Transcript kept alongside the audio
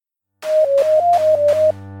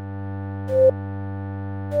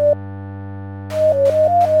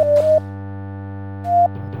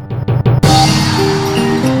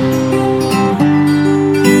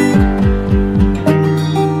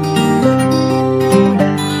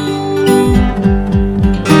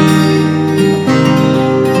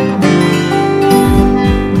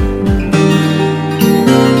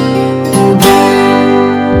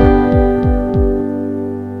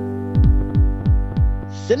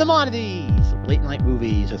the Oddities, Late Night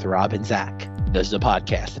Movies with Rob and Zach. This is a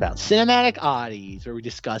podcast about cinematic oddities where we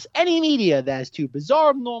discuss any media that is too bizarre,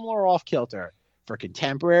 abnormal, or off-kilter for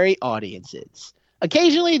contemporary audiences.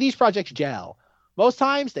 Occasionally, these projects gel. Most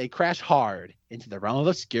times, they crash hard into the realm of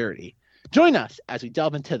obscurity. Join us as we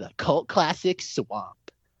delve into the cult classic swamp.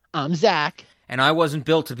 I'm Zach. And I wasn't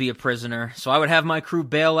built to be a prisoner, so I would have my crew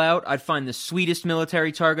bail out, I'd find the sweetest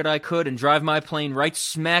military target I could and drive my plane right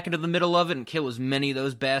smack into the middle of it and kill as many of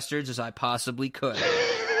those bastards as I possibly could.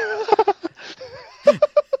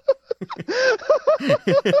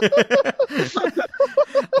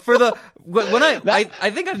 I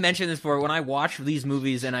think I've mentioned this before. When I watch these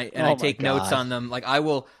movies and I take notes on them, like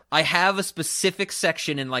I have a specific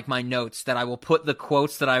section in like my notes that I will put the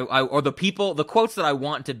quotes that the quotes that I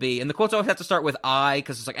want to be, and the quotes always have to start with I,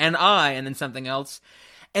 because it's like and then something else.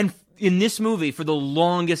 And in this movie, for the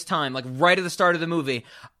longest time, like right at the start of the movie,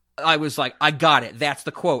 I was like, I got it. That's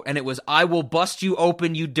the quote. And it was, "I will bust you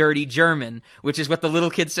open, you dirty German," which is what the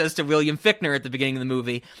little kid says to William Fichtner at the beginning of the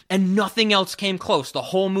movie. And nothing else came close. The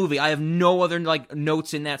whole movie. I have no other like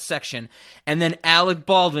notes in that section. And then Alec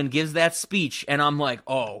Baldwin gives that speech, and I'm like,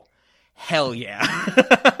 oh, hell yeah.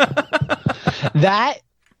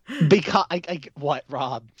 Because what,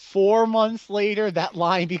 Rob? 4 months later, that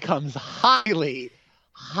line becomes highly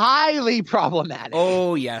problematic.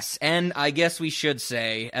 Oh, yes. And I guess we should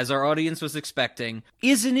say, as our audience was expecting,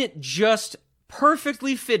 isn't it just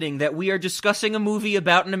perfectly fitting that we are discussing a movie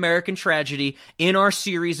about an American tragedy in our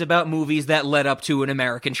series about movies that led up to an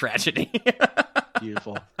American tragedy?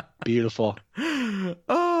 Beautiful. Beautiful.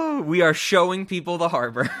 Oh, we are showing people the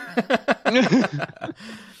harbor.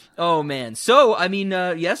 Oh, man. So, I mean,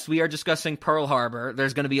 yes, we are discussing Pearl Harbor.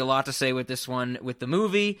 There's going to be a lot to say with this one, with the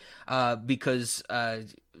movie, because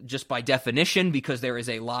just by definition, because there is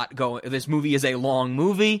a lot going. This movie is a long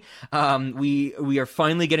movie. We are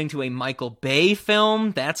finally getting to a Michael Bay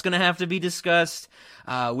film. That's going to have to be discussed.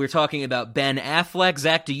 We're talking about Ben Affleck.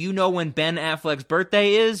 Zach, do you know when Ben Affleck's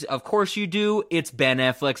birthday is? Of course you do. It's Ben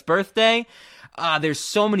Affleck's birthday. There's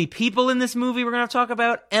so many people in this movie we're going to talk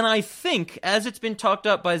about, and I think, as it's been talked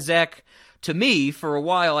up by Zach to me for a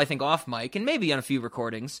while, I think off mic, and maybe on a few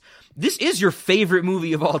recordings, this is your favorite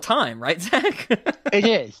movie of all time, right, Zach? It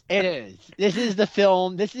is. This is the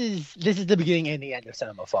film. This is the beginning and the end of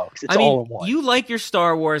cinema, folks. It's all all in one. You like your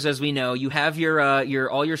Star Wars, as we know. You have your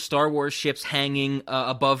all your Star Wars ships hanging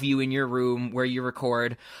above you in your room where you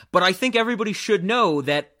record. But I think everybody should know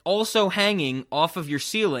that also hanging off of your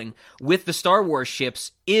ceiling with the Star Wars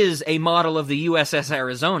ships is a model of the USS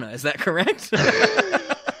Arizona. Is that correct?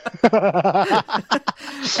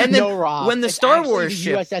 And then no, Rob. When the it's Star Wars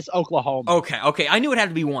ship, USS Oklahoma. Okay, I knew it had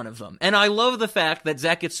to be one of them. And I love the fact that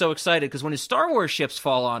Zach gets so excited because when his Star Wars ships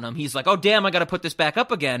fall on him, he's like, "Oh damn, I got to put this back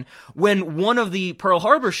up again." When one of the Pearl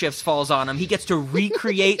Harbor ships falls on him, he gets to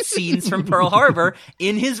recreate scenes from Pearl Harbor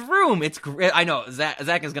in his room. It's great. I know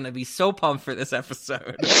Zach is going to be so pumped for this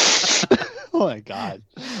episode. Oh my god,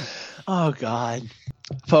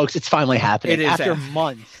 folks, it's finally happening. It is after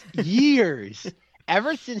months, years.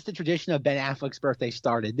 Ever since the tradition of Ben Affleck's birthday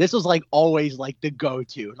started, this was like always like the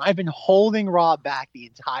go-to. And I've been holding Rob back the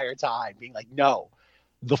entire time, being like, no,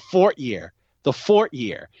 the fort year.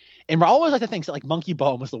 And Rob always like to think that like Monkey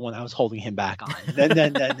Bone was the one I was holding him back on.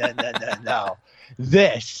 No.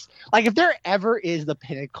 This, like, if there ever is the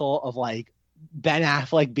pinnacle of like Ben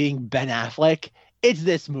Affleck being Ben Affleck, it's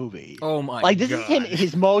this movie. Oh my god. Like, this is him,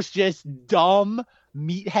 his most just dumb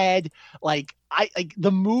meathead. Like,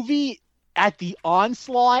 the movie at the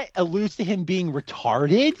onslaught alludes to him being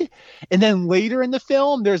retarded, and then later in the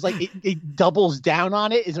film there's like it doubles down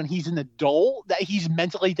on it is when he's an adult that he's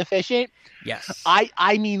mentally deficient. Yes.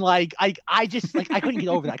 I mean, like I just like I couldn't get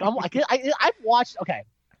over that. I've watched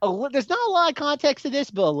there's not a lot of context to this,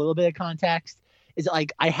 but a little bit of context is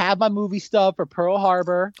like I have my movie stub for Pearl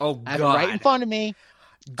Harbor. Oh god. I have it right in front of me.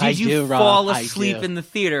 Did you fall asleep in the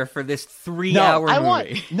theater for this 3-hour movie? I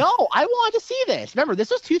wanted to see this. Remember,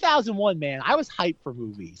 this was 2001, man. I was hyped for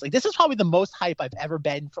movies. Like, this is probably the most hype I've ever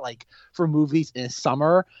been for movies in a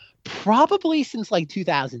summer, probably since like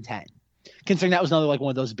 2010. Considering that was another like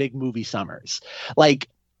one of those big movie summers. Like,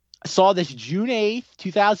 I saw this June 8th,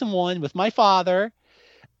 2001 with my father.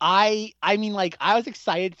 I mean, like, I was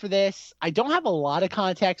excited for this. I don't have a lot of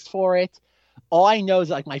context for it. All I know is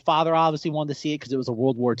like my father obviously wanted to see it because it was a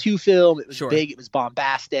World War II film. It was big. It was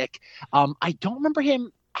bombastic. I don't remember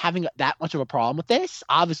him having that much of a problem with this.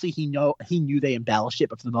 Obviously, he knew they embellished it,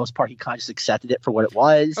 but for the most part, he kind of just accepted it for what it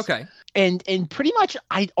was. Okay. And pretty much,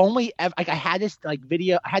 I had this like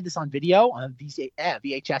video. I had this on video on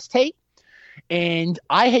VHS tape, And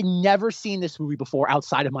I had never seen this movie before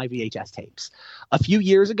outside of my VHS tapes. A few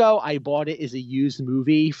years ago, I bought it as a used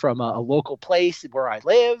movie from a local place where I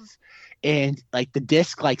live. And like the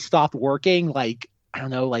disc like stopped working like, I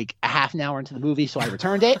don't know, like a half an hour into the movie. So I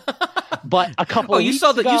returned it. But a couple of weeks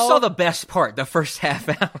ago, you saw the best part, the first half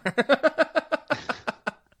hour.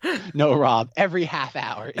 No, Rob, every half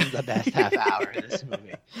hour is the best half hour in this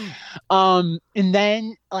movie. And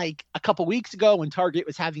then like a couple weeks ago when Target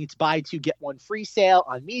was having its buy two get one free sale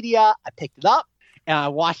on media, I picked it up and I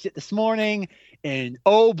watched it this morning, and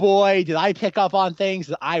oh boy, did I pick up on things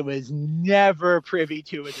that I was never privy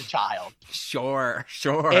to as a child. Sure.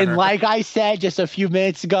 And like I said just a few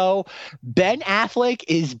minutes ago, Ben Affleck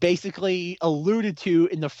is basically alluded to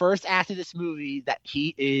in the first act of this movie that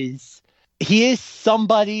he is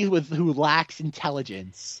somebody who lacks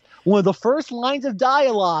intelligence. One of the first lines of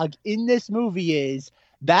dialogue in this movie is,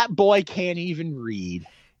 "That boy can't even read."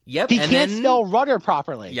 Yep, he can't spell rudder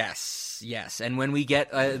properly. Yes. And when we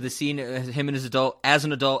get the scene, him and as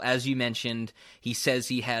an adult, as you mentioned, he says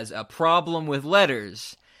he has a problem with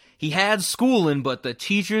letters. He had schooling, but the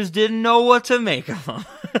teachers didn't know what to make of them.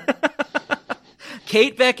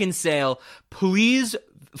 Kate Beckinsale, please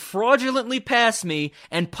fraudulently pass me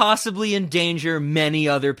and possibly endanger many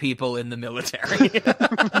other people in the military.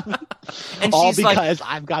 And all she's because like,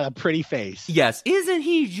 I've got a pretty face. Yes. Isn't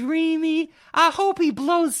he dreamy? I hope he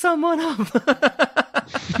blows someone up.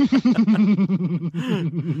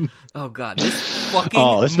 Oh God, this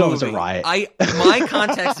fucking this movie. was a riot. My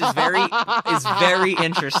context is very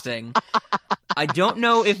interesting. I don't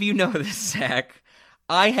know if you know this, Zach.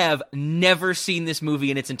 I have never seen this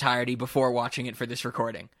movie in its entirety before watching it for this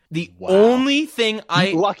recording. The only thing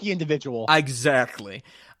you lucky individual. Exactly.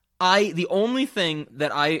 The only thing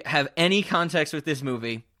that I have any context with this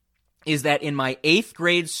movie is that in my 8th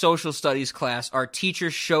grade social studies class, our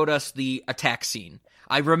teacher showed us the attack scene.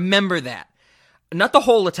 I remember that. Not the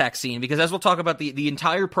whole attack scene, because as we'll talk about, the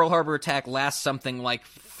entire Pearl Harbor attack lasts something like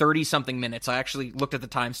 30-something minutes. I actually looked at the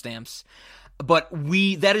timestamps. But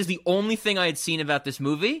that is the only thing I had seen about this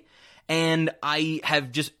movie, and I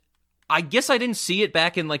guess I didn't see it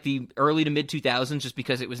back in like the early to mid 2000s just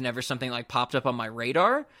because it was never something like popped up on my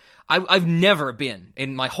radar. I've never been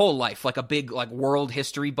in my whole life like a big like world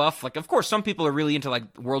history buff. Like, of course, some people are really into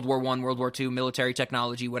like World War I, World War II, military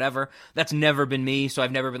technology, whatever. That's never been me, so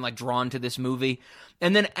I've never been like drawn to this movie.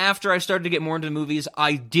 And then after I started to get more into movies,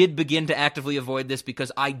 I did begin to actively avoid this because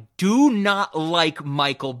I do not like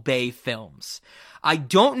Michael Bay films. I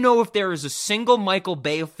don't know if there is a single Michael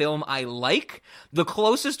Bay film I like. The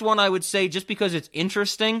closest one I would say, just because it's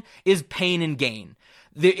interesting, is Pain and Gain.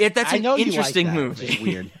 That's an interesting movie. Which is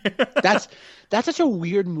weird. That's such a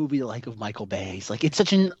weird movie to like of Michael Bay's. Like, it's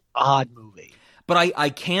such an odd movie. But I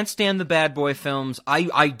can't stand the bad boy films.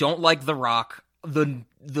 I don't like The Rock.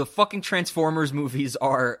 The fucking Transformers movies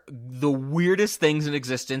are the weirdest things in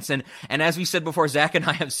existence, and as we said before, Zach and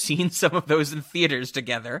I have seen some of those in theaters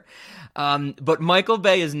together. But Michael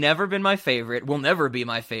Bay has never been my favorite, will never be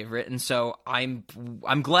my favorite, and so I'm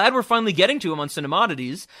glad we're finally getting to him on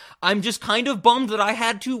Cinemodities. I'm just kind of bummed that I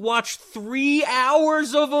had to watch 3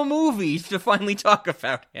 hours of a movie to finally talk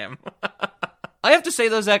about him. I have to say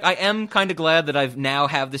though, Zach, I am kind of glad that I've now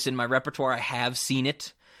have this in my repertoire. I have seen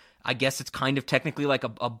it. I guess it's kind of technically like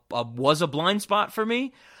was a blind spot for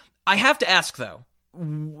me. I have to ask, though,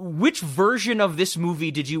 which version of this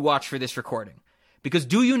movie did you watch for this recording? Because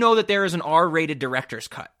do you know that there is an R-rated director's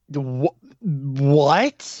cut?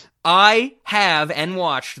 What? I have and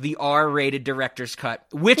watched the R-rated director's cut,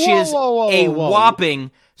 which is a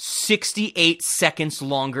whopping 68 seconds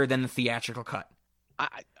longer than the theatrical cut.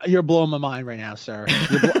 You're blowing my mind right now, sir.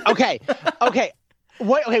 Okay.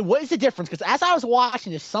 What is the difference? Because as I was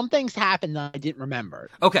watching this, some things happened that I didn't remember.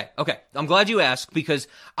 Okay. I'm glad you asked, because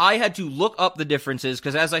I had to look up the differences,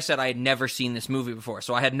 because as I said, I had never seen this movie before,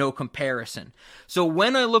 so I had no comparison. So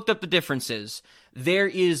when I looked up the differences, there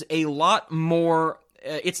is a lot more...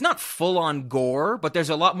 it's not full-on gore, but there's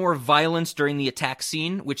a lot more violence during the attack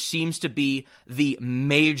scene, which seems to be the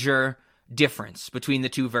major difference between the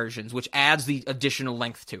two versions, which adds the additional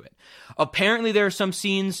length to it. Apparently, there are some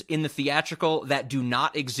scenes in the theatrical that do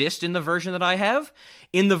not exist in the version that I have.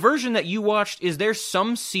 In the version that you watched, is there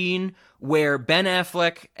some scene where Ben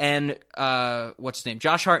Affleck and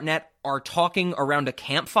Josh Hartnett are talking around a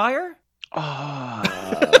campfire?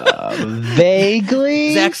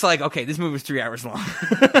 Vaguely. Zach's like, okay, this movie was 3 hours long.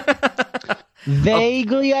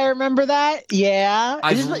 Vaguely, I remember that. Yeah.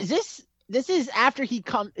 Is this is after he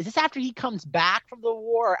comes back from the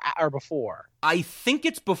war or before? I think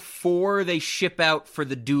it's before they ship out for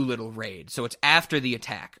the Doolittle raid, so it's after the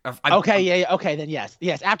attack. Okay, then yes,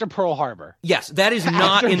 after Pearl Harbor. Yes, that is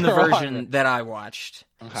not in the version that I watched.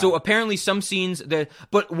 Okay. So apparently some scenes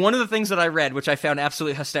but one of the things that I read, which I found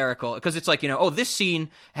absolutely hysterical, because it's like, this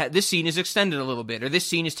scene is extended a little bit, or this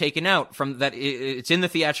scene is taken out from that, it's in the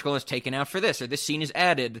theatrical and it's taken out for this, or this scene is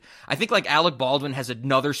added. I think like Alec Baldwin has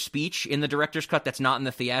another speech in the director's cut that's not in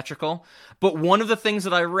the theatrical. But one of the things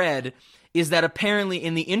that I read is that apparently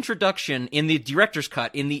in the director's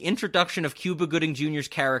cut, in the introduction of Cuba Gooding Jr.'s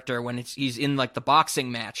character when he's in like the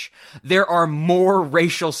boxing match, there are more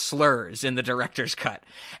racial slurs in the director's cut.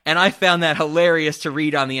 And I found that hilarious to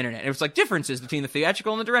read on the internet. It was like differences between the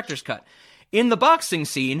theatrical and the director's cut. In the boxing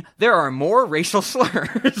scene, there are more racial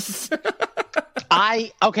slurs.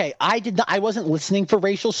 I wasn't listening for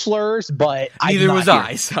racial slurs, but neither was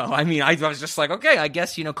I. So I mean, I was just like, okay, I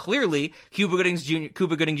guess clearly Cuba Gooding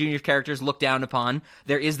Jr.'s character is looked down upon.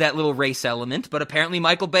 There is that little race element, but apparently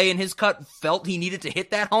Michael Bay in his cut felt he needed to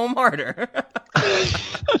hit that home harder.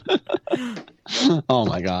 Oh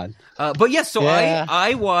my god! But yes, so yeah.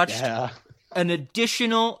 I watched. Yeah. An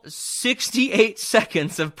additional 68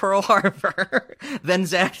 seconds of Pearl Harbor than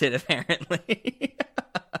Zach did, apparently.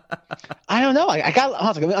 I don't know. I'm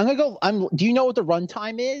gonna go. Do you know what the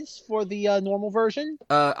runtime is for the normal version?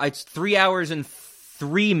 It's 3 hours and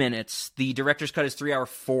 3 minutes. The director's cut is 3 hours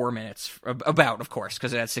 4 minutes. About, of course,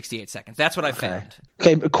 because it had 68 seconds. That's what I found.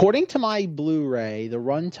 Okay, according to my Blu-ray, the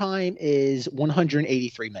runtime is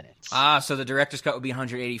 183 minutes. So the director's cut would be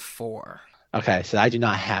 184. Okay, so I do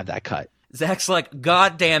not have that cut. Zach's like,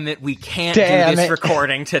 God damn it, we can't do this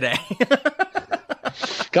recording today.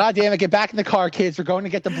 God damn it, get back in the car, kids. We're going to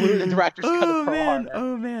get the director's cut of Pearl Harbor.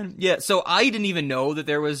 Oh, man. Yeah, so I didn't even know that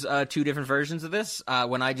there was 2 different versions of this.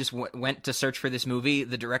 When I just went to search for this movie,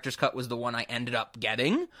 the director's cut was the one I ended up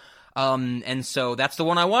getting. And so that's the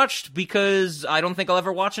one I watched because I don't think I'll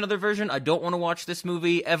ever watch another version. I don't want to watch this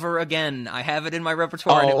movie ever again. I have it in my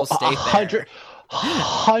repertoire and it will stay there.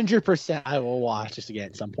 100% I will watch this again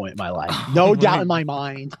at some point in my life. No doubt in my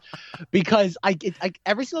mind. Because I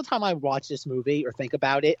every single time I watch this movie or think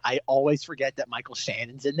about it, I always forget that Michael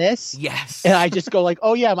Shannon's in this. Yes. And I just go like,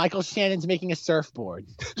 oh yeah, Michael Shannon's making a surfboard.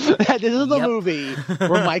 This is the movie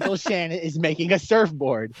where Michael Shannon is making a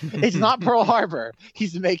surfboard. It's not Pearl Harbor.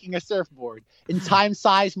 He's making a surfboard. In Time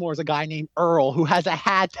Sizemore is a guy named Earl who has a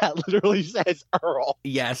hat that literally says Earl.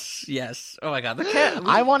 Yes. Oh my god. The cat.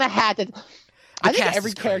 I want a hat that... I think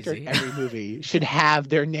every character in every movie should have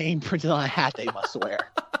their name printed on a hat they must wear.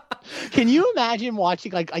 Can you imagine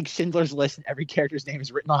watching like Schindler's List and every character's name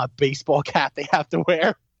is written on a baseball cap they have to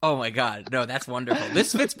wear? Oh my god, no, that's wonderful.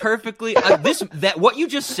 This fits perfectly. What you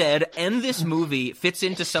just said and this movie fits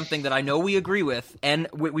into something that I know we agree with, and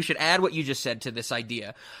we should add what you just said to this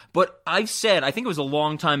idea. But I think it was a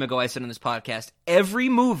long time ago I said on this podcast, every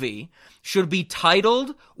movie should be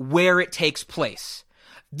titled where it takes place.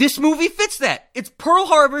 This movie fits that. It's Pearl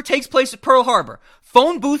Harbor takes place at Pearl Harbor.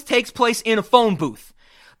 Phone booth takes place in a phone booth.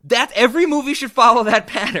 That every movie should follow that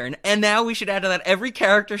pattern. And now we should add to that every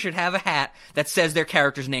character should have a hat that says their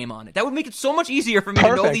character's name on it. That would make it so much easier for me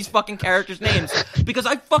to know these fucking characters' names. Because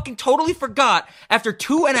I fucking totally forgot after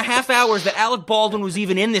 2.5 hours that Alec Baldwin was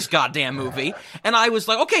even in this goddamn movie. And I was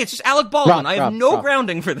like, okay, it's just Alec Baldwin. I have no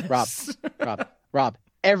grounding for this. Rob.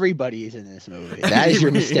 Everybody is in this movie. That is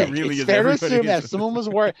your mistake. It's fair to assume that if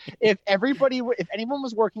anyone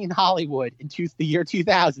was working in Hollywood in the year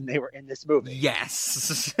 2000, they were in this movie.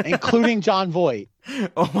 Yes, including Jon Voight.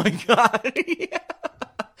 Oh my god! Yeah.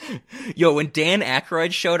 Yo, when Dan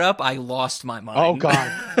Aykroyd showed up, I lost my mind. Oh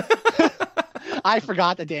god. I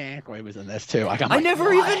forgot that Dan Aykroyd was in this too. I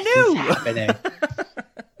never even knew.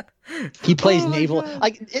 He plays naval.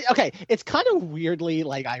 It's kind of weirdly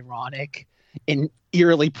ironic and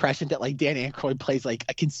eerily prescient that Dan Aykroyd plays a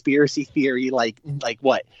conspiracy theory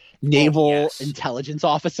naval intelligence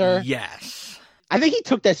officer. Yes. I think he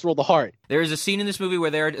took this role to heart. There is a scene in this movie where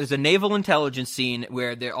there's a naval intelligence scene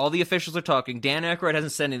where all the officials are talking. Dan Aykroyd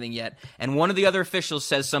hasn't said anything yet, and one of the other officials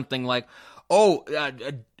says something like,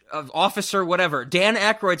 officer whatever, Dan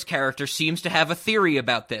Aykroyd's character seems to have a theory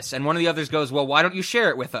about this. And one of the others goes, well, why don't you share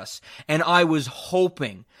it with us? And I was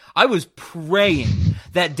praying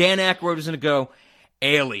that Dan Aykroyd was going to go,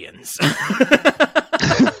 aliens.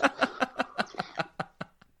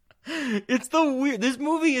 This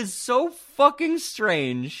movie is so fucking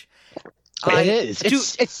strange. It is.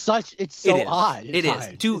 It's so odd. It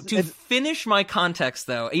is. To finish my context,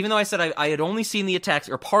 though, even though I said I had only seen the attack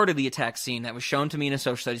or part of the attack scene that was shown to me in a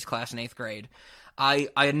social studies class in 8th grade, I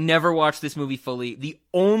had never watched this movie fully. The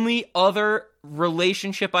only other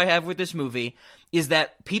relationship I have with this movie is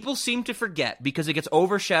that people seem to forget, because it gets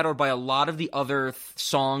overshadowed by a lot of the other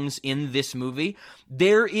songs in this movie.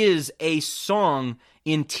 There is a song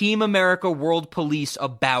in Team America World Police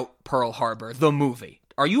about Pearl Harbor, the movie.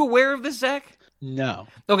 Are you aware of this, Zach? No.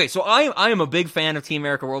 Okay, so I am a big fan of Team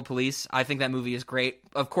America World Police. I think that movie is great.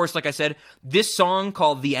 Of course, like I said, this song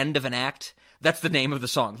called The End of an Act, that's the name of the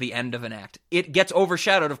song, The End of an Act. It gets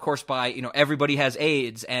overshadowed, of course, by, everybody has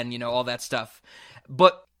AIDS and, all that stuff.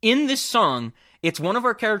 But in this song, it's one of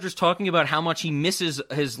our characters talking about how much he misses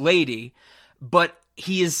his lady, but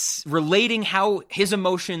he is relating how his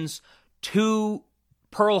emotions to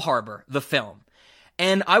Pearl Harbor, the film.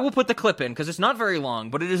 And I will put the clip in because it's not very long,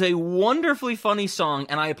 but it is a wonderfully funny song,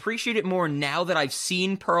 and I appreciate it more now that I've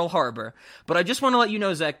seen Pearl Harbor. But I just want to let you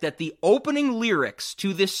know, Zach, that the opening lyrics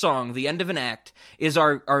to this song, The End of an Act, is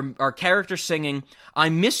our character singing, "I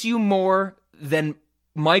miss you more than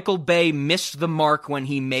Michael Bay missed the mark when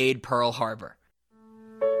he made Pearl Harbor."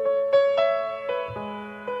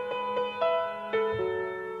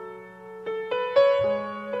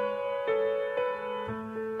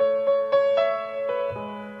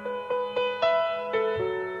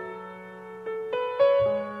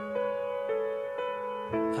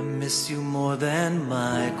 I miss you more than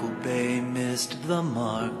Michael Bay missed the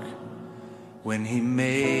mark when he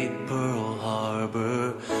made Pearl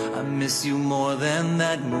Harbor. I miss you more than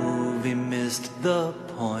that movie missed the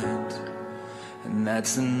point. And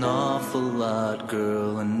that's an awful lot,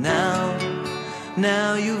 girl. And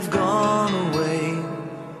now you've gone away.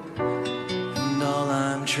 And all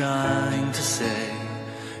I'm trying to say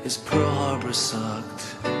is Pearl Harbor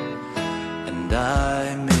sucked. And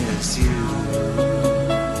I miss you.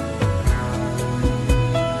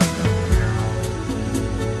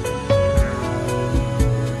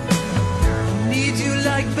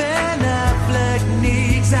 Like Ben Affleck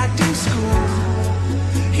needs acting school.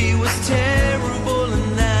 He was terrible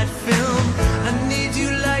in that film. I need you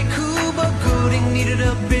like Cuba Gooding needed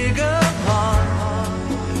a bigger part.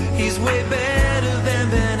 He's way better than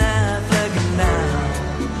Ben Affleck, and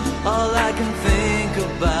now all I can think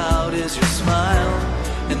about is your smile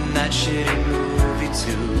and that shitty movie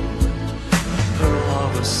too. Pearl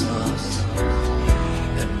Harbor sucks,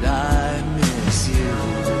 and I miss you.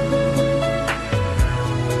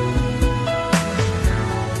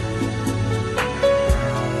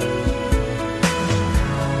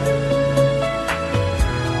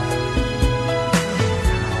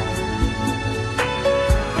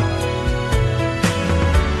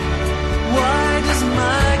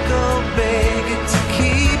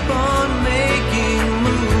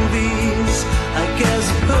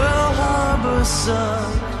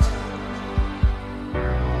 Sucked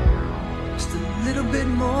just a little bit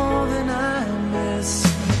more than I miss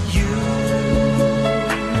you.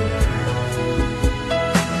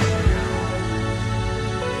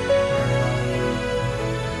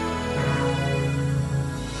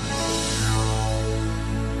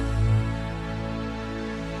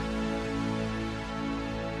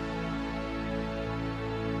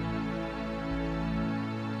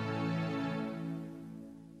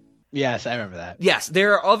 Yes, I remember that. Yes,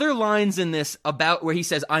 there are other lines in this about where he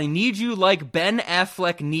says, "I need you like Ben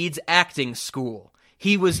Affleck needs acting school.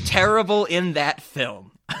 He was terrible in that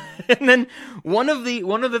film." And then one of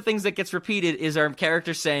the things that gets repeated is our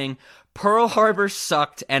character saying, "Pearl Harbor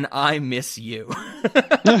sucked and I miss you."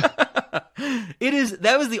 That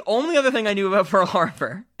was the only other thing I knew about Pearl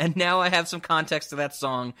Harbor, and now I have some context to that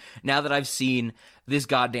song now that I've seen this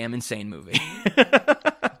goddamn insane movie.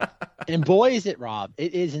 And boy, is it, Rob.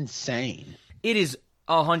 It is insane. It is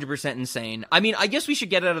 100% insane. I mean, I guess we should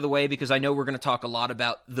get it out of the way because I know we're going to talk a lot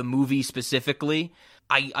about the movie specifically.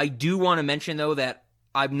 I do want to mention, though, that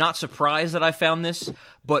I'm not surprised that I found this,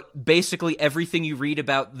 but basically everything you read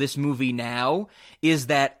about this movie now is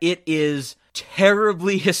that it is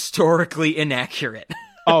terribly historically inaccurate.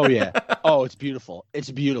 Oh, yeah. Oh, it's beautiful.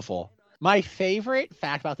 It's beautiful. My favorite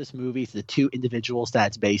fact about this movie is the two individuals that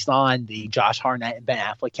it's based on, the Josh Hartnett and Ben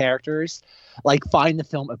Affleck characters, find the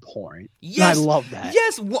film abhorrent. Yes, and I love that.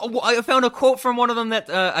 Yes, I found a quote from one of them that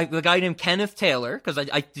the guy named Kenneth Taylor, because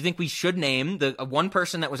I think we should name the one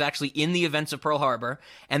person that was actually in the events of Pearl Harbor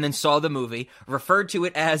and then saw the movie, referred to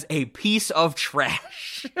it as a piece of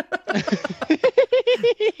trash.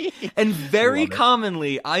 And very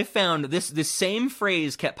commonly, I found this same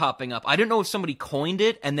phrase kept popping up. I don't know if somebody coined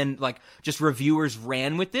it and then just reviewers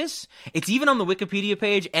ran with this. It's even on the Wikipedia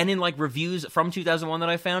page and in reviews from 2001 that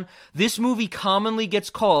I found. This movie commonly gets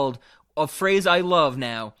called, a phrase I love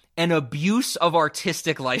now, an abuse of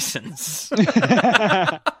artistic license.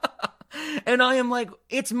 And I am like,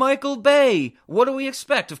 it's Michael Bay. What do we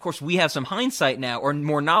expect? Of course, we have some hindsight now, or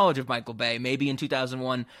more knowledge of Michael Bay. Maybe in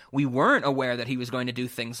 2001, we weren't aware that he was going to do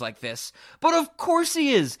things like this. But of course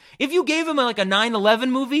he is. If you gave him like a 9/11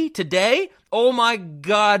 movie today, oh my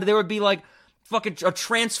God, there would be like, fucking a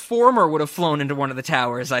transformer would have flown into one of the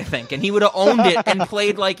towers, I think, and he would have owned it and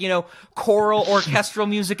played like, choral orchestral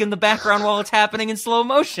music in the background while it's happening in slow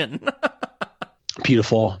motion.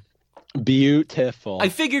 Beautiful. I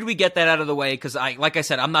figured we get that out of the way because like I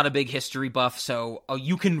said, I'm not a big history buff, so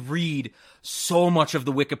you can read so much of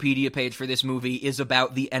the Wikipedia page for this movie is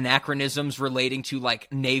about the anachronisms relating to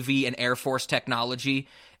like Navy and Air Force technology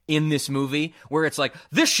in this movie, where it's like,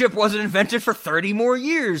 this ship wasn't invented for 30 more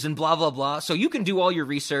years and blah, blah, blah. So you can do all your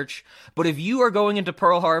research, but if you are going into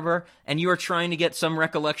Pearl Harbor and you are trying to get some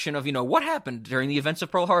recollection of, what happened during the events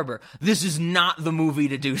of Pearl Harbor, this is not the movie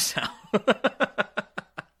to do so.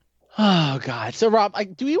 Oh, God. So, Rob,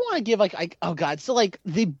 do we want to give, oh, God. So,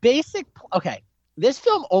 the basic, okay, this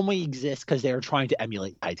film only exists because they were trying to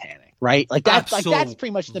emulate Titanic, right? That's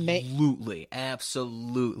pretty much the main.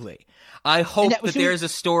 Absolutely. I hope that there's a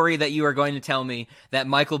story that you are going to tell me that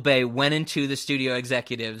Michael Bay went into the studio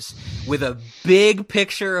executives with a big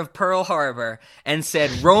picture of Pearl Harbor and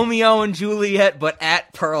said Romeo and Juliet, but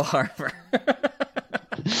at Pearl Harbor.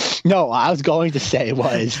 No, I was going to say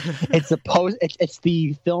it's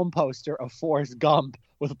the film poster of Forrest Gump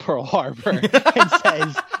with Pearl Harbor and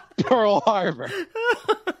says Pearl Harbor.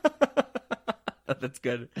 That's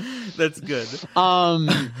good.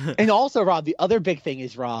 And also, Rob, the other big thing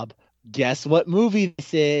is, Rob, guess what movie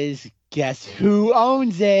this is? Guess who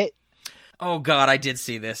owns it? Oh God, I did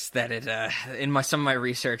see this. That it in some of my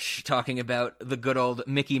research talking about the good old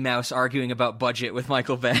Mickey Mouse arguing about budget with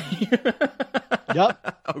Michael Bay.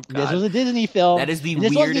 Yep. Oh God. This was a Disney film. That is the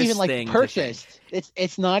weirdest weirdest thing. This wasn't thing even purchased.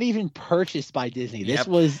 It's not even purchased by Disney. This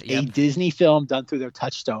was a Yep. Disney film done through their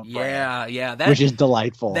Touchstone brand. Yeah, which is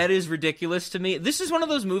delightful. That is ridiculous to me. This is one of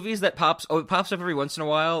those movies that pops up every once in a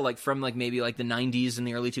while, like from maybe the 90s and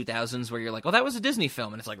the early 2000s, where you're like, oh, that was a Disney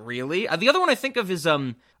film, and it's like, really? The other one I think of is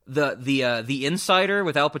the Insider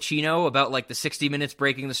with Al Pacino about the 60 Minutes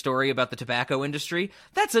breaking the story about the tobacco industry.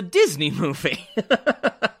 That's a Disney movie.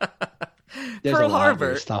 There's Pearl a lot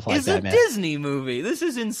Harbor of stuff like is that, a man. Disney movie. This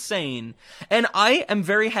is insane. And I am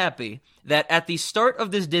very happy that at the start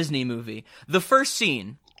of this Disney movie, the first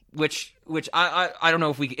scene, which I don't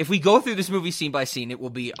know if we go through this movie scene by scene, we'll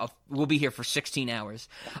be here for 16 hours.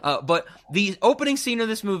 But the opening scene of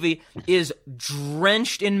this movie is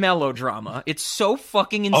drenched in melodrama. It's so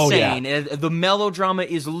fucking insane. Oh, yeah. The melodrama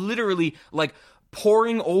is literally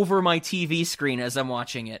pouring over my TV screen as I'm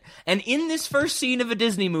watching it. And in this first scene of a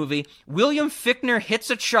Disney movie, William Fichtner hits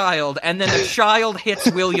a child, and then a child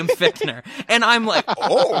hits William Fichtner. And I'm like,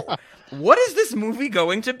 oh, what is this movie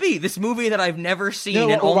going to be? This movie that I've never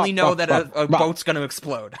seen and only know that a boat's going to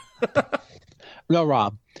explode. No,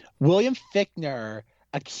 Rob. William Fichtner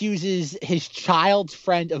accuses his child's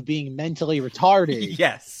friend of being mentally retarded.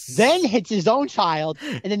 Yes. Then hits his own child,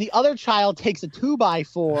 and then the other child takes a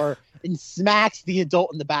 2x4 and smacks the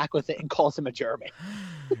adult in the back with it and calls him a German.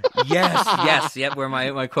 yes, yep, where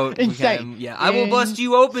my quote Insane. became, I will bust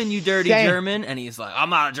you open, you dirty German. And he's like, I'm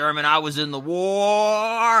not a German, I was in the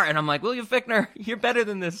war. And I'm like, William Fichtner, you're better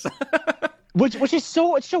than this. Which is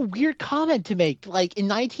it's a weird comment to make. In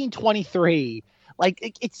 1923,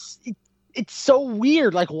 it's so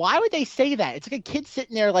weird. Why would they say that? It's like a kid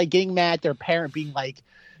sitting there getting mad at their parent being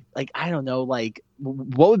I don't know,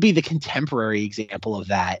 what would be the contemporary example of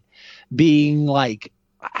that? Being I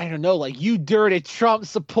don't know, you dirty Trump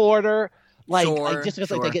supporter. Just because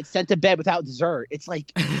they get sent to bed without dessert. It's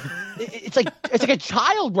it's like a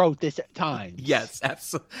child wrote this at times. Yes,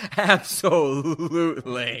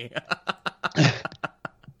 absolutely.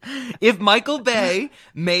 If Michael Bay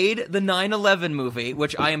made the 9/11 movie,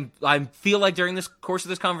 which I feel like during this course of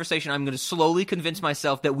this conversation, I'm going to slowly convince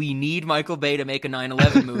myself that we need Michael Bay to make a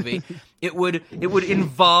 9/11 movie. It would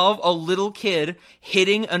involve a little kid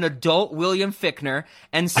hitting an adult William Fichtner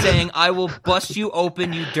and saying, "I will bust you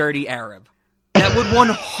open, you dirty Arab." That would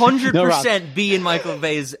 100% be in Michael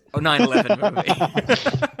Bay's 9/11 movie.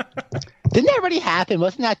 Didn't that already happen?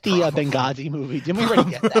 Wasn't that the Benghazi movie? Didn't we already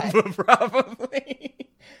get that? Probably.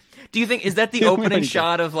 Do you think, is that the opening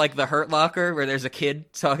shot of the Hurt Locker where there's a kid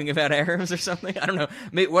talking about Arabs or something? I don't know.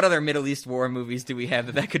 What other Middle East war movies do we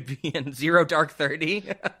have that could be in? Zero Dark 30?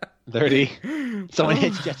 30. Someone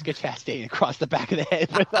hits Jessica Chastain across the back of the head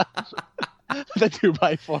with a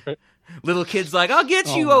 2x4. Little kid's like, I'll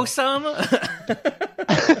get you, Osama.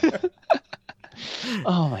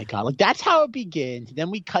 Oh my God. That's how it begins. Then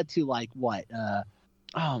we cut to what?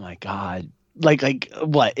 Oh my God. like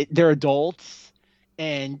what? They're adults,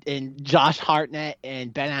 and Josh Hartnett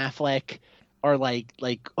and Ben Affleck are like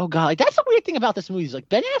oh god, like that's the weird thing about this movie is like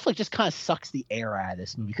Ben Affleck just kind of sucks the air out of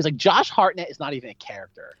this movie because like Josh Hartnett is not even a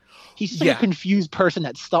character. He's just like a confused person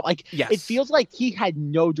that it feels like he had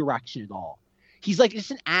no direction at all. He's like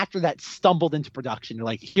just an actor that stumbled into production. They're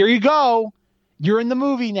like, here you go, you're in the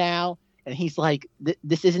movie now, and he's like,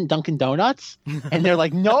 this isn't Dunkin' Donuts, and they're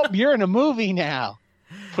like, nope, you're in a movie now.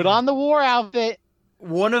 Put on the war outfit.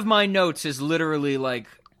 One of my notes is literally like,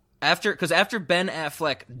 after Ben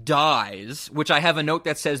Affleck dies, which I have a note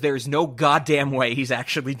that says there is no goddamn way he's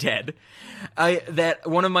actually dead. That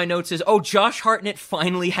one of my notes is, Josh Hartnett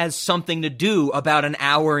finally has something to do about an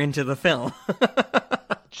hour into the film.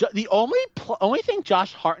 The only thing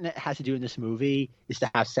Josh Hartnett has to do in this movie is to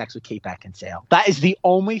have sex with Kate Beckinsale. That is the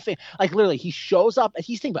only thing. Like literally, he shows up.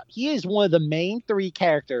 He is one of the main three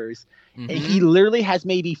characters, and he literally has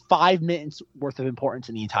maybe 5 minutes worth of importance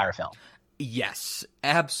in the entire film. Yes,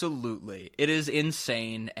 absolutely. It is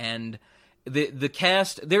insane, and the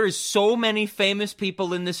cast. There is so many famous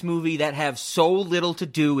people in this movie that have so little to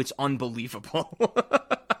do. It's unbelievable.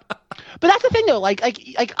 But that's the thing, though. Like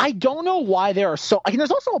I don't know why there are so. Like, there's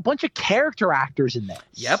also a bunch of character actors in this.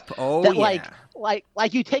 Yep. Oh, that, yeah.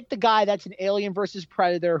 Like you take the guy that's in Alien versus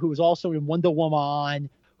Predator, who is also in Wonder Woman,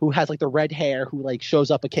 who has like the red hair, who like shows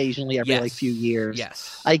up occasionally every like few years.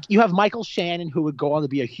 Yes. Like you have Michael Shannon, who would go on to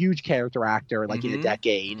be a huge character actor like in a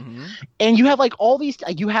decade. And you have like all these,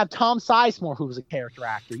 like you have Tom Sizemore, who was a character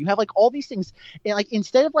actor. You have like all these things. And like,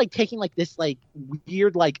 instead of like taking like this like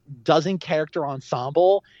weird, like dozen character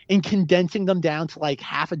ensemble and condensing them down to like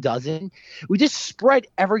half a dozen, we just spread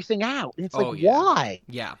everything out. And it's why?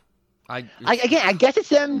 Yeah. I guess it's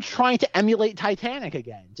them trying to emulate Titanic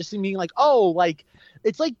again. Just being like,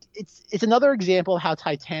 it's like it's another example of how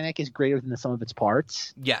Titanic is greater than the sum of its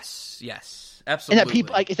parts. Yes, absolutely.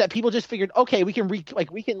 And that people just figured, okay, we can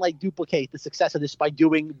duplicate the success of this by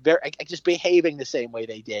doing just behaving the same way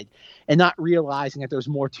they did, and not realizing that there's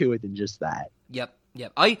more to it than just that. Yep.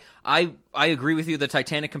 I agree with you. The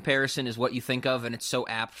Titanic comparison is what you think of, and it's so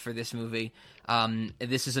apt for this movie.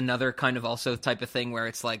 This is another kind of also type of thing where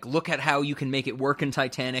it's like, look at how you can make it work in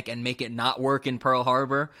Titanic and make it not work in Pearl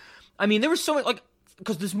Harbor. I mean, there was so much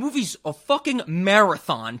because this movie's a fucking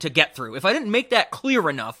marathon to get through. If I didn't make that clear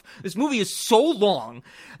enough, this movie is so long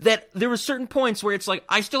that there were certain points where it's like,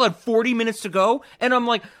 I still had 40 minutes to go, and I'm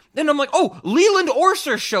like, Leland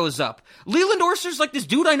Orser shows up. Leland Orser's like this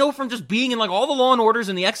dude I know from just being in like all the Law and Orders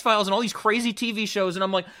and the X-Files and all these crazy TV shows, and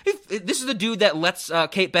I'm like, this is the dude that lets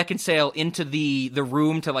Kate Beckinsale into the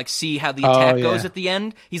room to like see how the attack goes at the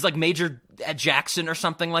end. He's like Major Jackson or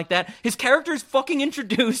something like that. His character is fucking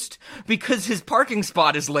introduced because his parking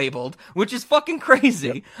spot is labeled, which is fucking crazy.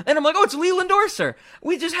 Yep. And I'm like, it's Leland Orser.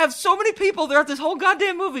 We just have so many people throughout this whole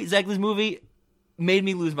goddamn movie. Zach, this movie made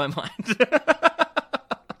me lose my mind.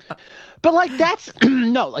 But like that's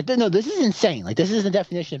no, this is insane. Like this is the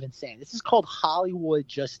definition of insane. This is called Hollywood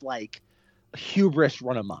just like hubris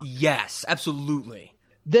run amok. Yes, absolutely.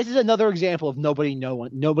 This is another example of nobody knew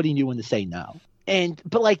when to say no.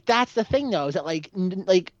 But like that's the thing though, is that like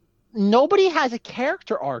nobody has a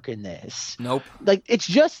character arc in this. Nope. Like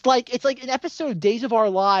it's like an episode of Days of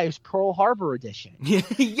Our Lives Pearl Harbor edition.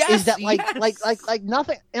 Yes. Is that like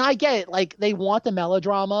nothing? And I get it. Like they want the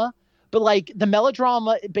melodrama. But like the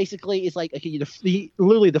melodrama basically is like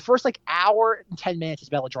literally the first like hour and 10 minutes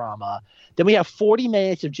is melodrama. Then we have 40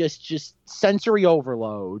 minutes of just sensory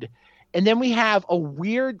overload, and then we have a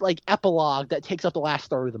weird like epilogue that takes up the last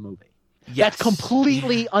third of the movie. Yes. That's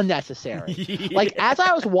completely unnecessary. Like as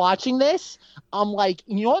I was watching this, I'm like,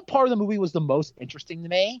 you know what part of the movie was the most interesting to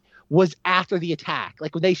me was after the attack.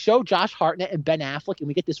 Like when they show Josh Hartnett and Ben Affleck, and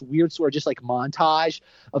we get this weird sort of just like montage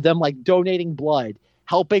of them like donating blood,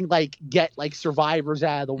 helping like get like survivors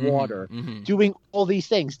out of the water, doing all these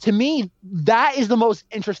things. To me, that is the most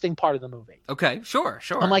interesting part of the movie. Okay, sure.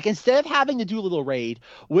 I'm like, instead of having to do a little raid,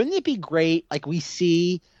 wouldn't it be great? Like we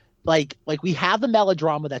see, like we have the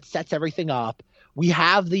melodrama that sets everything up. We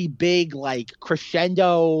have the big like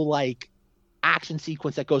crescendo like action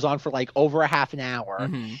sequence that goes on for like over a half an hour,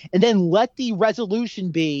 and then let the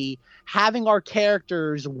resolution be having our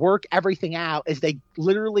characters work everything out as they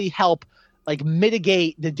literally help like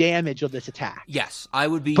mitigate the damage of this attack. Yes, I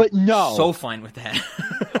would be so fine with that.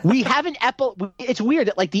 We have an it's weird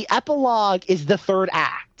that like the epilogue is the third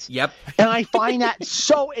act. Yep. And I find that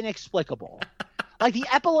so inexplicable. Like the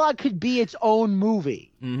epilogue could be its own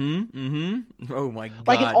movie. Oh my god.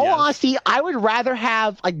 Like in all honesty, I would rather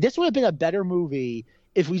have like this would have been a better movie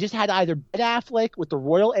if we just had either Ben Affleck with the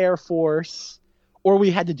Royal Air Force or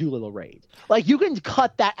we had the Doolittle raid. Like, you can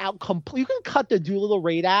cut that out you can cut the Doolittle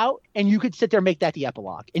raid out, and you could sit there and make that the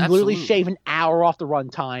epilogue, and literally shave an hour off the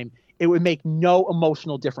runtime. It would make no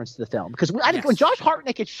emotional difference to the film, because I think when Josh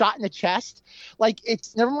Hartnett gets shot in the chest, like,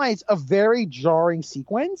 it's a very jarring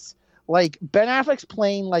sequence. Like, Ben Affleck's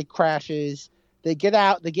plane like crashes. They get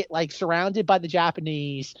out, they get like surrounded by the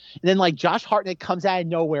Japanese, and then like Josh Hartnett comes out of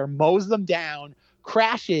nowhere, mows them down,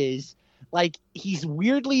 crashes. Like, he's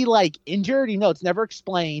weirdly like injured. It's never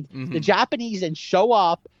explained. The Japanese then show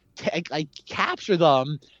up, like capture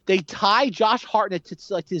them. They tie Josh Hartnett to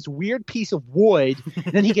like this weird piece of wood,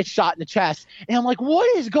 and then he gets shot in the chest. And I'm like,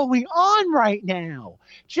 what is going on right now?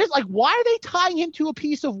 Just like, why are they tying him to a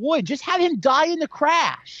piece of wood? Just have him die in the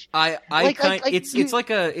crash. It's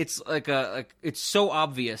so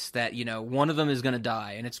obvious that one of them is going to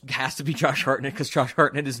die, and it has to be Josh Hartnett, because Josh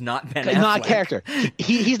Hartnett is not Ben Affleck. Not a character.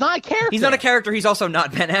 He's not a character. He's not a character. He's also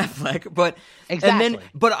not Ben Affleck. But exactly.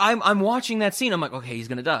 But I'm watching that scene. I'm like, okay, he's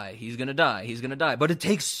going to die. He's going to die. He's going to die. But it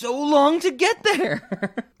takes so long to get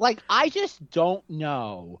there. Like, I just don't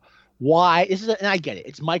know why. And I get it.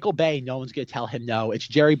 It's Michael Bay. No one's going to tell him no. It's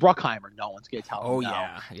Jerry Bruckheimer. No one's going to tell him no.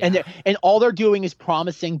 Yeah. And all they're doing is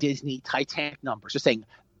promising Disney Titanic numbers. They're saying $1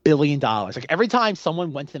 billion. Like, every time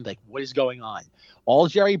someone went to them, like, what is going on? All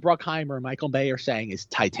Jerry Bruckheimer and Michael Bay are saying is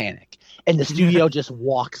Titanic, and the studio just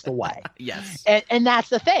walks away. Yes. And that's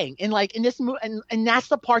the thing. And like in this movie, and that's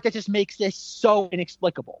the part that just makes this so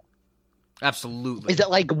inexplicable. Absolutely. Is that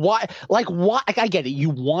like why? Like, I get it. You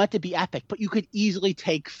want to be epic, but you could easily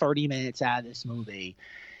take 30 minutes out of this movie,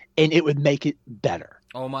 and it would make it better.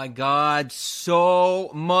 Oh my God!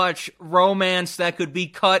 So much romance that could be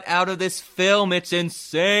cut out of this film. It's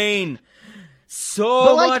insane.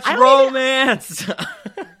 So much romance.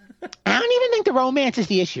 I don't even think the romance is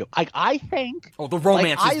the issue. Like, I think. Oh, the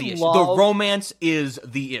romance is the issue. The romance is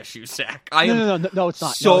the issue, Zach. No, it's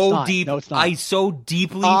not. No, it's not. I so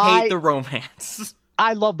deeply hate the romance.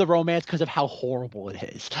 I love the romance because of how horrible it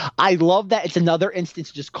is. I love that it's another instance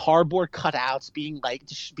of just cardboard cutouts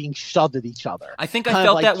being shoved at each other. I think I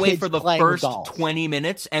felt that way for the first 20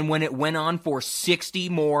 minutes, and when it went on for 60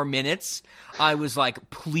 more minutes, I was like,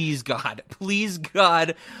 please God.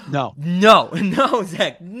 No,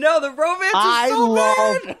 Zach. No, the romance is so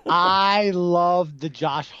bad. I love the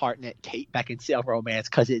Josh Hartnett, Kate Beckinsale romance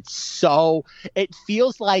because it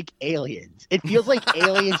feels like Aliens. It feels like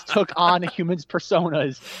aliens took on a human's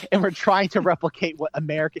personas and were trying to replicate what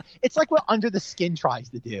it's like what Under the Skin tries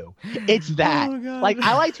to do. It's that. Like,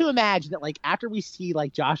 I like to imagine that, like, after we see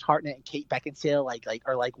like Josh Hartnett and Kate Beckinsale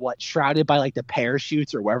shrouded by like the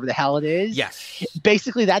parachutes or wherever the hell it is. Yes.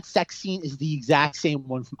 Basically, that sex scene is the exact same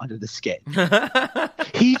one from Under the Skin.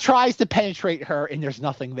 He tries to penetrate her, and there's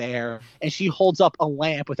nothing there, and she holds up a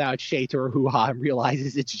lamp without shade to her hoo-ha and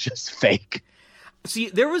realizes it's just fake. See,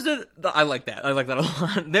 there was I like that. I like that a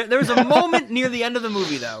lot. There was a moment near the end of the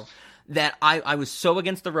movie, though, that I was so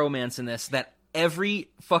against the romance in this that every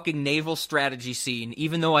fucking naval strategy scene,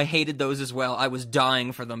 even though I hated those as well, I was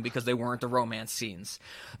dying for them because they weren't the romance scenes.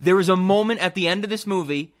 There was a moment at the end of this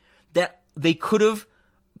movie that they could have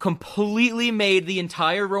completely made the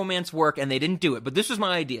entire romance work, and they didn't do it. But this was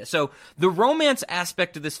my idea. So the romance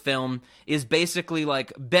aspect of this film is basically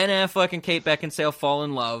like Ben Affleck and Kate Beckinsale fall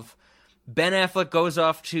in love. Ben Affleck goes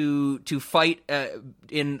off to fight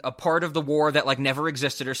in a part of the war that like never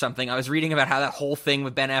existed or something. I was reading about how that whole thing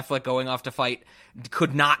with Ben Affleck going off to fight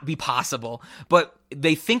could not be possible, but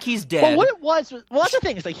they think he's dead. Well, what it was, that's the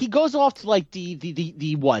thing. Is like he goes off to like the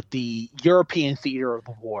European theater of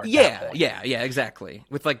the war. Yeah, exactly.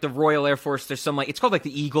 With like the Royal Air Force, there's some like it's called like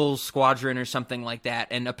the Eagle Squadron or something like that.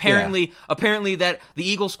 And apparently that the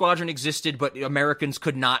Eagle Squadron existed, but Americans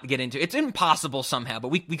could not get into. It's impossible somehow. But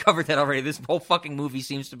we covered that already. This whole fucking movie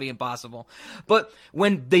seems to be impossible. But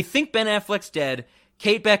when they think Ben Affleck's dead,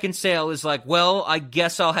 Kate Beckinsale is like, well, I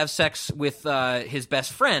guess I'll have sex with his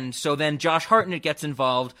best friend. So then Josh Hartnett gets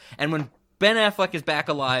involved, and when Ben Affleck is back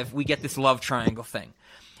alive, we get this love triangle thing.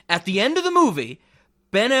 At the end of the movie,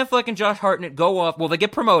 Ben Affleck and Josh Hartnett go off, well, they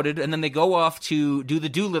get promoted, and then they go off to do the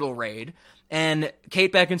Doolittle raid, and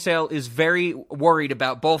Kate Beckinsale is very worried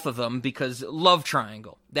about both of them because love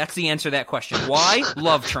triangle. That's the answer to that question. Why?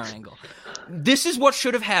 Love triangle. This is what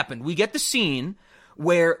should have happened. We get the scene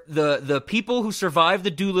where the people who survived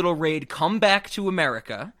the Doolittle raid come back to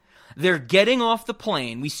America. They're getting off the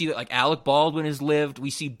plane. We see that like Alec Baldwin has lived. We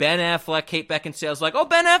see Ben Affleck. Kate Beckinsale's like, oh,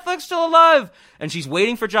 Ben Affleck's still alive. And she's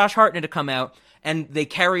waiting for Josh Hartnett to come out, and they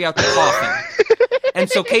carry out the coffin. And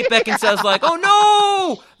so Kate Beckinsale's like, oh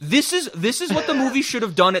no! This is what the movie should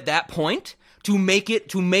have done at that point to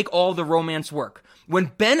make all the romance work.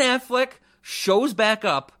 When Ben Affleck shows back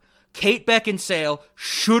up, Kate Beckinsale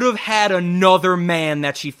should have had another man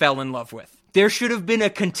that she fell in love with. There should have been a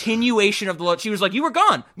continuation of the love. She was like, you were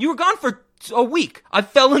gone for a week. I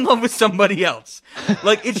fell in love with somebody else.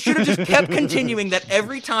 Like, it should have just kept continuing that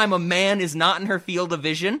every time a man is not in her field of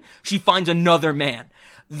vision, she finds another man.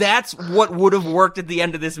 That's what would have worked at the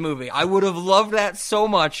end of this movie. I would have loved that so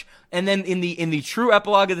much. And then in the true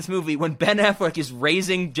epilogue of this movie, when Ben Affleck is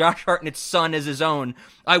raising Josh Hartnett's son as his own,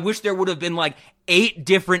 I wish there would have been like 8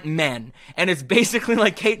 different men. And it's basically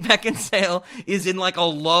like Kate Beckinsale is in like a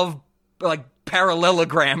love like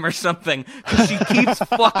parallelogram or something, because she keeps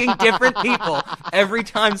fucking different people every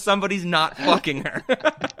time somebody's not fucking her.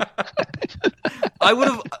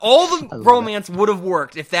 All the romance would have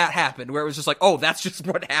worked if that happened, where it was just like, oh, that's just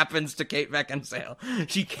what happens to Kate Beckinsale.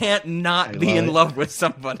 She can't not be in love with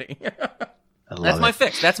somebody. That's my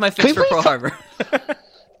fix. That's my fix for Pearl Harbor.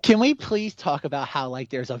 Can we please talk about how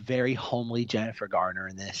like there's a very homely Jennifer Garner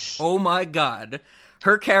in this? Oh my God.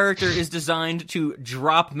 Her character is designed to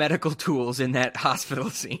drop medical tools in that hospital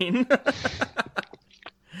scene.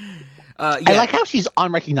 I like how she's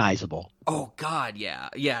unrecognizable. Oh God, yeah,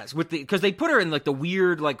 yes. Because they put her in like the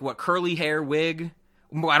weird, like what, curly hair wig.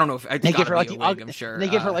 I don't know if they give her like a wig, I'm sure. They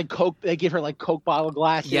give her like Coke. They give her like Coke bottle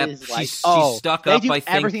glasses. Yep, like, she's stuck up. They do I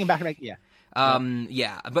think everything back and back. Yeah.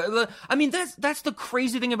 Yeah, but I mean that's the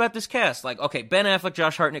crazy thing about this cast. Like, okay, Ben Affleck,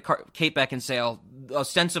 Josh Hartnett, Kate Beckinsale,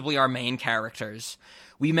 ostensibly our main characters.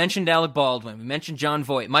 We mentioned Alec Baldwin, we mentioned Jon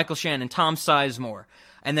Voight, Michael Shannon, Tom Sizemore,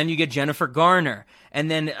 and then you get Jennifer Garner,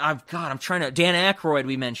 and then Dan Aykroyd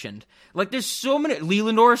we mentioned. Like, there's so many.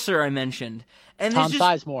 Leland Orser I mentioned. And Tom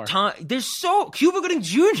Sizemore. Cuba Gooding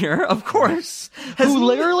Jr., of course. Who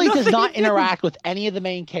literally does not interact with any of the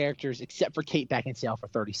main characters except for Kate Beckinsale for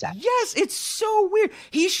 30 seconds. Yes, it's so weird.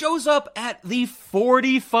 He shows up at the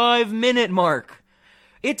 45-minute mark.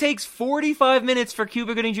 It takes 45 minutes for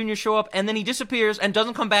Cuba Gooding Jr. to show up, and then he disappears and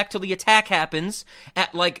doesn't come back till the attack happens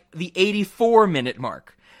at, like, the 84-minute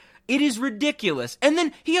mark. It is ridiculous. And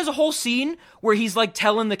then he has a whole scene where he's like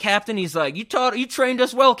telling the captain, he's like, you trained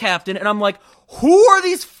us well, Captain. And I'm like, who are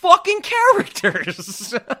these fucking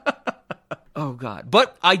characters? Oh God.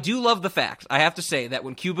 But I do love the fact, I have to say, that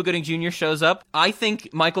when Cuba Gooding Jr. shows up, I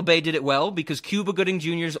think Michael Bay did it well, because Cuba Gooding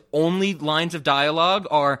Jr.'s only lines of dialogue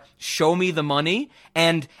are, show me the money,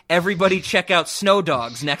 and everybody check out Snow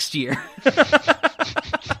Dogs next year. And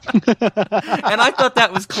I thought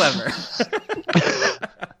that was clever.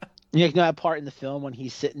 You know that part in the film when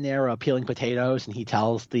he's sitting there peeling potatoes and he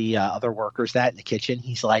tells the other workers that in the kitchen?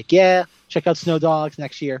 He's like, yeah, check out Snow Dogs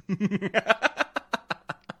next year.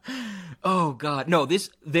 Oh God, no!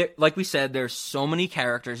 Like we said, there's so many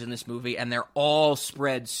characters in this movie, and they're all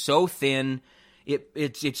spread so thin.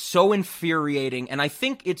 It's so infuriating, and I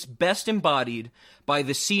think it's best embodied by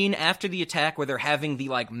the scene after the attack where they're having the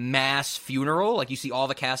like mass funeral. Like, you see all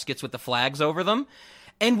the caskets with the flags over them,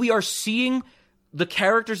 and we are seeing the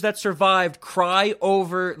characters that survived cry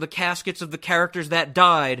over the caskets of the characters that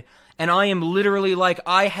died, and I am literally like,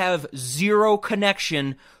 I have zero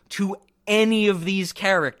connection to any of these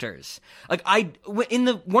characters. Like, in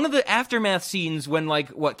one of the aftermath scenes when, like,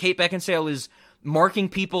 Kate Beckinsale is marking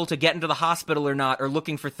people to get into the hospital or not, or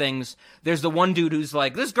looking for things, there's the one dude who's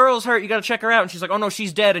like, this girl's hurt, you gotta check her out, and she's like, oh no,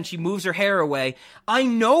 she's dead, and she moves her hair away. I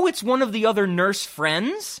know it's one of the other nurse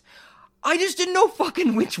friends. I just didn't know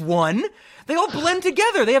fucking which one. They all blend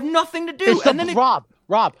together. They have nothing to do. Rob,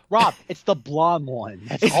 it's the blonde one.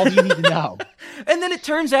 That's all you need to know. And then it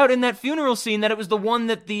turns out in that funeral scene that it was the one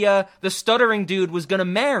that the stuttering dude was gonna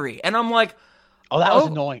marry. And I'm like, oh, that was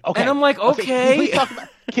annoying. Okay. And I'm like, okay.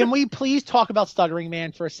 Can we please talk about Stuttering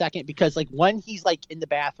Man for a second? Because like when he's like in the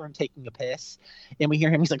bathroom taking a piss, and we hear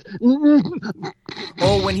him, he's like,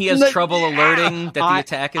 oh, when he has trouble alerting that the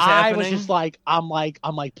attack is happening. I was just like, I'm like,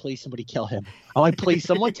 please somebody kill him. I'm like, please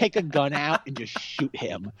someone take a gun out and just shoot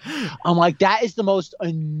him. I'm like, that is the most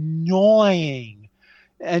annoying.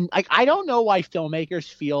 And like, I don't know why filmmakers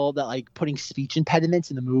feel that like putting speech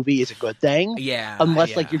impediments in the movie is a good thing. Yeah.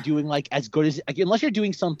 Unless like you're doing like as good as, like, unless you're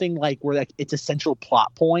doing something like where like it's a central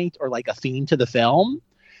plot point or like a theme to the film.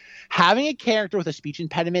 Having a character with a speech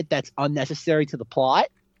impediment that's unnecessary to the plot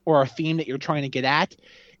or a theme that you're trying to get at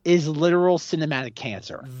is literal cinematic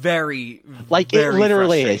cancer. Very, like very it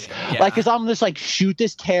literally is. Yeah. Like, cause I'm just like, shoot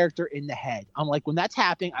this character in the head. I'm like, when that's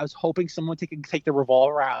happening, I was hoping someone would take the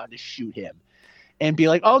revolver out and just shoot him. And be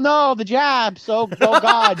like, oh no, the jabs! Oh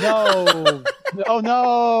God, no! Oh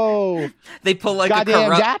no! They pull like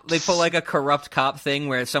a corrupt cop thing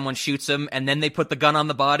where someone shoots him, and then they put the gun on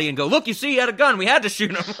the body and go, "Look, you see, he had a gun. We had to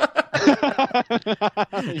shoot him."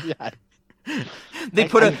 Yeah.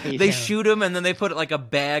 They shoot him, and then they put like a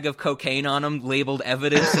bag of cocaine on him, labeled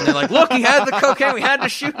evidence, and they're like, "Look, he had the cocaine. We had to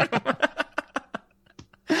shoot him."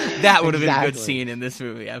 That would have been a good scene in this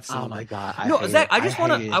movie. Absolutely. Oh my god. No, Zach, I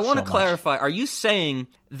want to clarify. Are you saying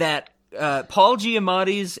that Paul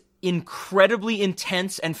Giamatti's incredibly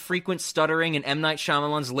intense and frequent stuttering in M. Night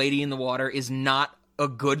Shyamalan's Lady in the Water is not a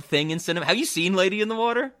good thing in cinema? Have you seen Lady in the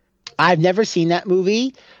Water? I've never seen that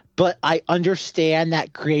movie, but I understand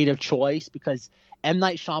that creative choice because M.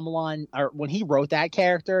 Night Shyamalan, when he wrote that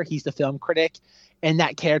character, he's the film critic, and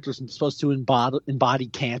that character is supposed to embody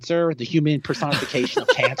cancer, the human personification of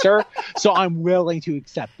cancer. So I'm willing to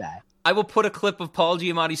accept that. I will put a clip of Paul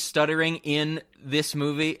Giamatti stuttering in this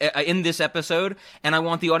movie, in this episode, and I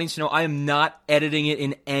want the audience to know I am not editing it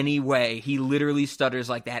in any way. He literally stutters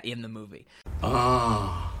like that in the movie.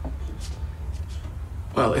 Ah.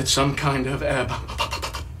 Well, it's some kind of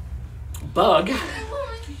bug.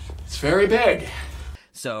 It's very big.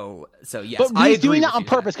 So yes, but I he's agree doing with that on you,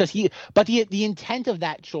 purpose because the intent of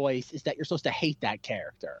that choice is that you're supposed to hate that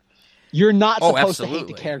character. You're not supposed to hate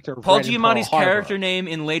the character. Paul Giamatti's character name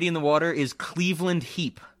in Lady in the Water is Cleveland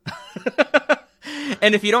Heap.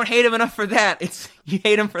 And if you don't hate him enough for that, you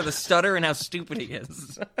hate him for the stutter and how stupid he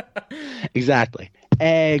is. Exactly.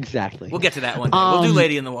 We'll get to that one day. We'll do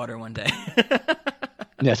Lady in the Water one day.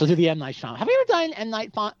 Yeah, so do the M. Night Shyamalan. Have you ever done an M.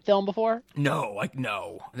 Night film before? No.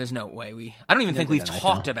 There's no way I don't even think we've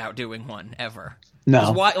talked about doing one ever.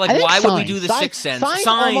 No. Why would we do the Sixth Sense?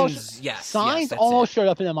 Signs almost showed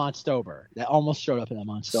up in Monstober. That almost showed up in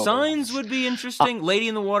Monstober. Signs would be interesting. Lady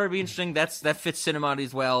in the Water would be interesting. That fits Cinemati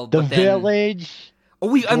as well. The Village.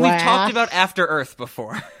 We've talked about After Earth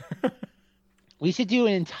before. We should do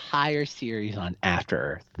an entire series on After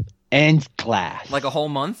Earth and Glass, like a whole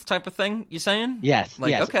month type of thing. You saying? Yes.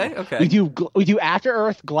 Yes. Okay. We do After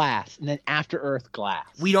Earth, Glass, and then After Earth, Glass.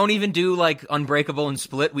 We don't even do like Unbreakable and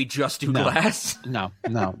Split. We just do Glass. No,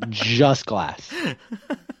 just Glass. Then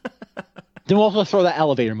we'll also throw that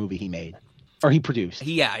elevator movie he made or he produced.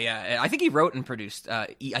 Yeah. I think he wrote and produced. I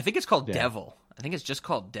think it's called Devil. I think it's just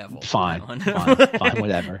called Devil. Fine,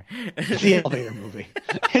 whatever. It's the elevator movie.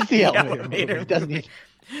 It's the elevator movie. It doesn't need...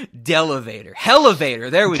 Delevator. Hellevator.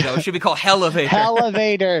 There we go. It should be called Hellevator.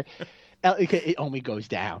 Hellevator. It only goes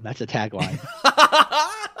down. That's a tagline.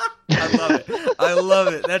 I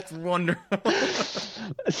love it. That's wonderful.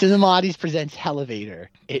 Cinemati's presents Hellevator.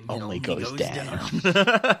 It only goes down.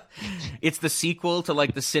 It's the sequel to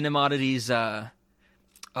like the Cinemati's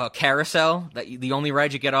Carousel, the only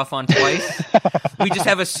ride you get off on twice. We just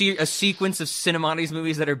have a sequence of Cinemati's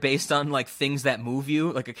movies that are based on like things that move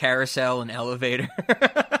you, like a carousel, an elevator.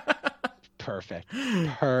 Perfect.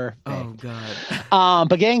 Oh god.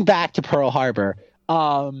 But getting back to Pearl Harbor,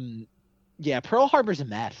 Pearl Harbor's a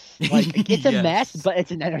mess. Like it's a mess, but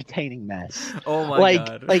it's an entertaining mess. Oh my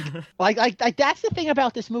god. Like that's the thing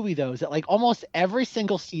about this movie though, is that like almost every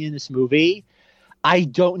single scene in this movie, I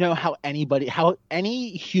don't know how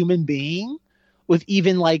any human being with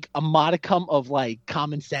even like a modicum of like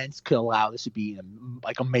common sense could allow this to be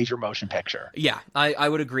like a major motion picture. Yeah, I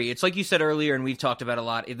would agree. It's like you said earlier, and we've talked about a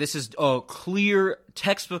lot. This is a clear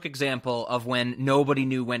textbook example of when nobody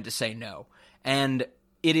knew when to say no. And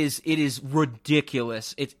it is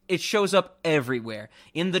ridiculous. It shows up everywhere.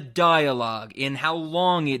 In the dialogue, in how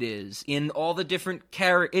long it is, in all the different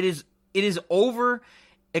characters. It is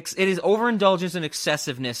overindulgence and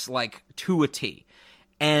excessiveness like to a T.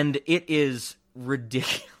 And it is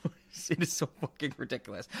ridiculous. It is so fucking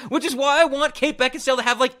ridiculous. Which is why I want Kate Beckinsale to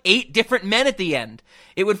have like 8 different men at the end.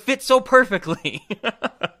 It would fit so perfectly.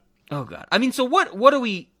 Oh god. I mean, so what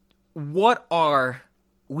are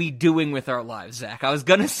we doing with our lives, Zach? I was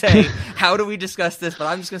gonna say, how do we discuss this? But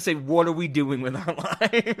I'm just gonna say, what are we doing with our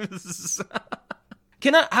lives?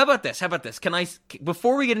 How about this?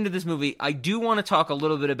 Before we get into this movie, I do want to talk a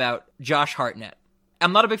little bit about Josh Hartnett.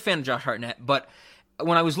 I'm not a big fan of Josh Hartnett, but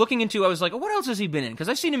when I was looking into, I was like, oh, what else has he been in? Because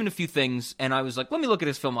I've seen him in a few things, and I was like, let me look at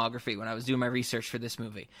his filmography when I was doing my research for this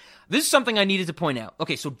movie. This is something I needed to point out.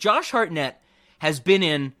 Okay, so Josh Hartnett has been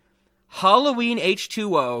in Halloween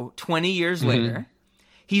H2O 20 years later.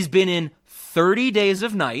 He's been in 30 Days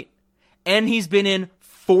of Night, and he's been in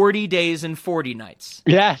 40 Days and 40 Nights.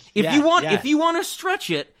 Yes. If you want to stretch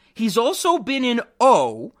it, he's also been in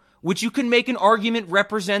O, which you can make an argument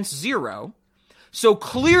represents 0. So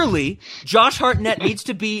clearly, Josh Hartnett needs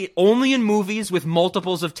to be only in movies with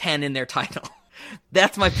multiples of 10 in their title.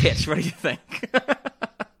 That's my pitch. What do you think?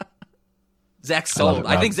 Zach's sold.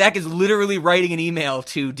 I think Zach is literally writing an email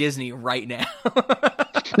to Disney right now.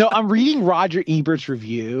 No, I'm reading Roger Ebert's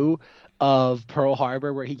review of Pearl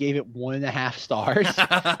Harbor where he gave it 1.5 stars.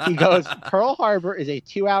 He goes, Pearl Harbor is a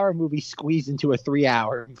 2-hour movie squeezed into a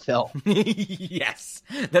 3-hour film. Yes,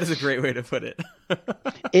 that is a great way to put it.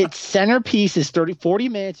 Its centerpiece is 40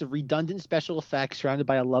 minutes of redundant special effects surrounded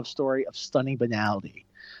by a love story of stunning banality.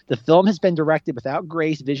 The film has been directed without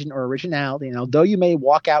grace, vision, or originality, and although you may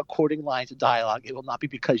walk out quoting lines of dialogue, it will not be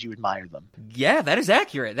because you admire them. Yeah, that is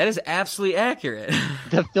accurate. That is absolutely accurate.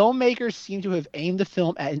 The filmmakers seem to have aimed the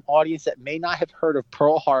film at an audience that may not have heard of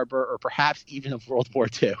Pearl Harbor or perhaps even of World War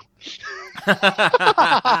II. I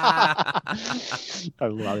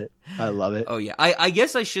love it. I love it. Oh yeah, I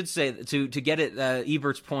guess I should say to get at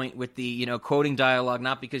Ebert's point with the quoting dialogue,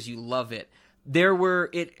 not because you love it.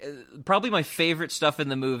 Probably my favorite stuff in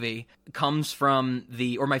the movie comes from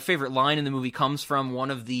my favorite line in the movie comes from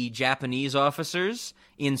one of the Japanese officers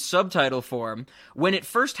in subtitle form. When it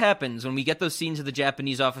first happens, when we get those scenes of the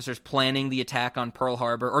Japanese officers planning the attack on Pearl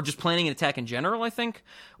Harbor, or just planning an attack in general, I think,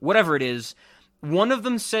 whatever it is, one of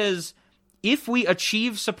them says, "If we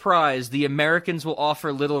achieve surprise, the Americans will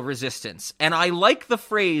offer little resistance." And I like the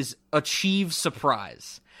phrase, achieve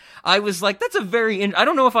surprise. I was like, that's a I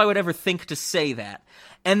don't know if I would ever think to say that.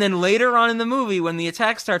 And then later on in the movie, when the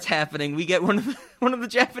attack starts happening, we get one of the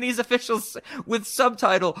Japanese officials with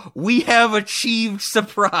subtitle, "We have achieved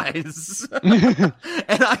surprise." And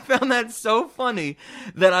I found that so funny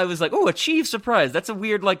that I was like, oh, achieve surprise. That's a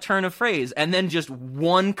weird turn of phrase. And then just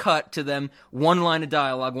one cut to them, one line of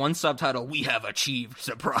dialogue, one subtitle, "We have achieved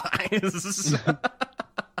surprise."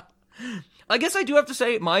 I guess I do have to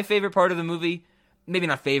say my favorite part of the movie, maybe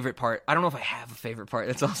not favorite part. I don't know if I have a favorite part.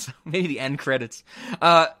 That's also maybe the end credits.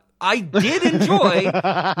 I did enjoy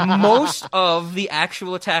most of the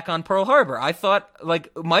actual attack on Pearl Harbor. I thought,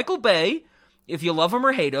 Michael Bay, if you love him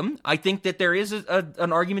or hate him, I think that there is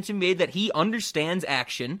an argument to be made that he understands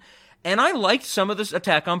action. And I liked some of this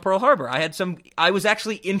attack on Pearl Harbor. I was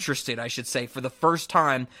actually interested, I should say, for the first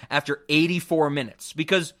time after 84 minutes.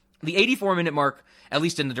 Because the 84-minute mark, at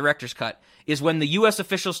least in the director's cut, is when the U.S.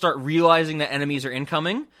 officials start realizing that enemies are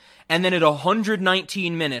incoming, and then at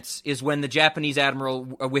 119 minutes is when the Japanese admiral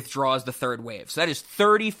withdraws the third wave. So that is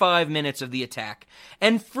 35 minutes of the attack.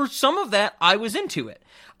 And for some of that, I was into it.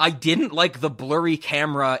 I didn't like the blurry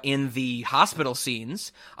camera in the hospital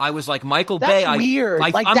scenes. I was like, Michael Bay. That's weird.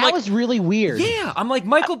 That was really weird. Yeah, I'm like,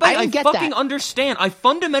 Michael Bay, I fucking understand. I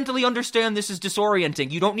fundamentally understand this is disorienting.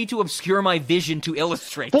 You don't need to obscure my vision to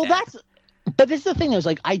illustrate that. But this is the thing, though, is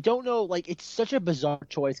I don't know, it's such a bizarre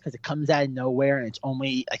choice because it comes out of nowhere and it's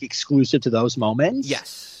only exclusive to those moments.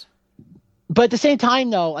 Yes. But at the same time,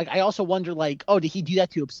 though, I also wonder, did he do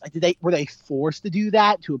that were they forced to do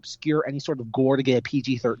that to obscure any sort of gore to get a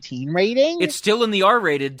PG-13 rating? It's still in the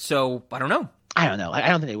R-rated, so I don't know. I don't know. I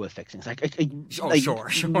don't think they would fix things. Sure.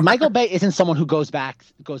 Michael Bay isn't someone who goes back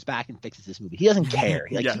and fixes this movie. He doesn't care.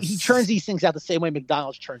 Yes. He turns these things out the same way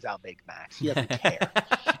McDonald's turns out Big Macs. He doesn't care.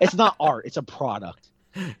 It's not art. It's a product.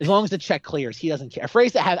 As long as the check clears, he doesn't care. A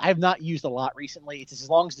phrase that I have not used a lot recently. It's as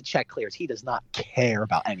long as the check clears, he does not care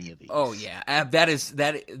about any of these. Oh yeah,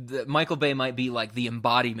 Michael Bay might be the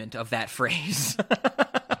embodiment of that phrase.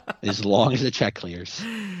 As long as the check clears.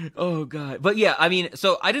 Oh, God. But yeah, I mean,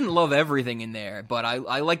 so I didn't love everything in there, but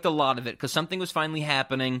I liked a lot of it because something was finally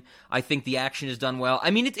happening. I think the action is done well.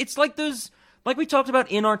 I mean, it's like those, like we talked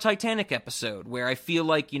about in our Titanic episode, where I feel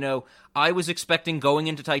like, I was expecting going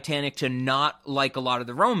into Titanic to not like a lot of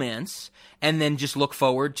the romance and then just look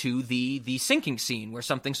forward to the sinking scene where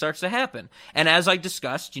something starts to happen. And as I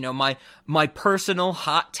discussed, my personal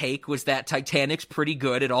hot take was that Titanic's pretty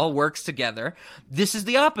good. It all works together. This is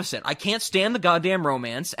the opposite. I can't stand the goddamn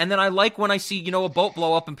romance. And then I like when I see, a boat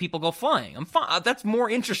blow up and people go flying. I'm fine. That's more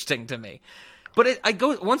interesting to me. But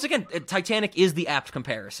once again, Titanic is the apt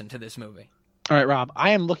comparison to this movie. All right, Rob,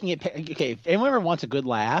 I am looking at – okay, if anyone ever wants a good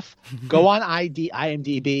laugh, go on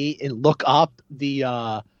IMDb and look up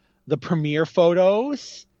the premiere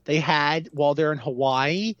photos they had while they're in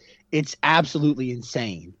Hawaii. It's absolutely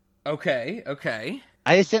insane. Okay.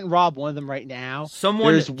 I just sent Rob one of them right now.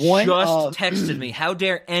 Someone just texted me. How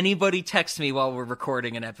dare anybody text me while we're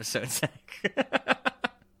recording an episode, Zach?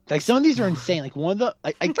 Some of these are insane. One of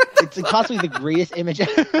the it's possibly the greatest image.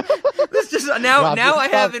 This just now I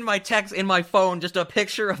have in my phone just a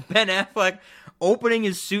picture of Ben Affleck opening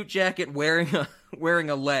his suit jacket wearing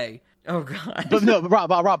a lei. Oh God! But no,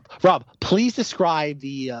 Rob, please describe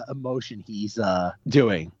the emotion he's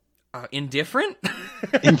doing. Indifferent.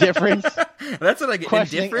 Indifference. That's what I get.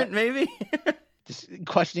 Indifferent, maybe. Just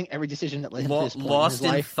questioning every decision that led him to this point lost in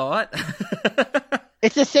his life. Thought.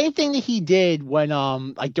 It's the same thing that he did when,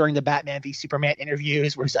 like during the Batman v Superman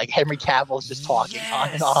interviews, where it's like Henry Cavill's just talking on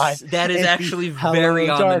and on. That is It's actually "Hello, very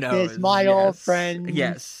on the darkness, nose. my old friend.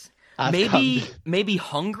 Yes. I've Maybe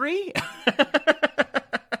hungry?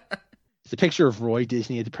 It's a picture of Roy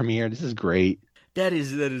Disney at the premiere. This is great. That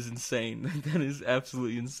is insane. That is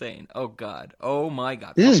absolutely insane. Oh God. Oh my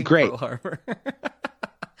God. This is Fucking great. Pearl Harbor.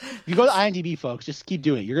 If you go to IMDb, folks, just keep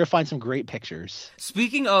doing it. You're gonna find some great pictures.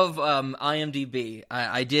 Speaking of IMDb,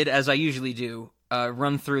 I did, as I usually do,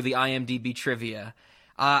 run through the IMDb trivia.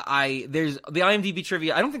 There's the IMDb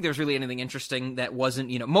trivia. I don't think there's really anything interesting that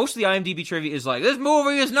wasn't, most of the IMDb trivia is like, this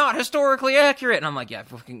movie is not historically accurate. And I'm like, yeah,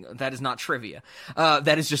 that is not trivia.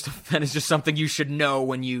 That is just something you should know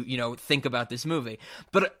when you think about this movie.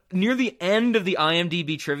 But near the end of the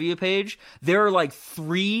IMDb trivia page, there are like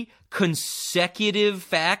 3 consecutive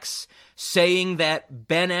facts saying that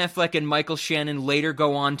Ben Affleck and Michael Shannon later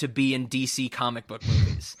go on to be in DC comic book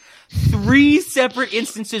movies. 3 separate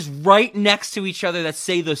instances right next to each other that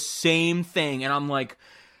say the same thing. And I'm like,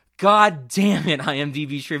 God damn it,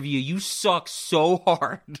 IMDb trivia, you suck so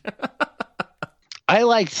hard.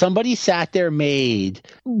 Somebody sat there, made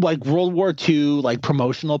like World War II like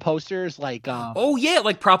promotional posters, like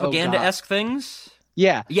like propaganda-esque things.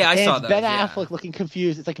 Yeah, I saw it's those. Ben Affleck looking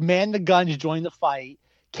confused. It's like man the guns join the fight.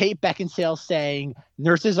 Kate Beckinsale saying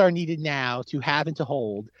nurses are needed now to have and to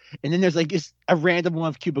hold, and then there's like a random one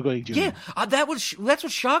of Cuba Gooding Jr. Yeah, that's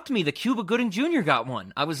what shocked me. The Cuba Gooding Jr. got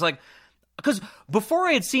one. I was like, because before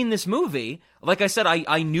I had seen this movie, like I said,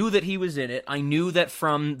 I knew that he was in it. I knew that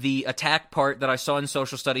from the attack part that I saw in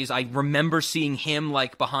social studies. I remember seeing him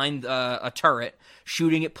like behind a turret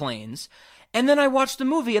shooting at planes. And then I watched the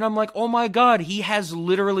movie and I'm like, oh my God, he has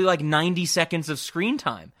literally like 90 seconds of screen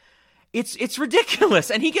time. It's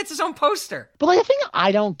ridiculous, and he gets his own poster. But like the thing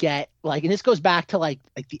I don't get, like, and this goes back to like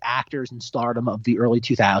the actors and stardom of the early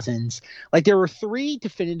 2000s. Like there were 3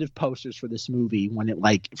 definitive posters for this movie when it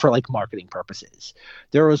for marketing purposes.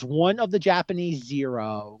 There was one of the Japanese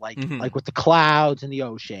Zero, like with the clouds and the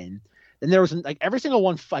ocean. Then there was like every single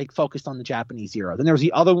one focused on the Japanese Zero. Then there was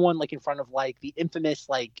the other one like in front of like the infamous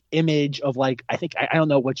like image of like I don't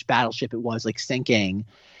know which battleship it was like sinking.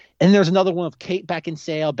 And there's another one of Kate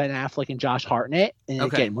Beckinsale, Ben Affleck, and Josh Hartnett. And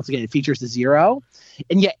once again, it features the Zero.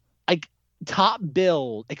 And yet, like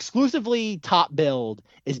exclusively top billed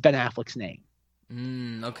is Ben Affleck's name.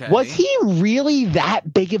 Okay. Was he really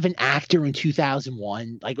that big of an actor in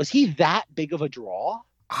 2001? Like, was he that big of a draw?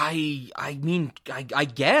 I mean, I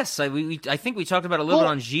guess. I think we talked about it a little bit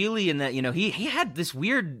on Gigli, and that he had this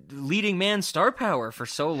weird leading man star power for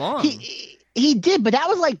so long. He did, but that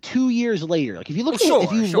was like 2 years later. Like if you look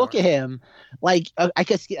look at him, like I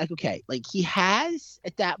guess like okay, like he has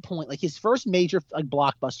at that point like his first major like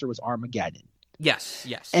blockbuster was Armageddon. Yes.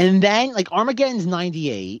 And then like Armageddon's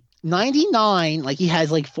 98, 99, like he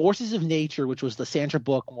has like Forces of Nature, which was the Sandra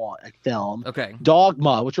Bullock film. Okay.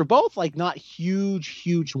 Dogma, which were both like not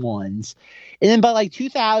huge ones. And then by like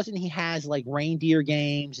 2000, he has like Reindeer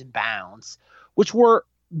Games and Bounce, which were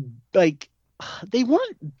like they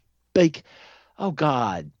weren't like, oh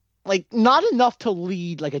God, like not enough to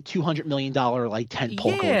lead like a $200 million like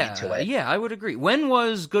tentpole going into it. Yeah, I would agree. When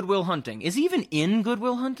was Good Will Hunting? Is he even in Good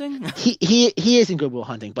Will Hunting? he is in Good Will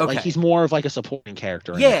Hunting, but like he's more of like a supporting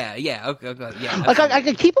character. Yeah. Okay, yeah.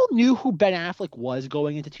 Like people knew who Ben Affleck was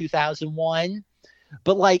going into 2001.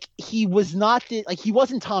 But like he was not he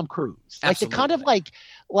wasn't Tom Cruise. Like the kind of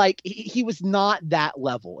like he was not that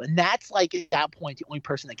level. And that's like at that point the only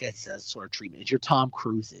person that gets that sort of treatment is your Tom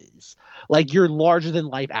Cruises. Like your larger than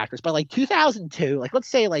life actors. But like 2002, like let's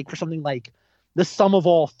say like for something like The Sum of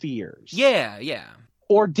All Fears. Yeah.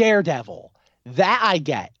 Or Daredevil. That I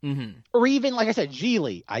get. Mm-hmm. Or even like I said,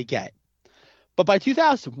 Gigli, I get. But by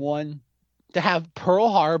 2001, to have Pearl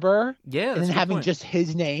Harbor and then having just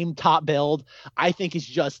his name top billed, I think is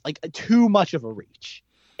just like too much of a reach.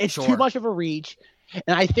 It's too much of a reach.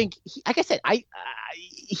 And I think, like I said,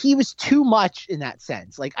 he was too much in that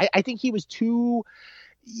sense. Like, I think he was too,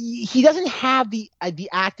 he doesn't have the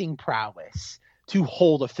acting prowess to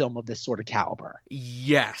hold a film of this sort of caliber.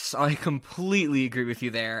 Yes, I completely agree with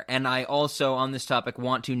you there. And I also, on this topic,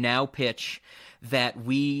 want to now pitch that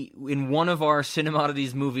we, in one of our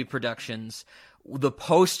Cinemodities movie productions, the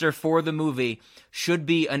poster for the movie should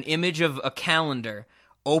be an image of a calendar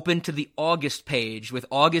open to the August page with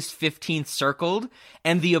August 15th circled,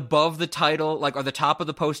 and the above the title, like, or the top of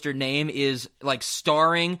the poster name is, like,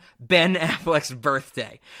 starring Ben Affleck's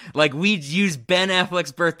birthday. Like, we'd use Ben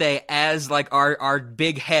Affleck's birthday as, like, our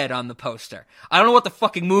big head on the poster. I don't know what the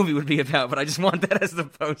fucking movie would be about, but I just want that as the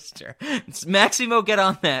poster. Maximo, get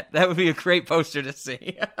on that. That would be a great poster to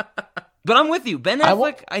see. But I'm with you. Ben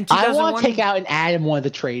Affleck in 2001. I want to take out and add in one of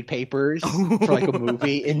the trade papers for like a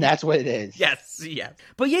movie, and that's what it is. Yes.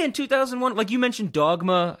 But yeah, in 2001, like you mentioned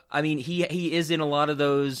Dogma, I mean, he is in a lot of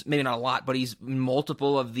those, maybe not a lot, but he's in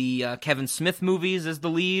multiple of the Kevin Smith movies as the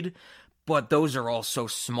lead. But those are all so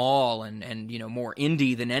small and more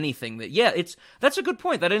indie than anything that's a good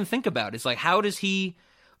point that I didn't think about. It's like, how does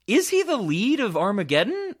is he the lead of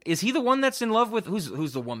Armageddon? Is he the one that's in love with,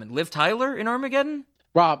 who's the woman? Liv Tyler in Armageddon?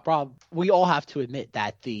 Rob, we all have to admit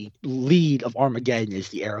that the lead of Armageddon is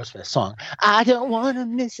the Aerosmith song, I Don't Want to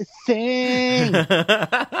Miss a Thing.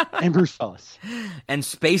 And Bruce Willis. And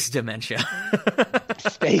Space Dementia.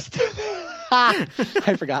 Space I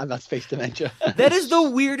forgot about Space Dementia. That is the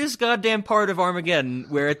weirdest goddamn part of Armageddon,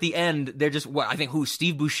 where at the end, they're just,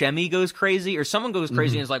 Steve Buscemi goes crazy, or someone goes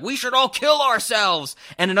crazy and is like, we should all kill ourselves!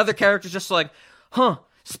 And another character's just like,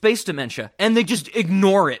 space dementia, and they just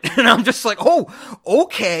ignore it. And I'm just like, oh,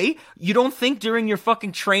 okay. You don't think during your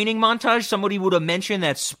fucking training montage somebody would have mentioned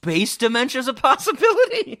that space dementia is a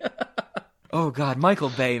possibility? Oh god, Michael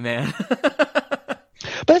Bay, man.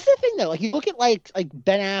 But that's the thing though, like you look at like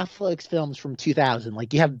Ben Affleck's films from 2000,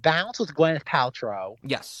 like you have Bounce with Gwyneth Paltrow.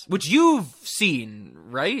 Yes, which you've seen,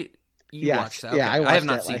 right? You watched that. Yeah, okay. I have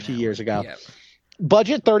not seen a few years ago. Yeah.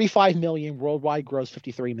 Budget $35 million, worldwide gross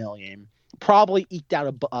 $53 million. Probably eked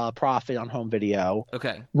out a profit on home video.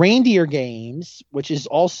 Okay. Reindeer Games, which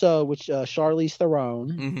Charlize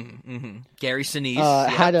Theron, Gary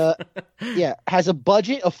Sinise has a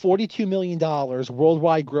budget of $42 million,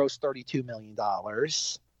 worldwide gross $32 million.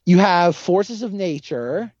 You have Forces of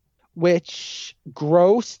Nature, which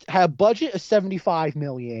had a budget of $75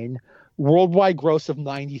 million, worldwide gross of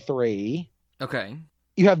 $93. Okay.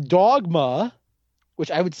 You have Dogma, which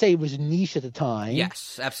I would say was niche at the time.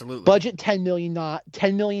 Yes, absolutely. Budget $10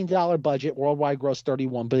 million budget, worldwide gross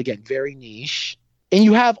 31, but again, very niche. And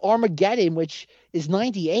you have Armageddon, which is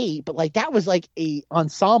 98, but like that was like a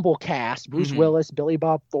ensemble cast: Bruce Willis, Billy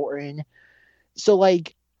Bob Thornton. So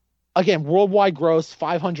like, again, worldwide gross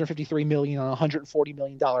 $553 million on a $140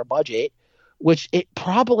 million budget, which it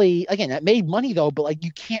probably, again, that made money though, but like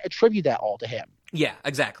you can't attribute that all to him. Yeah,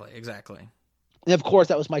 exactly. And of course,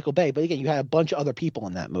 that was Michael Bay. But again, you had a bunch of other people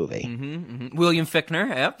in that movie. William Fichtner,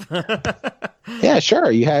 yep. Yeah, sure.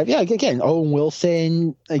 You had, again, Owen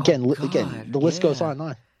Wilson. Again, the list goes on and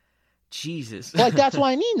on. Jesus. Like that's what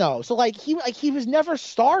I mean, though. So like he was never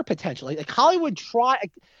star potential. Like Hollywood tried.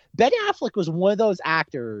 Ben Affleck was one of those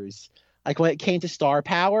actors. Like when it came to star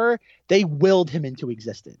power, they willed him into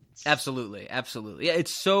existence. Absolutely. Yeah,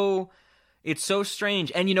 it's so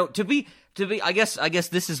strange. And to be I guess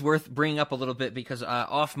this is worth bringing up a little bit because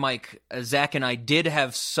off mic, Zach and I did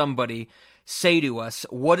have somebody say to us,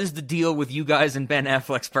 what is the deal with you guys and Ben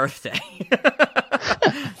Affleck's birthday?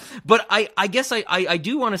 But I guess I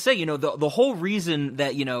do want to say, the whole reason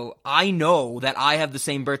that, I know that I have the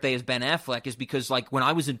same birthday as Ben Affleck is because like when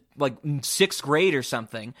I was in like 6th grade or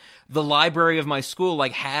something, the library of my school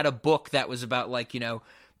like had a book that was about like,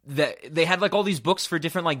 that they had like all these books for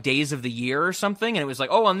different like days of the year or something, and it was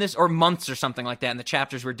like, on this, or months or something like that, and the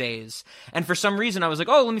chapters were days. And for some reason I was like,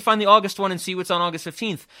 let me find the August one and see what's on August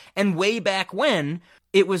 15th. And way back when,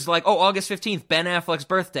 it was like, August 15th, Ben Affleck's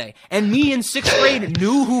birthday. And me in 6th grade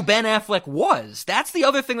knew who Ben Affleck was. That's the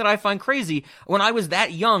other thing that I find crazy. When I was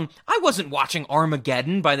that young, I wasn't watching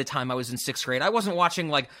Armageddon by the time I was in 6th grade. I wasn't watching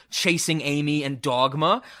like Chasing Amy and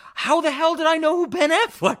Dogma. How the hell did I know who Ben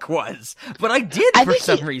Affleck was? But I did for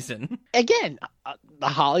some reason. Again, the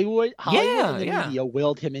Hollywood and the media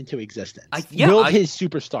willed him into existence. Willed his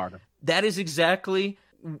superstardom. That is exactly,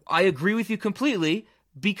 I agree with you completely.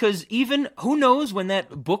 Because even, who knows when that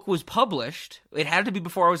book was published? It had to be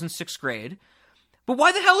before I was in 6th grade. But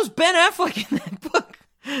why the hell is Ben Affleck in that book?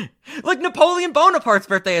 Like Napoleon Bonaparte's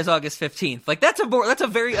birthday is August 15th. Like that's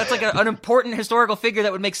like an important historical figure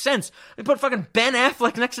that would make sense. They put fucking Ben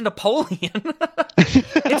Affleck next to Napoleon.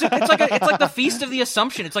 It's like the Feast of the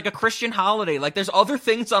Assumption. It's like a Christian holiday. Like there's other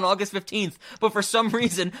things on August 15th, but for some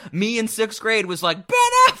reason, me in 6th grade was like Ben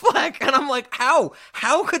Affleck, and I'm like, how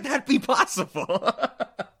could that be possible?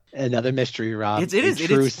 Another mystery, Rob. It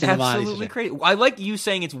is absolutely crazy. I like you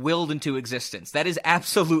saying it's willed into existence. That is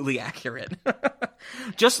absolutely accurate.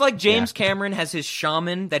 Just like James Cameron has his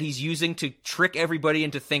shaman that he's using to trick everybody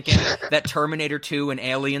into thinking that Terminator 2 and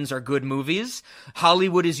Aliens are good movies,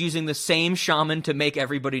 Hollywood is using the same shaman to make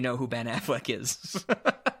everybody know who Ben Affleck is.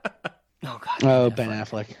 Oh, God. Ben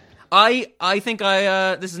Affleck. I think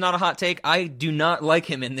this is not a hot take. I do not like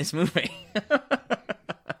him in this movie.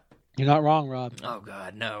 You're not wrong, Rob. Oh,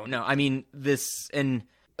 God, no. I mean, this and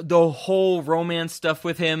the whole romance stuff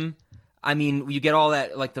with him, I mean, you get all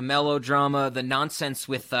that, like the melodrama, the nonsense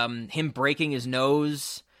with him breaking his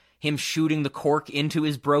nose, him shooting the cork into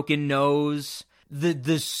his broken nose.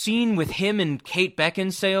 The scene with him and Kate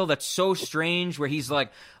Beckinsale that's so strange, where he's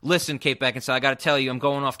like, listen, Kate Beckinsale, I gotta tell you, I'm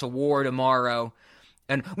going off to war tomorrow.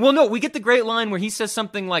 And, well, no, we get the great line where he says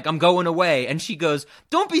something like, I'm going away. And she goes,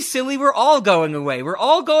 don't be silly, we're all going away. We're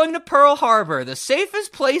all going to Pearl Harbor, the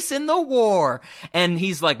safest place in the war. And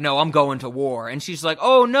he's like, no, I'm going to war. And she's like,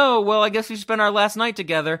 oh, no, well, I guess we spent our last night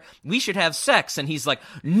together. We should have sex. And he's like,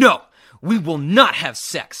 no, we will not have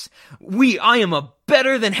sex. I am a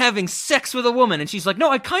better than having sex with a woman. And she's like,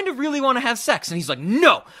 no, I kind of really want to have sex. And he's like,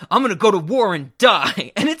 no, I'm going to go to war and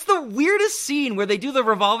die. And it's the weirdest scene where they do the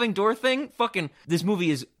revolving door thing. Fucking, this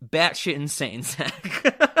movie is batshit insane,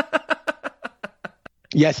 Zach.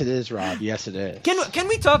 Yes, it is, Rob. Yes, it is. Can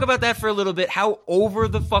we talk about that for a little bit? How over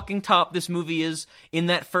the fucking top this movie is in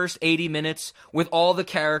that first 80 minutes with all the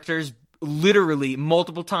characters literally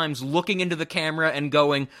multiple times looking into the camera and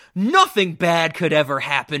going, nothing bad could ever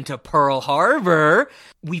happen to Pearl Harbor.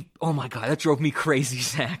 Oh my God, that drove me crazy,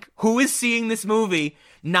 Zach. Who is seeing this movie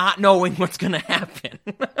not knowing what's gonna happen?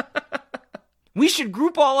 We should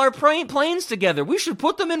group all our planes together. We should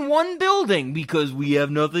put them in one building because we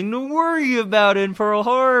have nothing to worry about in Pearl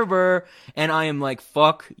Harbor. And I am like,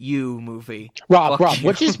 fuck you, movie. Rob, you.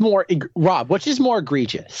 which is more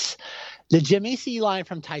egregious? The Jimmy C line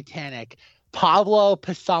from Titanic, Pablo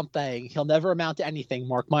something, he'll never amount to anything,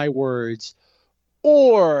 mark my words.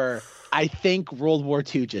 Or I think World War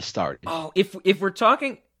II just started. Oh, if we're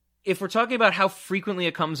talking about how frequently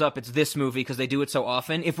it comes up, it's this movie because they do it so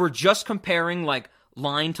often. If we're just comparing like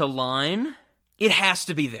line to line, it has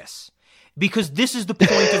to be this. Because this is the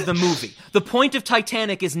point of the movie. The point of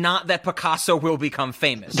Titanic is not that Picasso will become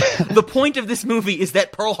famous. The point of this movie is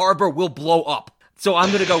that Pearl Harbor will blow up. So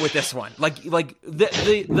I'm gonna go with this one. Like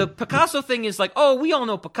the Picasso thing is like, oh, we all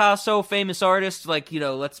know Picasso, famous artist. Like, you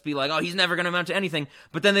know, let's be like, oh, he's never gonna amount to anything.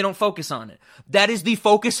 But then they don't focus on it. That is the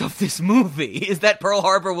focus of this movie, is that Pearl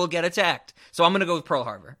Harbor will get attacked. So I'm gonna go with Pearl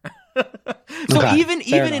Harbor. So okay, even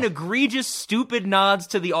in egregious, stupid nods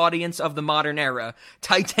to the audience of the modern era,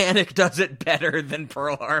 Titanic does it better than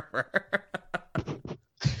Pearl Harbor.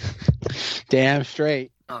 Damn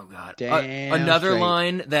straight. Oh, God. Damn another straight.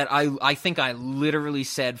 line that I think I literally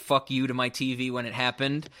said, fuck you, to my TV when it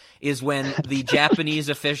happened, is when the Japanese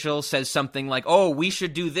official says something like, oh, we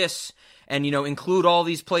should do this and, you know, include all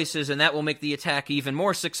these places, and that will make the attack even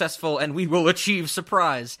more successful, and we will achieve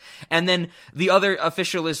surprise. And then the other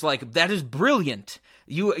official is like, that is brilliant.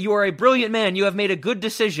 You are a brilliant man. You have made a good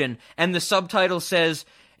decision. And the subtitle says,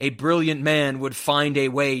 a brilliant man would find a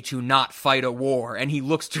way to not fight a war. And he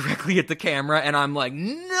looks directly at the camera, and I'm like,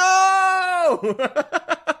 no!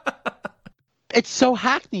 It's so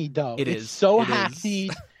hackneyed, though. It's so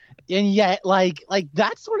hackneyed. And yet, like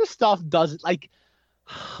that sort of stuff doesn't,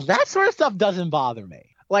 bother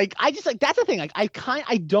me. Like, I just, like, that's the thing. Like,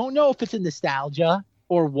 I don't know if it's a nostalgia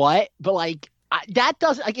or what, but like, that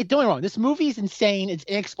doesn't, like, don't get me wrong. This movie is insane. It's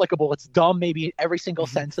inexplicable. It's dumb, maybe in every single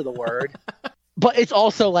sense of the word. But it's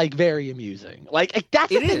also, like, very amusing. Like that's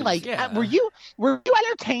the thing. Like, yeah. were you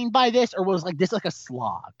entertained by this, or was like this like a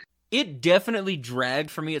slog? It definitely dragged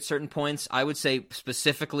for me at certain points. I would say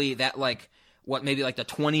specifically that, like, maybe like the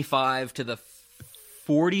 25 to the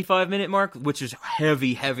 45-minute mark, which is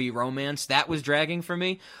heavy romance, that was dragging for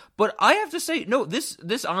me. But I have to say, no,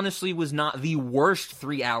 this honestly was not the worst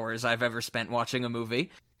 3 hours I've ever spent watching a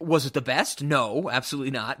movie. Was it the best? No, absolutely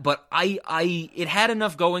not. But it had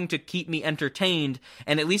enough going to keep me entertained,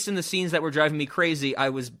 and at least in the scenes that were driving me crazy, I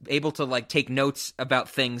was able to, like, take notes about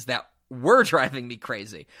things that were driving me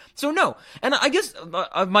crazy. So no. And I guess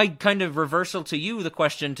my kind of reversal to you, the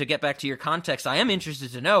question, to get back to your context, I am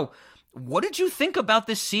interested to know, what did you think about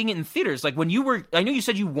this, seeing it in theaters? Like, when you were, I know you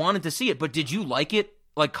said you wanted to see it, but did you like it,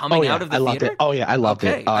 like, coming out of the loved theater? it. Oh yeah, I loved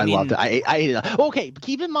Okay, it. I loved it. Okay, but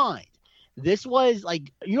keep in mind, this was,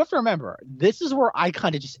 like, you have to remember, this is where I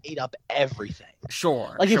kind of just ate up everything.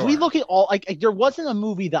 Sure. Like, if we look at all, like there wasn't a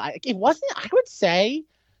movie that I would say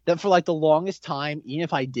that for, like, the longest time, even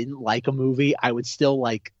if I didn't like a movie, I would still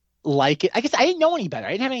like it. I guess I didn't know any better.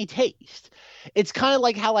 I didn't have any taste. It's kind of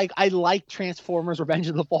like how, like, I liked Transformers: Revenge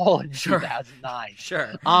of the Fallen in 2009.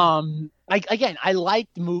 Sure. Like, again, I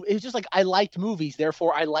liked movie. It was just like I liked movies,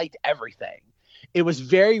 therefore I liked everything. It was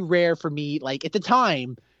very rare for me, like, at the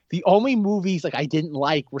time, the only movies like I didn't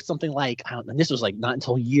like were something like, I don't know, and this was like not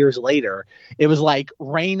until years later. It was like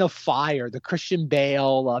Reign of Fire, the Christian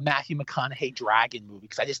Bale, Matthew McConaughey dragon movie,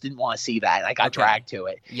 because I just didn't want to see that. And I got dragged to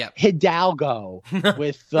it. Yep. Hidalgo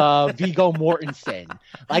with Viggo Mortensen.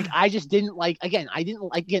 Like I just didn't like. Again, I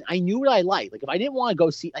knew what I liked. Like if I didn't want to go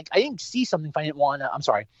see, like I didn't see something if I didn't want to. I'm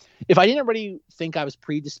sorry, if I didn't already think I was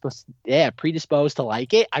predisposed to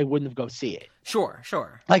like it, I wouldn't have go see it. Sure.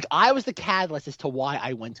 Like I was the catalyst as to why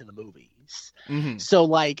I went to the movies. Mm-hmm. So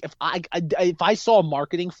like if I saw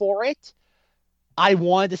marketing for it, I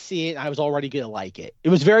wanted to see it and I was already going to like it. It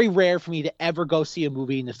was very rare for me to ever go see a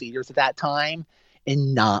movie in the theaters at that time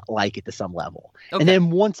and not like it to some level. Okay. And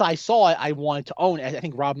then once I saw it, I wanted to own it. I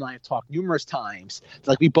think Rob and I have talked numerous times. It's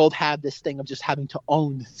like we both have this thing of just having to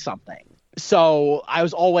own something. So I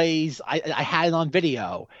was always, I had it on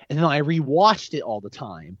video and then I rewatched it all the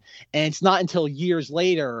time. And it's not until years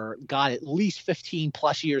later, God, at least 15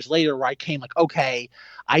 plus years later, where I came like, okay,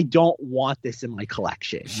 I don't want this in my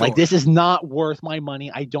collection. Sure. Like this is not worth my money.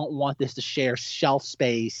 I don't want this to share shelf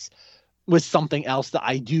space with something else that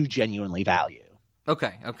I do genuinely value.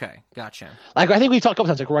 Okay, gotcha. Like I think we've talked a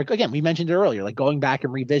couple times, like again, we mentioned it earlier, like going back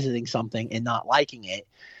and revisiting something and not liking it.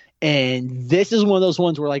 And this is one of those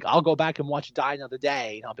ones where like I'll go back and watch Die Another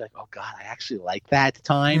Day and I'll be like, oh God, I actually like that at the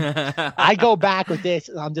time. I go back with this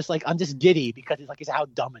and I'm just giddy because it's how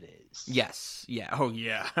dumb it is. Yes. Yeah. Oh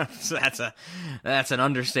yeah. So that's an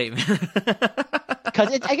understatement.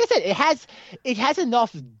 Because like I said, it has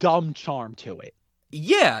enough dumb charm to it.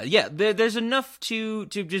 Yeah. There's enough to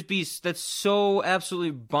just be that's so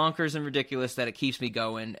absolutely bonkers and ridiculous that it keeps me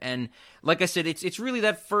going. And like I said, it's really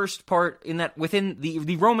that first part in that within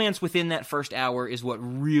the romance within that first hour is what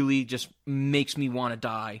really just makes me want to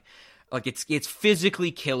die. Like it's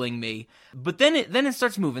physically killing me. But then it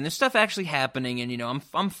starts moving. There's stuff actually happening, and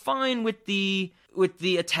I'm fine with the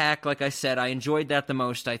attack. Like I said, I enjoyed that the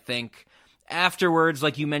most, I think. Afterwards,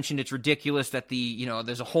 like you mentioned, it's ridiculous that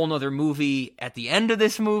there's a whole nother movie at the end of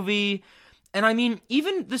this movie. And I mean,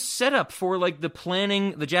 even the setup for like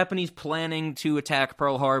the Japanese planning to attack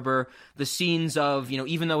Pearl Harbor, the scenes of,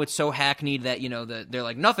 even though it's so hackneyed that, they're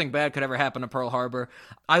like nothing bad could ever happen to Pearl Harbor.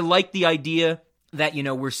 I like the idea that,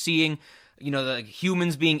 we're seeing, the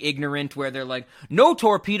humans being ignorant where they're like, no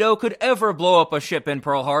torpedo could ever blow up a ship in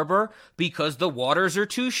Pearl Harbor because the waters are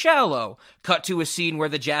too shallow. Cut to a scene where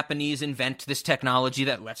the Japanese invent this technology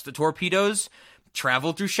that lets the torpedoes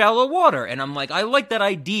travel through shallow water. And I'm like, I like that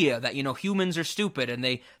idea that, humans are stupid and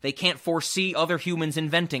they can't foresee other humans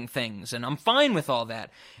inventing things. And I'm fine with all that.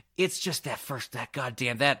 It's just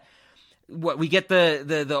what we get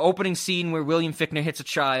the opening scene where William Fichtner hits a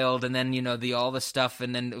child, and then all the stuff,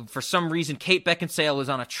 and then for some reason Kate Beckinsale is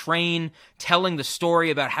on a train telling the story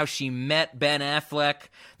about how she met Ben Affleck.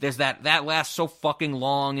 There's that lasts so fucking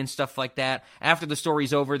long and stuff like that. After the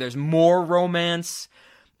story's over, there's more romance.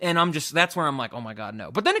 And that's where I'm like, oh my God, no.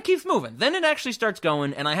 But then it keeps moving. Then it actually starts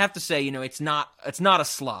going, and I have to say, it's not a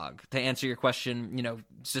slog, to answer your question,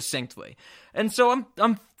 succinctly. And so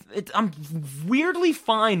I'm weirdly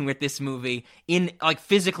fine with this movie in like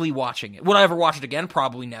physically watching it. Would I ever watch it again?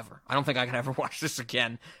 Probably never. I don't think I could ever watch this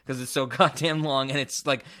again because it's so goddamn long, and it's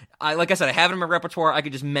like I said, I have it in my repertoire. I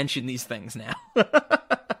could just mention these things now.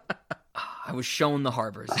 I was shown the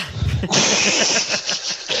harbors.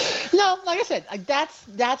 No, like I said, like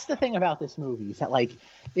that's the thing about this movie is that like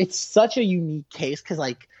it's such a unique case because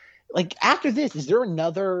like after this, is there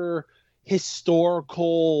another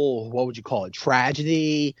historical, what would you call it,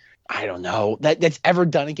 tragedy? I don't know, that's ever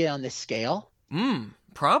done again on this scale?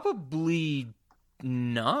 Probably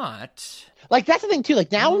not. Like that's the thing too.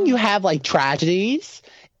 Like now when you have like tragedies,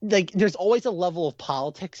 like there's always a level of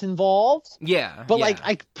politics involved. Yeah. But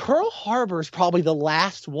like Pearl Harbor is probably the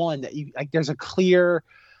last one that you like. There's a clear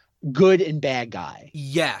good and bad guy.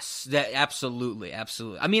 Yes, that absolutely.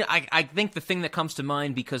 I mean, I think the thing that comes to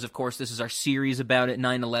mind, because of course this is our series about it,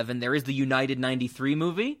 9/11, there is the United 93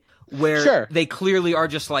 movie where they clearly are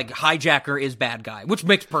just like hijacker is bad guy, which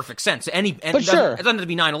makes perfect sense. It doesn't have to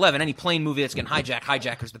be 9/11. Any plane movie that's getting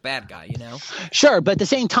hijacker's the bad guy, Sure, but at the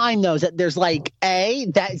same time though, is that there's like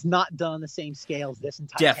that is not done on the same scale as this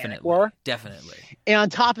entire Definitely. And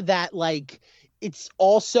on top of that, like it's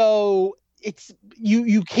also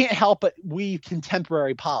you can't help but weave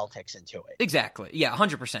contemporary politics into it. Exactly. Yeah,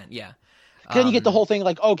 100%. Yeah. Then you get the whole thing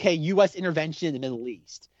like, okay, U.S. intervention in the Middle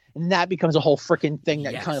East, and that becomes a whole freaking thing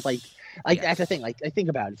that kind of like that's the thing. Like I think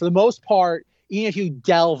about it. For the most part, even if you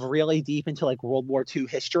delve really deep into like World War II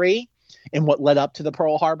history and what led up to the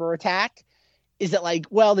Pearl Harbor attack, is that like,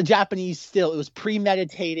 well, the Japanese it was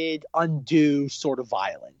premeditated, undue sort of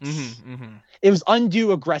violence. Mm-hmm. It was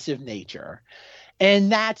undue aggressive nature.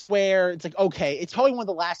 And that's where it's like, okay, it's probably one of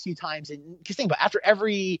the last few times. And because think about it, after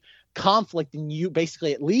every conflict in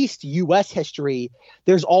basically at least U.S. history,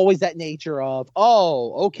 there's always that nature of,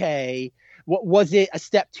 oh, okay, what was it a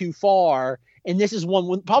step too far? And this is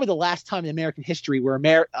probably the last time in American history where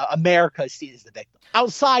America is seen as the victim,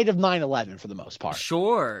 outside of 9/11 for the most part.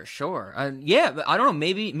 Sure. Yeah, but I don't know.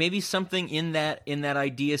 Maybe something in that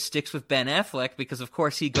idea sticks with Ben Affleck, because of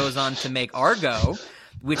course he goes on to make Argo,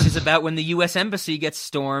 which is about when the U.S. Embassy gets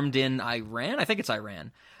stormed in Iran. I think it's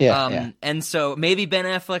Iran. Yeah. And so maybe Ben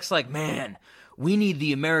Affleck's like, man, we need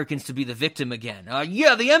the Americans to be the victim again.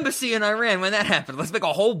 The embassy in Iran, when that happened, let's make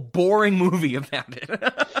a whole boring movie about it.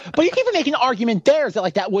 But you can even make an argument there is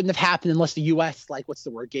that that wouldn't have happened unless the U.S.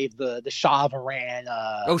 gave the Shah of Iran.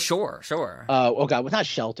 Sure. Oh God, well, not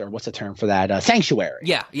shelter. What's the term for that? Sanctuary.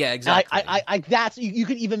 Yeah, exactly. That's you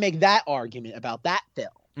could even make that argument about that film.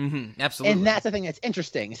 Mm-hmm, absolutely. And that's the thing that's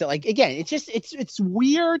interesting. So again, it's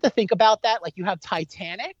weird to think about that. Like you have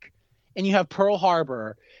Titanic and you have Pearl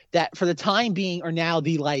Harbor that for the time being are now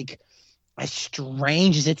the as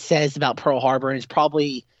strange as it says about Pearl Harbor, and you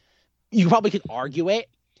probably could argue it,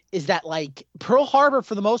 is that Pearl Harbor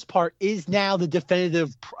for the most part is now the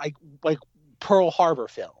definitive Pearl Harbor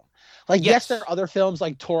film. Yes, there are other films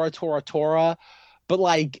like Tora, but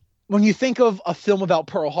when you think of a film about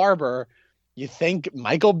Pearl Harbor, you think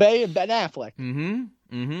Michael Bay and Ben Affleck.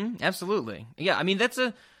 Absolutely. Yeah, I mean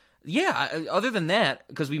other than that,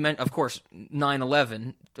 because we meant, of course,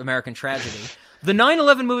 9/11, American tragedy. The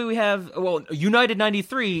 9/11 movie we have, United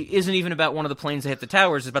 93, isn't even about one of the planes that hit the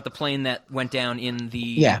towers. It's about the plane that went down in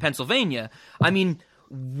Pennsylvania. I mean,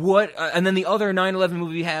 what? And then the other 9/11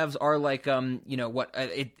 movie we have are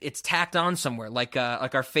it's tacked on somewhere, like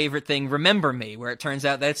our favorite thing, Remember Me, where it turns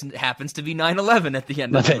out that it happens to be 9/11 at the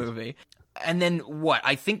end of the movie. And then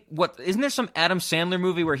isn't there some Adam Sandler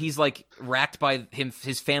movie where he's racked by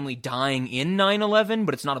his family dying in 9/11,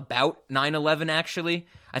 but it's not about 9/11 actually?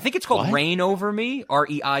 I think it's called Reign Over Me,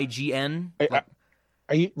 REIGN.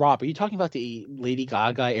 Are you talking about the Lady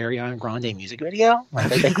Gaga Ariana Grande music video?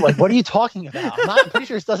 What are you talking about? I'm pretty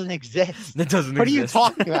sure this doesn't exist. It doesn't exist. What are you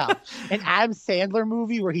talking about? An Adam Sandler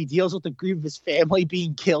movie where he deals with the grief of his family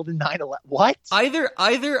being killed in 9/11. What? Either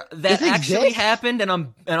that actually happened and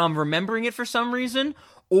I'm remembering it for some reason,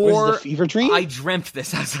 or a fever dream? I dreamt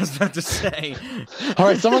this, as I was about to say. All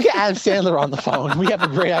right, someone get Adam Sandler on the phone. We have a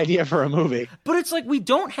great idea for a movie. But it's we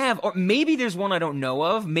don't have, or maybe there's one I don't know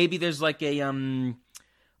of. Maybe there's a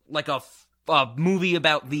movie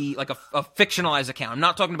about a fictionalized account. I'm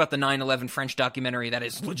not talking about the 9/11 French documentary that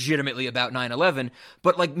is legitimately about 9/11,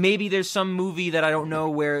 but maybe there's some movie that I don't know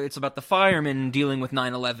where it's about the firemen dealing with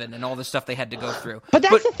 9/11 and all the stuff they had to go through. But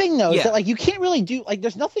that's the thing, though, is that you can't really do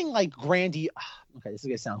there's nothing grandiose. Okay, this is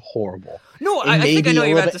gonna sound horrible. No, I think I know what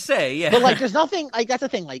you're about to say. Yeah, but there's nothing that's the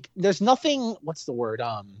thing. There's nothing. What's the word?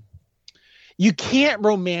 You can't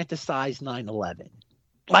romanticize 9/11.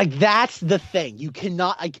 That's the thing. You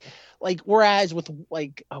cannot whereas with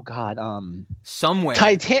somewhere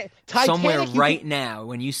Titanic right now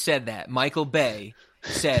when you said that, Michael Bay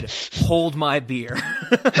said, "Hold my beer."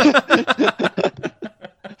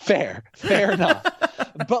 Fair enough.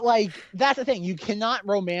 But that's the thing. You cannot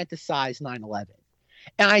romanticize 9/11.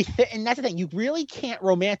 And that's the thing. You really can't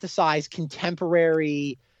romanticize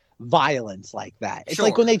contemporary violence like that. It's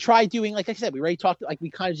when they try doing, like I said, we already talked, we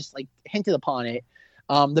kind of just hinted upon it.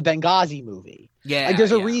 The Benghazi movie. Yeah.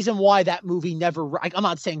 There's a reason why that movie never, I'm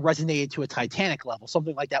not saying resonated to a Titanic level.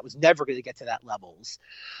 Something like that was never going to get to that levels.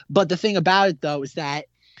 But the thing about it, though, is that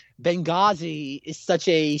Benghazi is such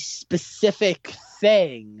a specific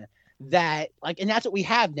thing that and that's what we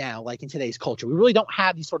have now in today's culture. We really don't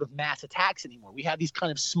have these sort of mass attacks anymore. We have these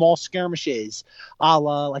kind of small skirmishes a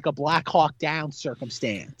la a Black Hawk Down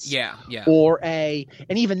circumstance. Yeah. And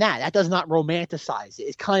even that does not romanticize it.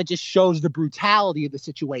 It kind of just shows the brutality of the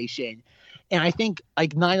situation. And I think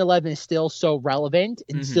 9/11 is still so relevant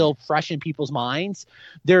and still fresh in people's minds.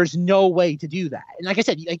 There's no way to do that. And like I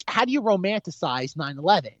said, how do you romanticize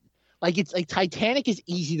 9/11? It's Titanic is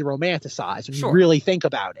easy to romanticize when you really think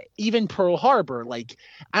about it. Even Pearl Harbor, I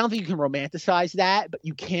don't think you can romanticize that, but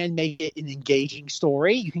you can make it an engaging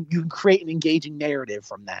story. You can create an engaging narrative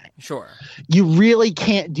from that. Sure. You really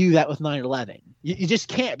can't do that with 9/11. You just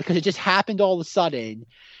can't, because it just happened all of a sudden.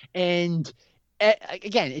 And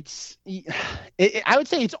again, I would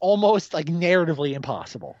say it's almost narratively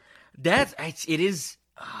impossible. That is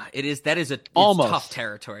a almost tough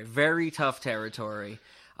territory, very tough territory.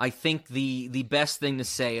 I think the best thing to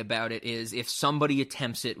say about it is if somebody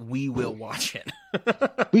attempts it, we will watch it.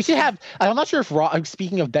 We should have. I'm not sure if Rob.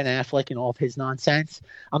 Speaking of Ben Affleck and all of his nonsense,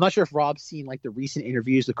 I'm not sure if Rob's seen like the recent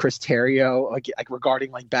interviews with Chris Terrio, like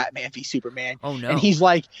regarding like Batman v Superman. Oh no! And he's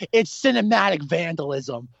like, it's cinematic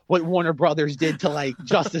vandalism what Warner Brothers did to like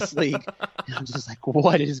Justice League. And I'm just like,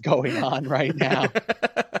 what is going on right now?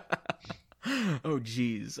 Oh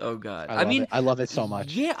geez, oh god. I love it so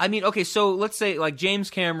much. Yeah, I mean, okay, so let's say like James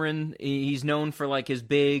Cameron, he's known for like his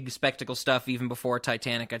big spectacle stuff even before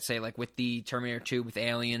Titanic. I'd say like with the Terminator 2, with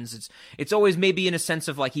Aliens, it's always maybe in a sense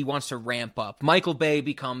of like he wants to ramp up. Michael Bay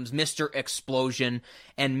becomes Mr. Explosion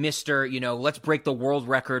and Mr. Let's break the world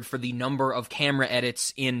record for the number of camera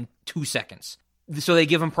edits in 2 seconds. So they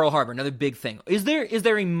give him Pearl Harbor, another big thing. Is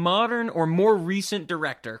there a modern or more recent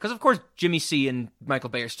director? Because of course Jimmy C and Michael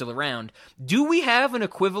Bay are still around. Do we have an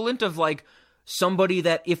equivalent of like somebody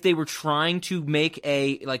that if they were trying to make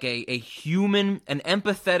a human, an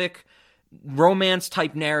empathetic romance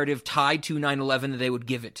type narrative tied to 9/11 that they would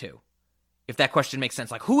give it to? If that question makes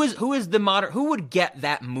sense, like who is the modern, who would get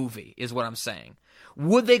that movie is what I'm saying.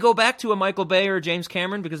 Would they go back to a Michael Bay or a James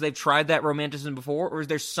Cameron because they've tried that romanticism before, or is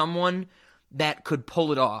there someone that could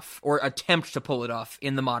pull it off or attempt to pull it off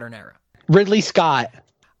in the modern era? Ridley Scott.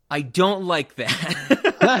 I don't like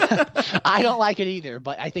that. I don't like it either,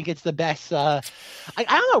 but I think it's the best. I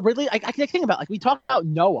don't know, Ridley. I can think about, like, we talk about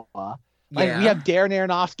Noah. Like, we have Darren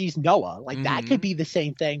Aronofsky's Noah. Like, that could be the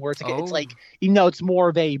same thing where it's like, it's like, it's more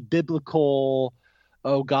of a biblical,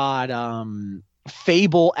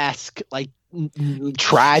 fable-esque, like,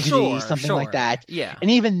 tragedy, something like that. Yeah.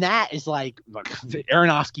 And even that is like,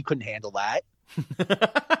 Aronofsky couldn't handle that.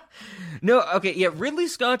 No, okay, yeah, Ridley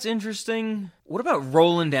Scott's interesting. What about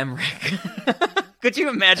Roland Emmerich? Could you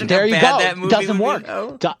imagine how bad that movie doesn't work?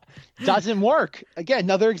 Doesn't work. Again,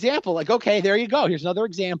 another example. Like, okay, there you go. Here's another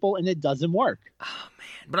example, and it doesn't work. Oh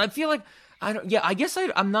man, but I feel like I guess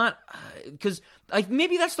I'm not, because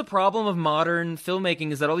maybe that's the problem of modern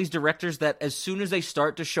filmmaking, is that all these directors that as soon as they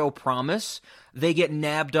start to show promise, they get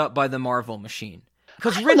nabbed up by the Marvel machine.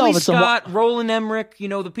 Because Ridley Scott, Roland Emmerich,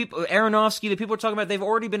 the people, Aronofsky, the people we're talking about, they've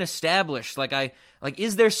already been established.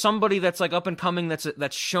 Is there somebody that's like up and coming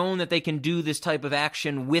that's shown that they can do this type of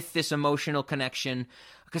action with this emotional connection?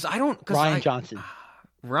 Because I don't. Ryan Johnson.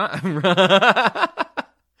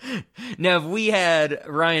 Now, if we had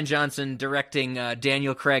Ryan Johnson directing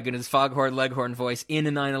Daniel Craig in his Foghorn Leghorn voice in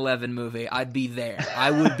a 9/11 movie, I'd be there. I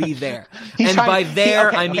would be there. And by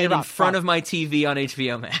there, I mean in front of my TV on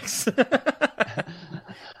HBO Max.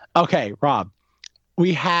 Okay, Rob.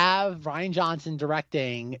 We have Ryan Johnson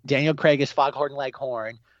directing Daniel Craig as Foghorn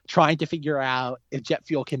Leghorn, trying to figure out if jet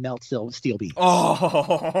fuel can melt steel beams.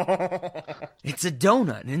 Oh, it's a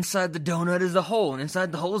donut, and inside the donut is a hole, and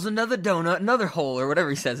inside the hole is another donut, another hole, or whatever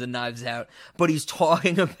he says in Knives Out. But he's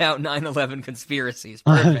talking about 9/11 conspiracies.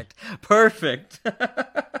 Perfect. Perfect.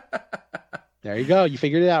 There you go. You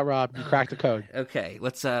figured it out, Rob. You cracked the code. Okay,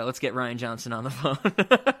 let's get Ryan Johnson on the phone.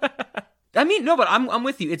 I mean, no, but I'm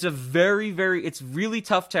with you. It's a it's really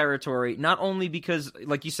tough territory, not only because,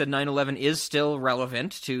 like you said, 9/11 is still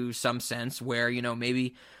relevant to some sense where,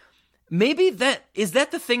 maybe that, is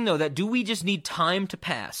that the thing though, that do we just need time to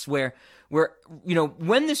pass where,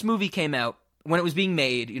 when this movie came out, when it was being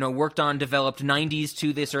made, worked on, developed 90s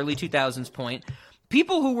to this early 2000s point,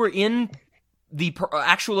 people who were in the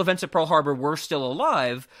actual events at Pearl Harbor were still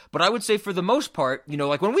alive, but I would say for the most part,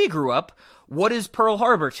 like when we grew up, what is Pearl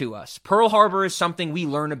Harbor to us? Pearl Harbor is something we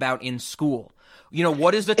learn about in school.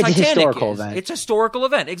 What is the Titanic? It's a historical event. It's a historical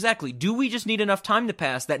event, exactly. Do we just need enough time to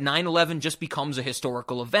pass that 9/11 just becomes a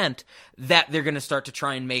historical event that they're going to start to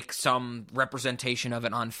try and make some representation of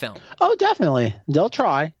it on film? Oh, definitely. They'll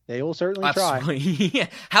try. They will certainly try. Yeah.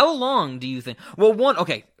 How long do you think? Well,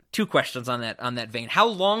 two questions on that vein. How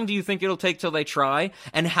long do you think it'll take till they try?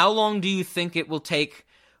 And how long do you think it will take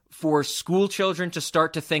for school children to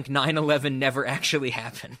start to think 9/11 never actually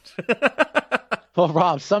happened? Well,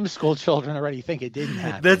 Rob, some school children already think it didn't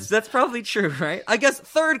happen. That's probably true, right? I guess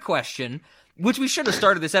third question, which we should have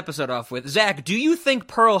started this episode off with. Zach, do you think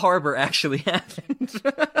Pearl Harbor actually happened?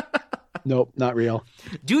 Nope, not real.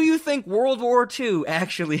 Do you think World War II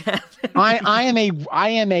actually happened? I am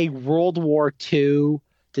a World War II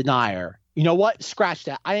denier. You know what? Scratch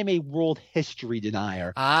that. I am a world history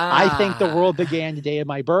denier. I think the world began the day of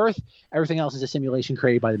my birth. Everything else is a simulation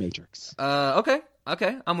created by the Matrix. Okay.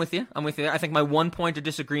 I'm with you. I think my one point of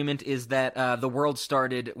disagreement is that the world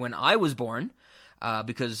started when I was born,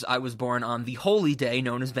 because I was born on the holy day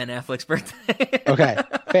known as Ben Affleck's birthday. Okay,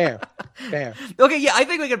 fair. Okay, yeah, I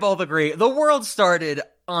think we can both agree. The world started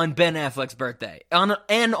on Ben Affleck's birthday,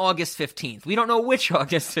 and August 15th. We don't know which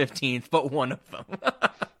August 15th, but one of them.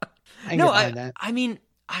 I mean,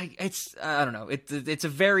 I don't know. It's a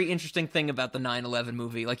very interesting thing about the 9/11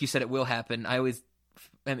 movie. Like you said, it will happen. I always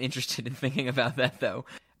am interested in thinking about that, though.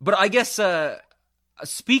 But I guess,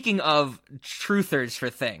 speaking of truthers for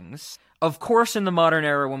things, of course, in the modern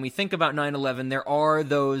era, when we think about 9/11, there are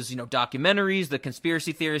those, documentaries, the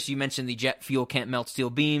conspiracy theorists. You mentioned the jet fuel can't melt steel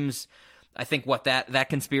beams. I think what that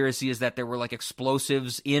conspiracy is that there were like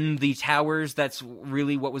explosives in the towers. That's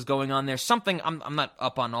really what was going on there. Something I'm not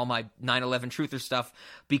up on all my 9/11 truther stuff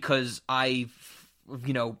because I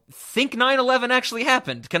think 9/11 actually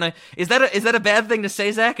happened. Is that a bad thing to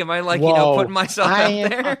say, Zach? Am I putting myself out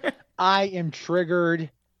there? I am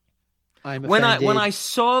triggered. I'm when offended. I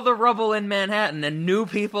saw the rubble in Manhattan and knew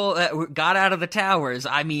people that got out of the towers,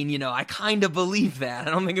 I mean, I kind of believe that.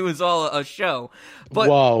 I don't think it was all a show. But,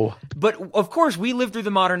 whoa. But of course, we lived through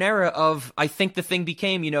the modern era of, I think the thing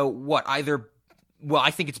became,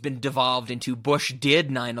 I think it's been devolved into Bush did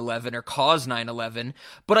 9/11 or caused 9/11.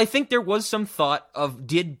 But I think there was some thought of,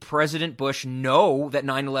 did President Bush know that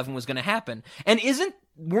 9/11 was going to happen? And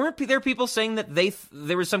weren't there people saying that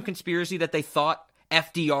there was some conspiracy that they thought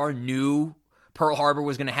FDR knew Pearl Harbor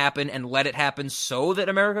was going to happen and let it happen so that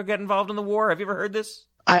America got involved in the war? Have you ever heard this?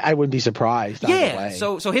 I wouldn't be surprised. Yeah,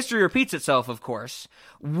 so history repeats itself, of course.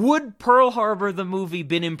 Would Pearl Harbor, the movie,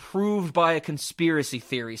 been improved by a conspiracy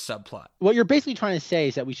theory subplot? What you're basically trying to say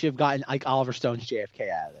is that we should have gotten like Oliver Stone's JFK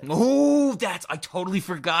out of this. Oh, I totally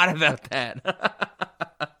forgot about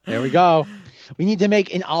that. There we go. We need to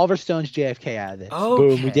make an Oliver Stone's JFK out of this. Okay,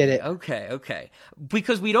 boom, we did it. Okay.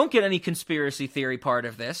 Because we don't get any conspiracy theory part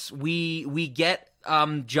of this. We get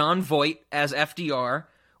Jon Voight as FDR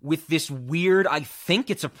with this weird, I think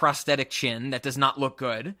it's a prosthetic chin that does not look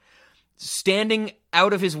good, standing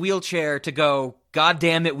out of his wheelchair to go, God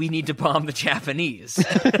damn it, we need to bomb the Japanese.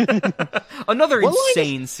 Another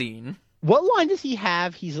insane scene. What line does he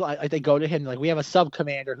have? He's like, they go to him like, we have a sub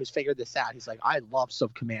commander who's figured this out. He's like, I love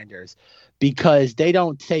sub commanders because they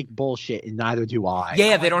don't take bullshit, and neither do I.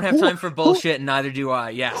 Yeah, they don't have time for bullshit, and neither do I.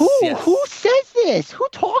 Yes. Who says this? Who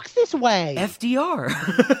talks this way? FDR.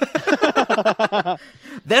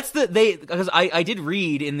 Because I did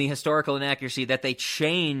read in the historical inaccuracy that they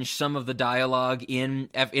changed some of the dialogue in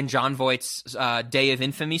Jon Voight's Day of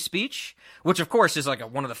Infamy speech, which of course is like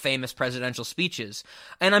one of the famous presidential speeches.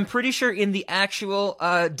 And I'm pretty sure in the actual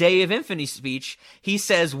Day of Infamy speech, he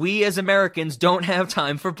says, we as Americans don't have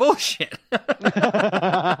time for bullshit.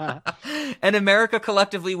 And America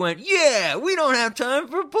collectively went, yeah, we don't have time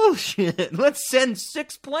for bullshit. Let's send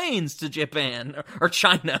 6 planes to Japan or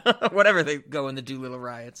China, whatever they go in the Doolittle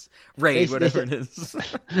riots. Raid, whatever it is.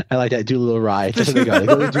 I like that, Doolittle riots. That's what they go. They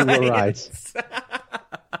go to Doolittle riots.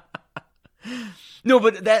 No,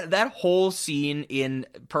 but that whole scene in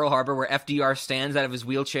Pearl Harbor where FDR stands out of his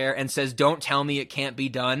wheelchair and says, don't tell me it can't be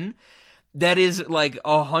done, that is like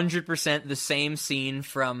 100% the same scene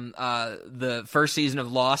from the first season of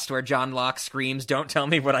Lost where John Locke screams, don't tell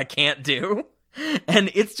me what I can't do. And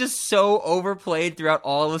it's just so overplayed throughout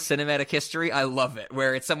all of cinematic history. I love it.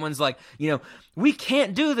 Where it's someone's like, we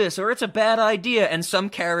can't do this, or it's a bad idea. And some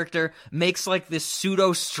character makes like this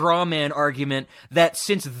pseudo straw man argument that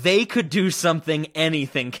since they could do something,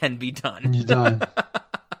 anything can be done.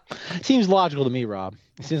 Seems logical to me, Rob.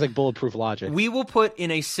 It seems like bulletproof logic. We will put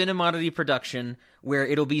in a cinemodity production where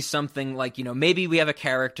it'll be something like, maybe we have a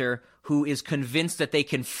character who is convinced that they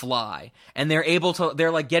can fly, and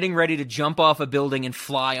they're like getting ready to jump off a building and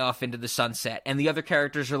fly off into the sunset. And the other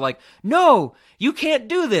characters are like, no, you can't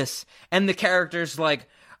do this. And the character's like,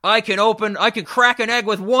 I can crack an egg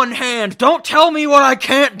with one hand. Don't tell me what I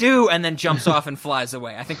can't do. And then jumps off and flies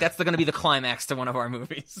away. I think that's going to be the climax to one of our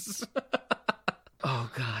movies. Oh,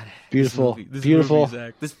 God. Beautiful. This Beautiful. movie,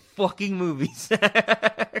 Zach. This fucking movie,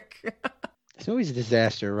 Zach. It's always a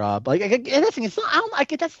disaster, Rob. Like, and that's the thing.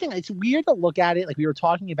 That's the thing. It's weird to look at it. Like, we were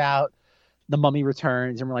talking about The Mummy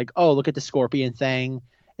Returns, and we're like, oh, look at the scorpion thing. And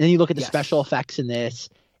then you look at the special effects in this,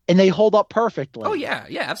 and they hold up perfectly. Oh, yeah,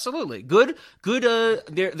 absolutely. Good.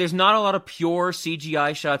 There's not a lot of pure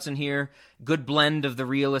CGI shots in here. Good blend of the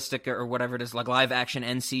realistic or whatever it is, like live action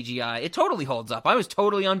and CGI. It totally holds up. I was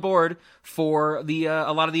totally on board for the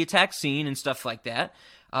a lot of the attack scene and stuff like that.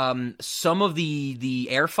 Some of the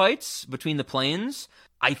air fights between the planes,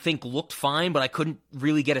 I think looked fine, but I couldn't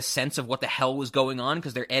really get a sense of what the hell was going on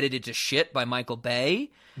because they're edited to shit by Michael Bay.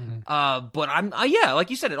 Mm-hmm. But like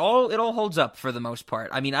you said, it all holds up for the most part.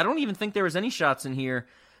 I mean, I don't even think there was any shots in here.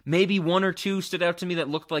 Maybe one or two stood out to me that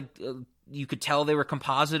looked like you could tell they were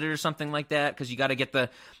composited or something like that, because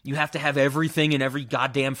you have to have everything in every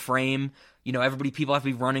goddamn frame. You know, people have to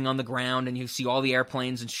be running on the ground, and you see all the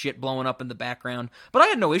airplanes and shit blowing up in the background. But I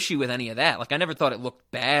had no issue with any of that. Like, I never thought it looked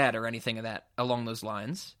bad or anything of that along those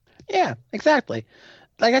lines. Yeah, exactly.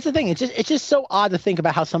 Like, that's the thing. It's just so odd to think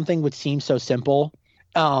about how something would seem so simple.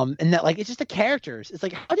 And that, like, it's just the characters. It's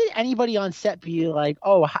like, how did anybody on set be like,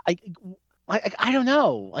 oh, I don't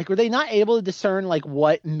know. Like, were they not able to discern, like,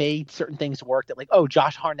 what made certain things work? That, like, oh,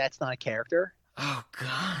 Josh Hartnett's not a character. Oh,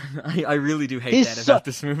 God. I really do hate that about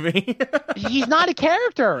this movie. He's not a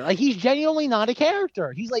character. Like, he's genuinely not a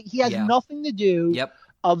character. He's like, he has nothing to do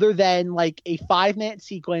other than, like, a 5-minute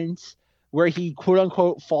sequence where he, quote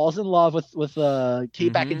unquote, falls in love with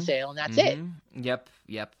Kate Beckinsale, and that's it. Yep.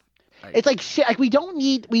 It's like shit. Like, we don't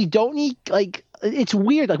need like, it's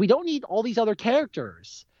weird. Like, we don't need all these other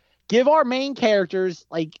characters. Give our main characters,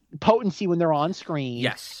 like, potency when they're on screen.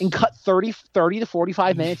 Yes. And cut 30 to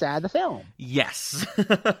 45 minutes out of the film. Yes.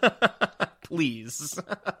 Please.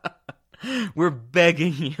 We're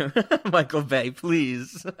begging you, Michael Bay,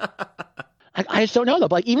 please. I just don't know, though.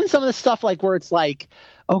 But, like, even some of the stuff, like, where it's like,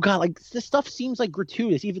 oh, God, like, this stuff seems, like,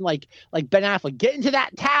 gratuitous. Even, like Ben Affleck, get into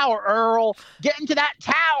that tower, Earl. Get into that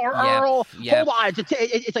tower, Earl. Hold on.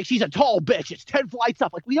 It's like, she's a tall bitch. It's 10 flights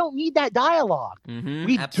up. Like, we don't need that dialogue.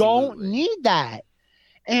 We don't need that.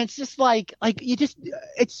 And it's just like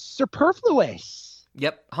it's superfluous.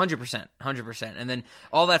 Yep, 100%. And then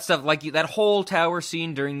all that stuff, like that whole tower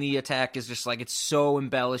scene during the attack is just like, it's so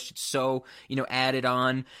embellished, it's so, you know, added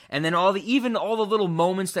on. And then all the little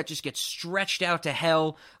moments that just get stretched out to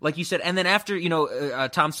hell, like you said. And then after, you know,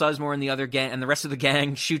 Tom Sizemore and the other gang and the rest of the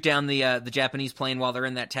gang shoot down the Japanese plane while they're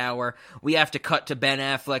in that tower, we have to cut to Ben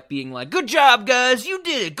Affleck being like, "Good job, guys, you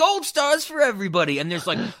did it, gold stars for everybody." And there's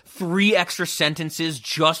like 3 extra sentences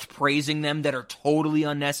just praising them that are totally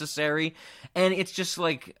unnecessary. And it's just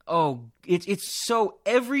like, oh, it's so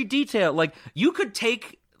every detail. Like, you could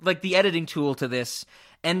take, like, the editing tool to this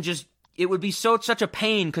and just, it would be such a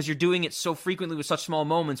pain because you're doing it so frequently with such small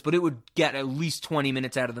moments, but it would get at least 20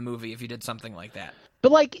 minutes out of the movie if you did something like that.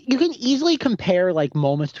 But, like, you can easily compare, like,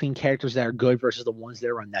 moments between characters that are good versus the ones that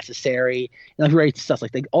are unnecessary. And, like, right, stuff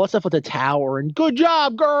like all that stuff with the tower and "good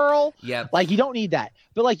job, girl." Yeah. Like, you don't need that.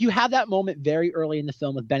 But, like, you have that moment very early in the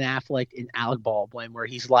film with Ben Affleck and Alec Baldwin where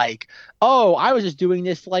he's like, "Oh, I was just doing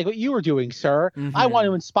this like what you were doing, sir. I want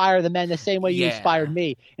to inspire the men the same way you inspired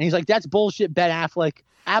me." And he's like, "That's bullshit, Ben Affleck.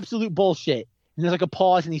 Absolute bullshit." And there's, like, a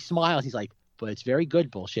pause and he smiles. He's like, "But it's very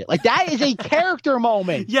good bullshit." Like, that is a character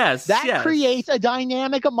moment. Yes. That creates a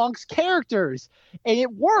dynamic amongst characters. And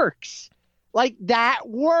it works. Like, that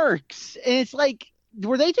works. And it's like,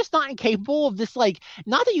 were they just not incapable of this? Like,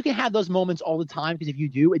 not that you can have those moments all the time, because if you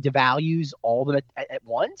do, it devalues all of it at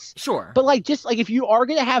once. Sure. But, like, just like, if you are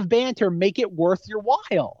going to have banter, make it worth your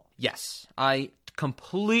while. Yes. I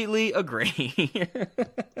completely agree.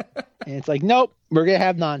 And it's like, nope, we're gonna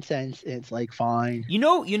have nonsense. It's like, fine. You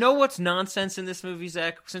know what's nonsense in this movie,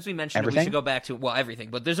 Zach? Since we mentioned everything? it, we should go back to everything.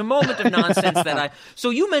 But there's a moment of nonsense that So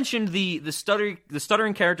you mentioned the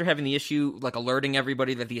stuttering character having the issue, like, alerting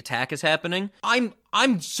everybody that the attack is happening.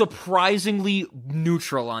 I'm surprisingly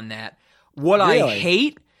neutral on that. What really? I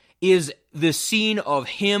hate is the scene of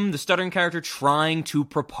him, the stuttering character, trying to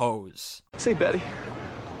propose. Say, Betty.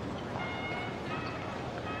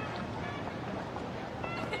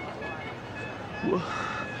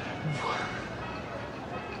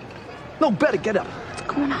 No, Betty, get up. What's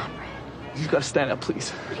going on, Brad? You gotta stand up, please.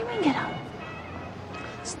 What do you mean, get up?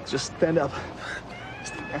 Just stand up.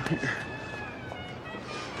 Stand down here.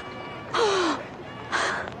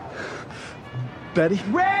 Betty?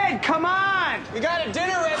 Red, come on! We got a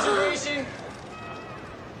dinner reservation.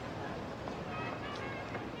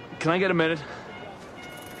 Can I get a minute?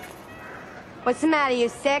 What's the matter? You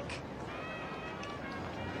sick?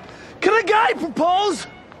 Can a guy propose?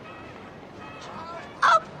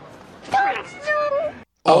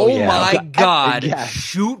 Oh yeah. my God. Yeah.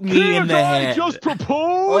 Shoot me in the head. Just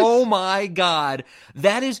propose? Oh my God.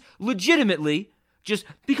 That is legitimately just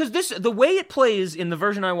because the way it plays in the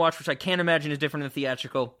version I watched, which I can't imagine is different than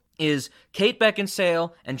theatrical, is Kate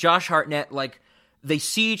Beckinsale and Josh Hartnett, like, they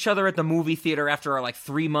see each other at the movie theater after a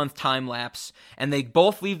 3-month time lapse, and they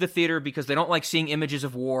both leave the theater because they don't like seeing images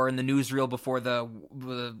of war in the newsreel before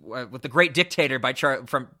with the Great Dictator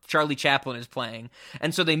from Charlie Chaplin is playing.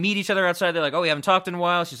 And so they meet each other outside. They're like, "Oh, we haven't talked in a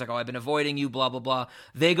while." She's like, "Oh, I've been avoiding you, blah, blah, blah."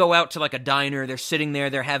 They go out to, like, a diner. They're sitting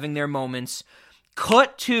there. They're having their moments.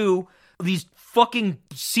 Cut to these fucking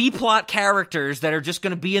C-plot characters that are just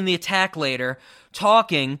going to be in the attack later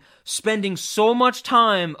talking, spending so much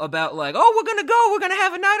time about like, oh, we're gonna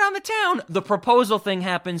have a night on the town. The proposal thing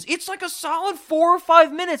happens. It's like a solid 4 or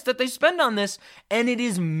 5 minutes that they spend on this, and it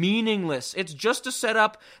is meaningless. It's just to set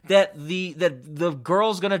up that the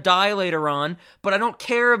girl's gonna die later on, but I don't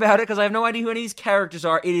care about it because I have no idea who any of these characters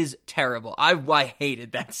are. It is terrible. I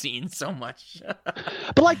hated that scene so much.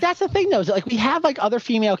 But like that's the thing though, is like we have like other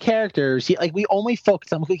female characters. Like we only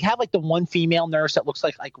focus on, we have like the one female nurse that looks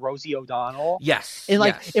like Rosie O'Donnell. Yes. And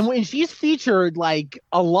like yes. and when she's featured like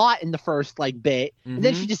a lot in the first like bit, and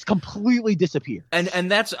then she just completely disappears.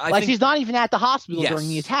 And that's I like think, she's not even at the hospital yes. during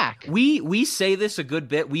the attack. We say this a good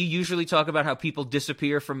bit. We usually talk about how people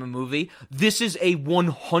disappear from a movie. This is a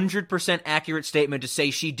 100% accurate statement to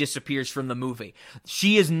say she disappears from the movie.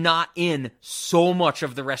 She is not in so much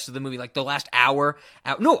of the rest of the movie. Like the last hour.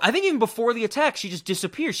 No, I think even before the attack, she just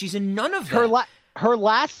disappears. She's in none of that. Her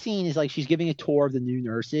last scene is like she's giving a tour of the new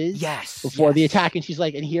nurses. Yes. Before the attack, and she's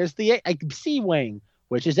like, and here's the C wing,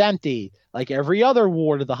 which is empty, like every other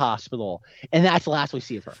ward of the hospital. And that's the last we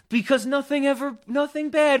see of her. Because nothing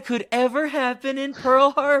bad could ever happen in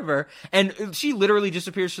Pearl Harbor. And she literally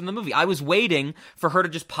disappears from the movie. I was waiting for her to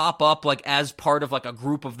just pop up like as part of like a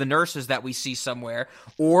group of the nurses that we see somewhere.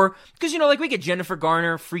 Or, because, like we get Jennifer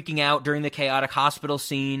Garner freaking out during the chaotic hospital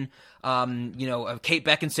scene. Kate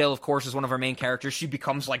Beckinsale, of course, is one of our main characters. She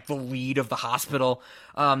becomes like the lead of the hospital.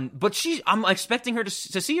 But I'm expecting her to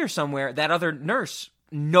see her somewhere. That other nurse,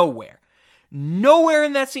 nowhere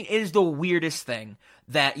in that scene. It is the weirdest thing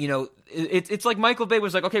that, it's like Michael Bay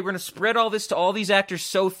was like, okay, we're going to spread all this to all these actors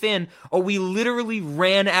so thin. Oh, we literally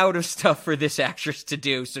ran out of stuff for this actress to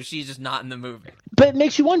do. So she's just not in the movie. But it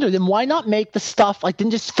makes you wonder, then why not make the stuff like,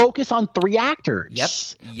 then just focus on 3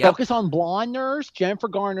 actors. Yep. Focus on blonde nurse, Jennifer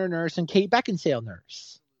Garner nurse, and Kate Beckinsale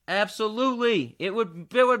nurse. Absolutely. It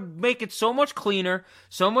would make it so much cleaner,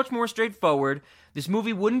 so much more straightforward. This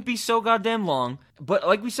movie wouldn't be so goddamn long. But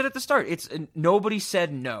like we said at the start, it's a nobody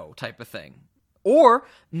said no type of thing. Or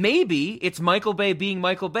maybe it's Michael Bay being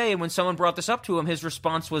Michael Bay, and when someone brought this up to him, his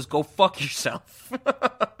response was, go fuck yourself.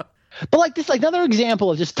 But like this, like another example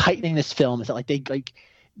of just tightening this film is that the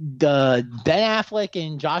Ben Affleck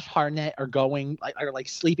and Josh Hartnett are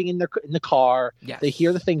sleeping in the car. Yes. They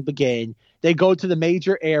hear the thing begin. They go to the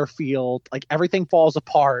major airfield. Like everything falls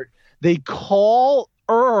apart. They call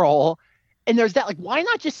Earl. And there's that, like, why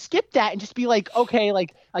not just skip that and just be like, okay,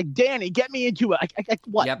 like Danny, get me into it. Like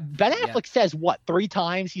what? Yep. Ben Affleck says what 3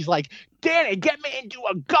 times? He's like, Danny, get me into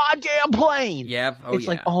a goddamn plane. Yeah. It's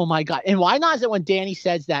like, oh my God. And why not is it when Danny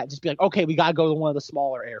says that, just be like, okay, we got to go to one of the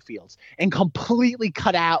smaller airfields and completely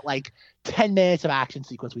cut out like 10 minutes of action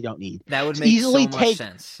sequence we don't need. That would make so much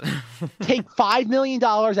sense. Take $5 million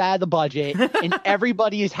out of the budget and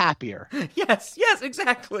everybody is happier. Yes,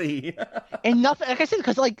 exactly. And nothing, like I said,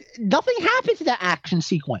 because like nothing happens in that action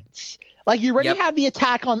sequence. Like you already have the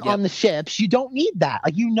attack on the ships. You don't need that.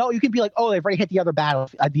 Like you can be like, oh, they've already hit the other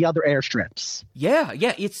the other airstrips. Yeah.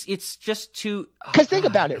 It's just too. Because think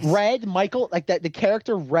about it, Red, Michael, like that, the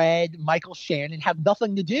character Red, Michael Shannon have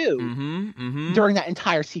nothing to do during that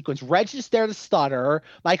entire sequence. Red's just there to stutter.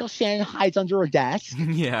 Michael Shannon hides under a desk.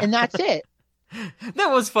 And that's it.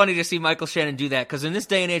 That was funny to see Michael Shannon do that, because in this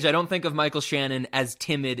day and age, I don't think of Michael Shannon as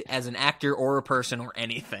timid as an actor or a person or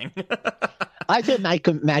anything. I could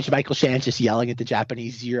imagine Michael Shannon just yelling at the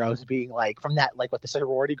Japanese Zeros, being like, from that, like, what the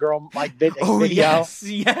sorority girl like video.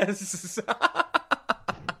 Yes.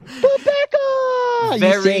 Rebecca!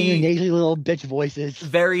 You saying your nasally little bitch voices.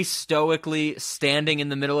 Very stoically standing in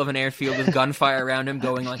the middle of an airfield with gunfire around him,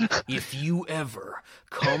 going like, if you ever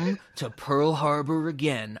come to Pearl Harbor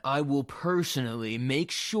again, I will personally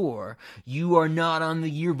make sure you are not on the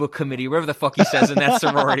yearbook committee, whatever the fuck he says in that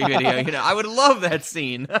sorority video. I would love that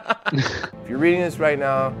scene. If you're reading this right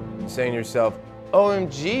now, saying to yourself,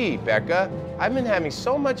 OMG, Becca, I've been having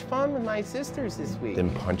so much fun with my sisters this week. Then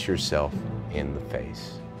punch yourself in the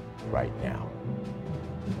face right now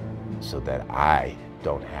so that I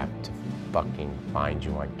don't have to fucking find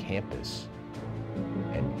you on campus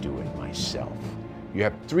and do it myself. You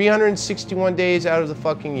have 361 days out of the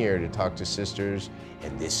fucking year to talk to sisters,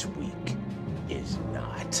 and this week is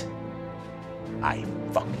not. I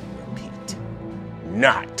fucking repeat,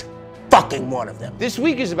 not fucking one of them. This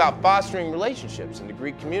week is about fostering relationships in the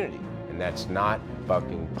Greek community, and that's not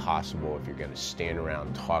fucking possible if you're gonna stand around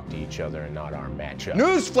and talk to each other and not arm match up.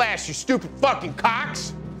 Newsflash, you stupid fucking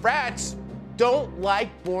cocks! Frats don't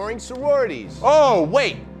like boring sororities. Oh,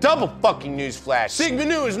 wait, double fucking newsflash. Sigma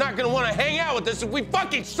Nu is not gonna wanna hang out with us if we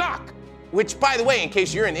fucking suck! Which, by the way, in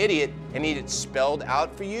case you're an idiot and need it spelled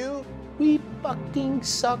out for you, We fucking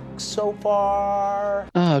suck so far.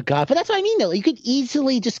 Oh god, but that's what I mean though. You could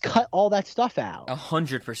easily just cut all that stuff out.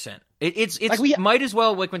 100%. It's Like might as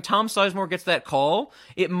well, like when Tom Sizemore gets that call,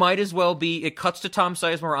 it might as well be, it cuts to Tom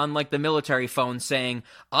Sizemore on like the military phone saying,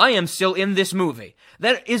 I am still in this movie.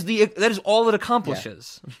 That is all it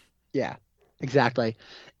accomplishes. Yeah, exactly.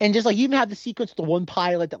 And just like you even have the sequence with the one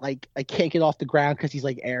pilot that like I can't get off the ground because he's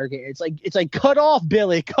like arrogant. It's like cut off,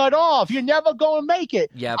 Billy, cut off. You're never gonna make it.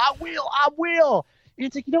 Yep. I will. And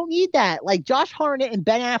it's like you don't need that. Like Josh Hartnett and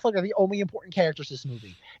Ben Affleck are the only important characters in this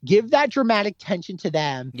movie. Give that dramatic tension to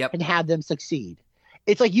them and have them succeed.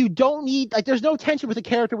 It's like you don't need like there's no tension with a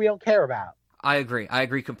character we don't care about. I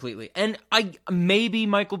agree completely. And maybe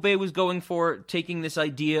Michael Bay was going for taking this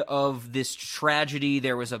idea of this tragedy.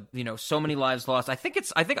 There was so many lives lost. I think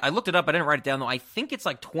I looked it up. I didn't write it down though. I think it's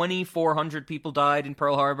like 2,400 people died in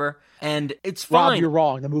Pearl Harbor, and it's fine. Rob, you're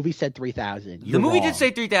wrong. The movie said 3,000. The movie did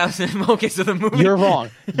say 3,000. Okay, so the movie. You're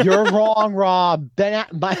wrong. You're wrong, Rob. Ben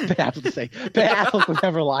Affleck would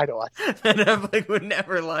never lie to us. Ben Affleck would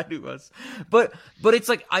never lie to us. But it's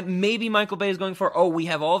like maybe Michael Bay is going for we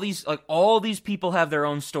have all these people have their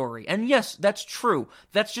own story. And yes, that's true.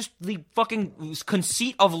 That's just the fucking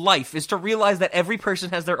conceit of life, is to realize that every person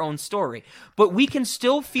has their own story. But we can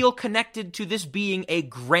still feel connected to this being a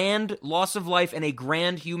grand loss of life and a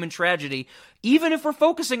grand human tragedy, even if we're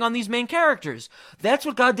focusing on these main characters. That's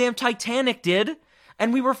what goddamn Titanic did.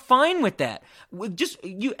 And we were fine with that.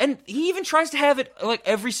 And he even tries to have it like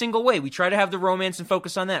every single way. We try to have the romance and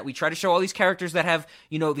focus on that. We try to show all these characters that have,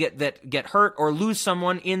 that get hurt or lose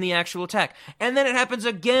someone in the actual attack. And then it happens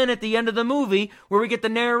again at the end of the movie where we get the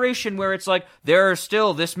narration where it's like, there are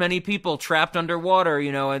still this many people trapped underwater,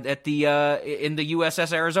 at the, in the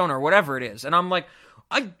USS Arizona or whatever it is. And I'm like,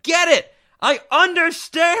 I get it. I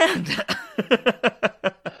understand.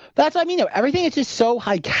 That's what I mean. Everything is just so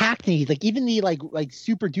hackneyed. Like even the like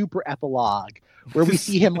super duper epilogue where we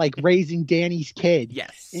see him like raising Danny's kid.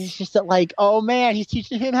 Yes, and it's just that like, oh man, he's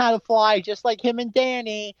teaching him how to fly just like him and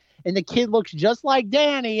Danny, and the kid looks just like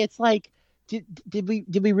Danny. It's like, did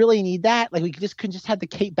we really need that? Like we couldn't just have the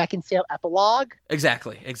Kate Beckinsale epilogue.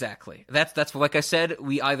 Exactly. That's like I said.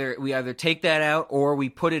 We either take that out or we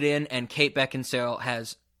put it in, and Kate Beckinsale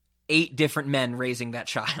has 8 different men raising that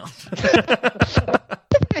child.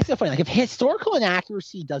 That's so funny. Like if historical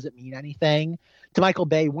inaccuracy doesn't mean anything to Michael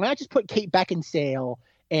Bay, why not just put Kate Beckinsale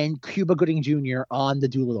and Cuba Gooding Jr. on the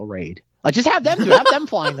Doolittle raid? Like just have them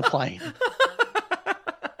flying the plane.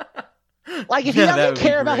 Like if you don't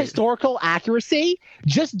care about historical accuracy,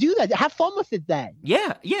 just do that. Have fun with it then.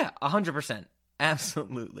 Yeah, 100%.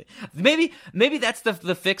 Absolutely. Maybe that's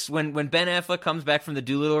the fix when Ben Affleck comes back from the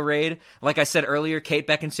Doolittle raid. Like I said earlier, Kate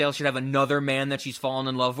Beckinsale should have another man that she's fallen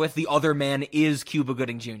in love with. The other man is Cuba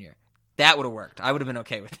Gooding Jr. That would have worked. I would have been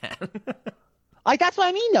okay with that. Like that's what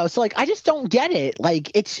I mean though. So like I just don't get it. Like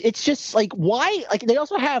it's just like why like they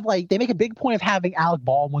also have like they make a big point of having Alec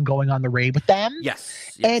Baldwin going on the raid with them.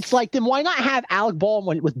 Yes. And it's like then why not have Alec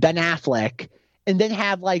Baldwin with Ben Affleck? And then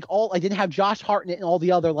have didn't have Josh Hartnett and all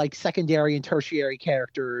the other like secondary and tertiary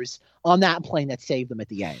characters on that plane that saved them at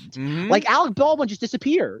the end. Mm-hmm. Like Alec Baldwin just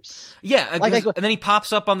disappears. Yeah, and then he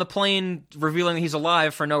pops up on the plane revealing that he's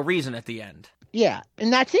alive for no reason at the end. Yeah,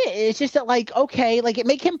 and that's it. It's just that like okay, like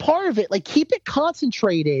make him part of it. Like keep it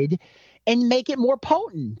concentrated and make it more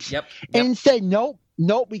potent. Yep. And instead, nope,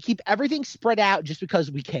 we keep everything spread out just because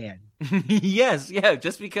we can. Yes,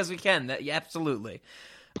 just because we can. Absolutely.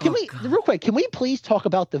 Real quick, can we please talk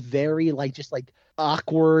about the very just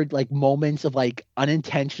awkward moments of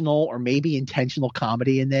unintentional or maybe intentional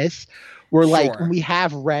comedy in this where when we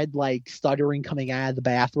have Red stuttering coming out of the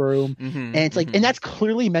bathroom and it's and that's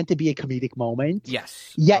clearly meant to be a comedic moment.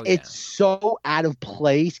 Yes. Yet it's so out of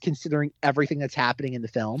place considering everything that's happening in the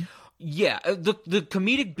film. Yeah, the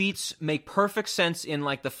comedic beats make perfect sense in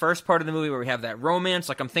the first part of the movie where we have that romance.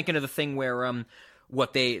 I'm thinking of the thing where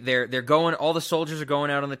they're going, all the soldiers are going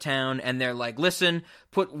out on the town and they're like, listen,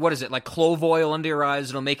 put, clove oil under your eyes.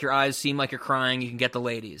 It'll make your eyes seem like you're crying. You can get the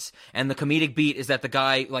ladies. And the comedic beat is that the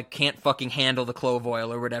guy can't fucking handle the clove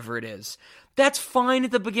oil or whatever it is. That's fine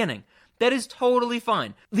at the beginning. That is totally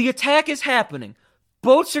fine. The attack is happening.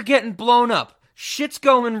 Boats are getting blown up. Shit's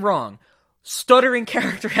going wrong. Stuttering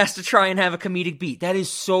character has to try and have a comedic beat. That is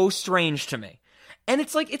so strange to me. And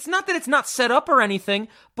it's it's not that it's not set up or anything,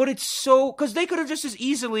 but it's so, because they could have just as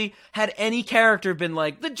easily had any character been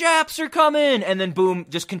like, the Japs are coming, and then boom,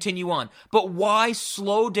 just continue on. But why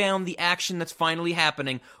slow down the action that's finally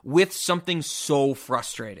happening with something so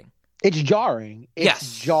frustrating? It's jarring. It's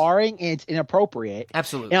Yes. jarring and it's inappropriate.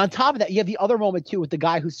 Absolutely. And on top of that, you have the other moment too with the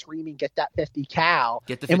guy who's screaming, "Get that 50 cal!"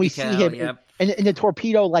 Get the and 50 we cal, see him, yep. and the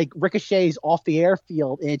torpedo like ricochets off the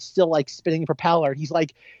airfield, and it's still like spinning a propeller. And he's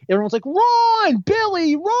like, everyone's like, "Run,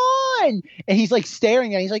 Billy, run!" And he's like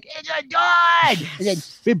staring at it. He's like, "It's a gun!" And then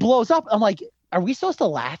it blows up. I'm like, are we supposed to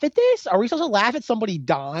laugh at this? Are we supposed to laugh at somebody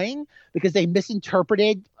dying because they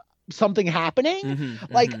misinterpreted something happening?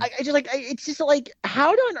 It's just like,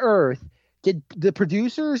 how on earth did the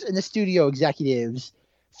producers and the studio executives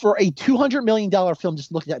for a $200 million film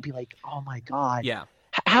just look at that and be like, oh my God. Yeah.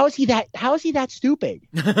 How is he that stupid?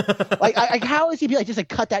 How is he like, just like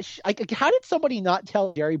cut that? How did somebody not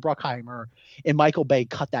tell Jerry Bruckheimer and Michael Bay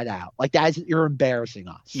cut that out? Like you're embarrassing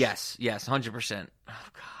us. Yes, 100%.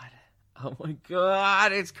 Oh my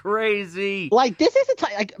God, it's crazy. Like this is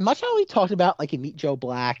like much how we talked about like in Meet Joe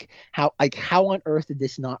Black, how on earth did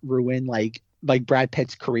this not ruin like Brad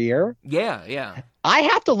Pitt's career? Yeah. I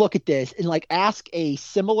have to look at this and like ask a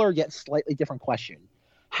similar yet slightly different question.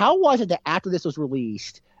 How was it that after this was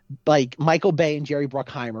released, like Michael Bay and Jerry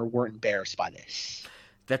Bruckheimer weren't embarrassed by this?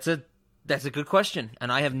 That's a good question,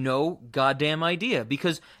 and I have no goddamn idea,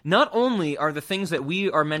 because not only are the things that we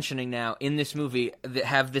are mentioning now in this movie that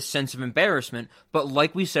have this sense of embarrassment, but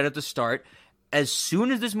like we said at the start, as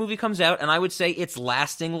soon as this movie comes out, and I would say its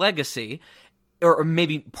lasting legacy, or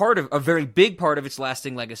maybe a very big part of its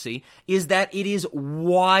lasting legacy, is that it is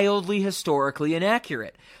wildly historically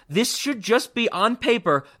inaccurate. This should just be, on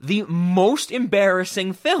paper, the most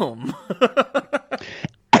embarrassing film.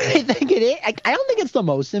 I think it is. I don't think it's the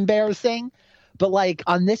most embarrassing, but like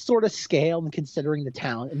on this sort of scale and considering the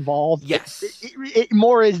talent involved, yes, it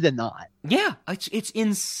more is than not. Yeah, it's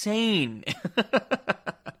insane.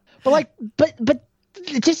 but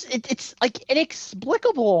it's like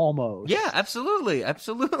inexplicable almost. Yeah, absolutely.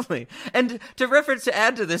 And to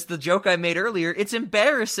add to this, the joke I made earlier, it's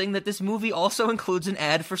embarrassing that this movie also includes an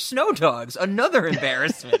ad for Snow Dogs. Another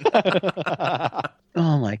embarrassment.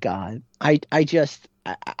 Oh my God. I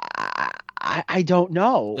don't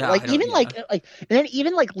know. Yeah, like even like and then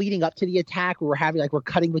even like leading up to the attack, we're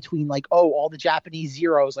cutting between like, oh, all the Japanese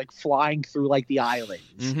Zeros like flying through like the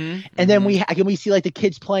islands, and then we see like the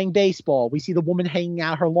kids playing baseball. We see the woman hanging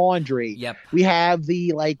out her laundry. Yep. We have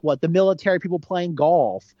the the military people playing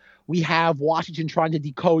golf. We have Washington trying to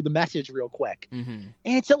decode the message real quick, and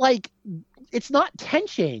it's not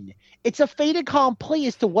tension. It's a fait accompli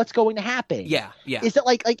as to what's going to happen. Yeah. Is it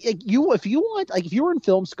if you were in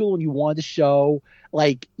film school and you wanted to show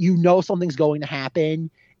something's going to happen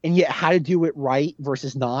and yet how to do it right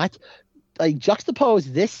versus not, like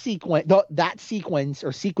juxtapose this sequences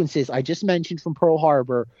I just mentioned from Pearl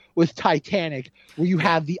Harbor with Titanic, where you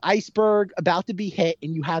have the iceberg about to be hit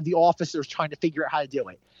and you have the officers trying to figure out how to do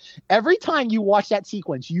it. Every time you watch that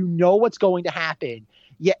sequence, you know what's going to happen.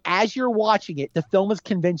 Yet as you're watching it, the film is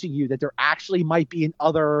convincing you that there actually might be an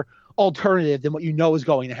other alternative than what you know is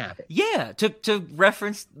going to happen. Yeah, to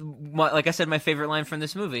reference, like I said, my favorite line from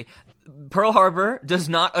this movie, Pearl Harbor does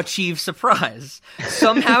not achieve surprise.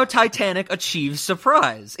 Somehow Titanic achieves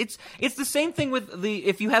surprise. It's the same thing with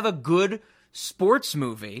if you have a good sports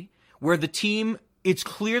movie where it's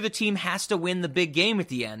clear the team has to win the big game at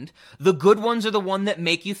the end. The good ones are the one that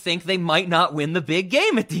make you think they might not win the big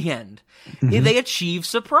game at the end. Mm-hmm. They achieve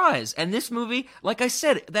surprise. And this movie, like I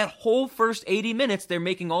said, that whole first 80 minutes, they're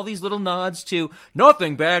making all these little nods to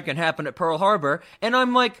nothing bad can happen at Pearl Harbor. And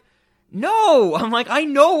I'm like, no, I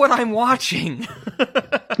know what I'm watching.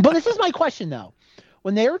 But this is my question, though.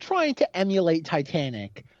 When they were trying to emulate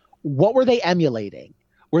Titanic, what were they emulating?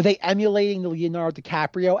 Were they emulating the Leonardo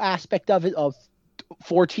DiCaprio aspect of it, of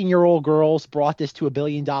 14-year-old girls brought this to $1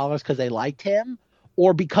 billion because they liked him,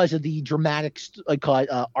 or because of the dramatic,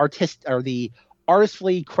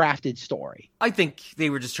 artistfully crafted story? I think they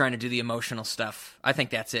were just trying to do the emotional stuff. I think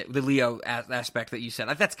that's it. The Leo aspect that you said,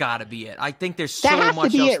 that's got to be it. I think there's so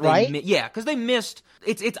much else. Right? Yeah, because they missed.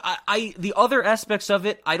 The other aspects of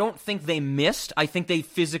it, I don't think they missed. I think they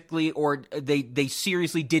physically or they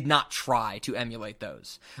seriously did not try to emulate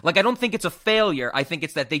those. Like, I don't think it's a failure. I think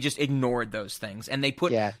it's that they just ignored those things and they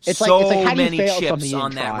put many chips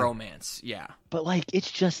on that romance. Yeah, but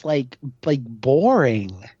it's just like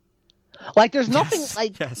boring. Like there's nothing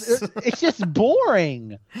it's just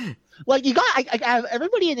boring. Like you got I have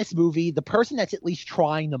everybody in this movie, the person that's at least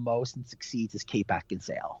trying the most and succeeds is Kate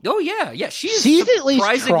Beckinsale. Oh yeah. She's at least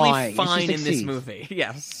surprisingly fine in this movie.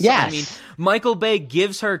 Yes. I mean, Michael Bay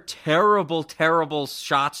gives her terrible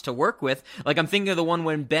shots to work with. Like I'm thinking of the one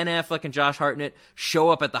when Ben Affleck and Josh Hartnett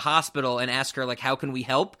show up at the hospital and ask her like, how can we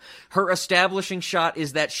help? Her establishing shot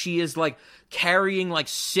is that she is like carrying like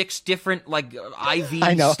 6 different like IV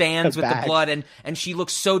I know, stands with the bags. blood, and she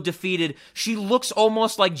looks so defeated. She looks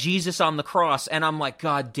almost like Jesus on the cross, and I'm like,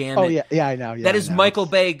 God damn it. Oh yeah, I know. Yeah, That I is know. Michael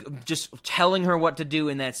Bay just telling her what to do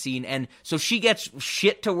in that scene, and so she gets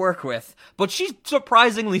shit to work with, but she's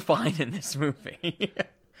surprisingly fine in this movie.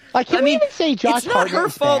 Like, can we even say Josh it's not Hartnett her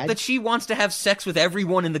is fault bad? that she wants to have sex with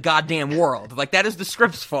everyone in the goddamn world. Like, that is the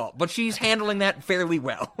script's fault, but she's handling that fairly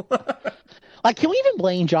well. Like, can we even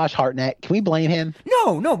blame Josh Hartnett? Can we blame him?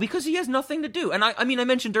 No, because he has nothing to do. And I mean, I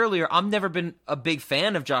mentioned earlier, I've never been a big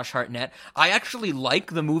fan of Josh Hartnett. I actually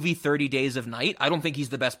like the movie 30 Days of Night. I don't think he's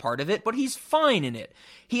the best part of it, but he's fine in it.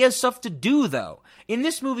 He has stuff to do, though. In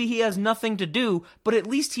this movie, he has nothing to do, but at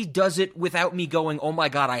least he does it without me going, oh my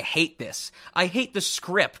God, I hate this. I hate the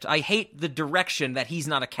script. I hate the direction that he's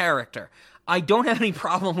not a character. I don't have any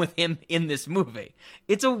problem with him in this movie.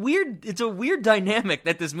 It's a weird dynamic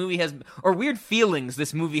that this movie has, or weird feelings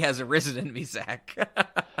this movie has arisen in me, Zach.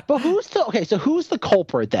 But who's the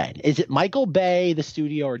culprit then? Is it Michael Bay, the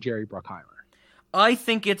studio, or Jerry Bruckheimer? I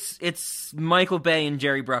think it's Michael Bay and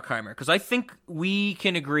Jerry Bruckheimer, because I think we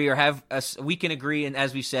can agree, and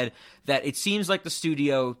as we said, that it seems like the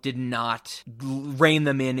studio did not rein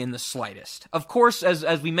them in the slightest. Of course,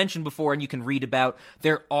 as we mentioned before, and you can read about,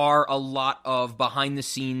 there are a lot of behind the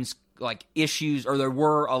scenes like issues, or there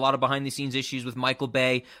were a lot of behind the scenes issues with Michael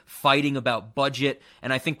Bay fighting about budget,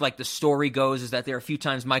 and I think like the story goes is that there are a few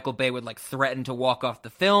times Michael Bay would like threaten to walk off the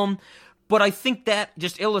film. But I think that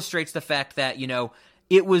just illustrates the fact that, you know,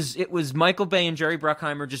 it was Michael Bay and Jerry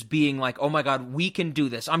Bruckheimer just being like, oh my God, we can do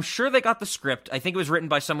this. I'm sure they got the script. I think it was written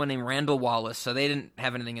by someone named Randall Wallace, so they didn't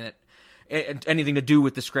have anything in it, anything to do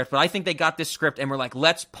with the script. But I think they got this script and were like,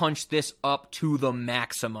 let's punch this up to the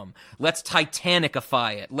maximum. Let's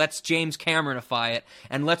Titanicify it. Let's James Cameronify it.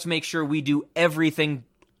 And let's make sure we do everything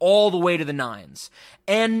all the way to the nines.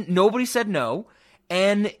 And nobody said no.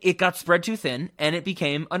 And it got spread too thin, and it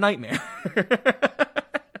became a nightmare.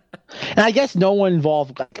 And I guess no one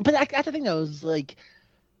involved. But that's the thing, though, is like,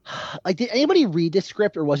 did anybody read this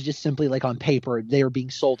script, or was it just simply like on paper they were being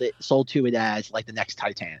sold to it as like the next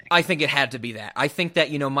Titanic? I think it had to be that. I think that,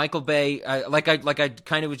 you know, Michael Bay, like I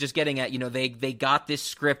kind of was just getting at, you know, they got this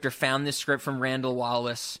script or found this script from Randall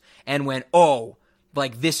Wallace and went, oh,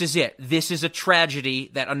 like this is it. This is a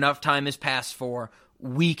tragedy that enough time has passed for.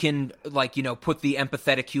 We can, like, you know, put the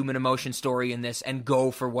empathetic human emotion story in this and go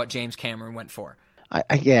for what James Cameron went for.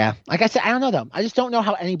 Yeah. Like I said, I don't know them. I just don't know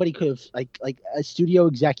how anybody could have, like a studio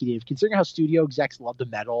executive, considering how studio execs love to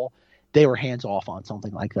meddle, they were hands off on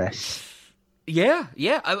something like this. Yeah,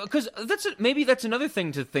 because maybe that's another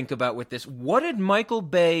thing to think about with this. What did Michael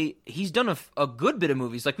Bay? He's done a good bit of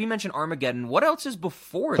movies, like we mentioned Armageddon. What else is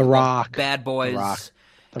before The Rock, Bad Boys? The Rock.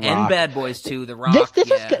 And Bad Boys 2, The Rock.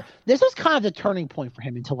 This was kind of the turning point for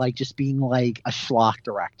him into like just being like a schlock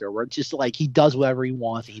director, where it's just like he does whatever he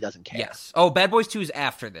wants and he doesn't care. Yes. Oh, Bad Boys 2 is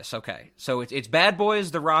after this. Okay, so it's Bad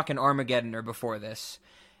Boys, The Rock, and Armageddon are before this,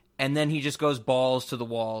 and then he just goes balls to the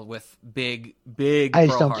wall with big. I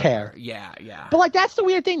just don't care. Yeah. But like that's the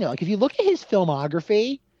weird thing though. Like if you look at his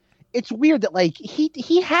filmography, it's weird that like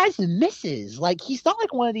he has misses. Like he's not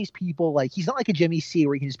like one of these people. Like he's not like a Jimmy C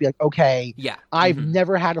where he can just be like, okay, yeah, I've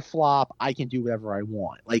never had a flop. I can do whatever I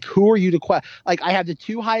want. Like who are you to like I have the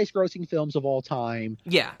 2 highest grossing films of all time.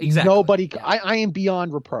 Yeah, exactly. Nobody. Yeah. I am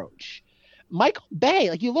beyond reproach. Michael Bay,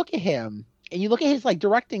 like you look at him and you look at his like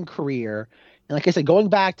directing career. And like I said, going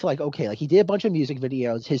back to like, okay, like he did a bunch of music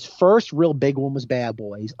videos. His first real big one was Bad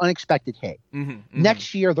Boys, unexpected hit.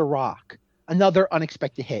 Next year, The Rock. Another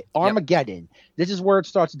unexpected hit. Armageddon. Yep. This is where it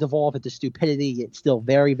starts to devolve into stupidity. It's still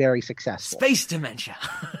very, very successful. Space dementia.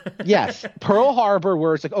 Yes. Pearl Harbor,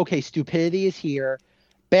 where it's like, okay, stupidity is here.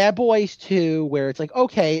 Bad Boys 2, where it's like,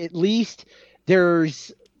 okay, at least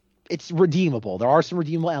it's redeemable. There are some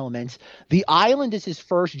redeemable elements. The Island is his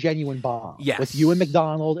first genuine bomb. Yes. With Ewan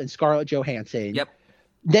McDonald and Scarlett Johansson. Yep.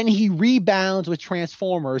 Then he rebounds with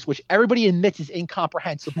Transformers, which everybody admits is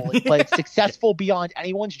incomprehensible, but it's successful beyond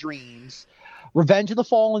anyone's dreams. Revenge of the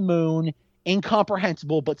Fallen Moon,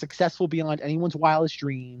 incomprehensible, but successful beyond anyone's wildest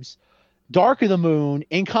dreams. Dark of the Moon,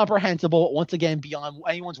 incomprehensible, but once again beyond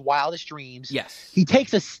anyone's wildest dreams. Yes. He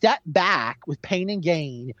takes a step back with Pain and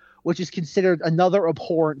Gain, which is considered another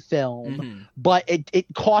abhorrent film, but it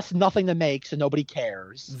costs nothing to make, so nobody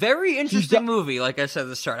cares. Very interesting movie, like I said at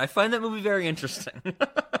the start. I find that movie very interesting.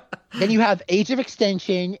 Then you have Age of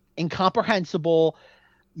Extinction, incomprehensible,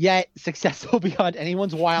 yet successful beyond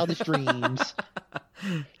anyone's wildest dreams.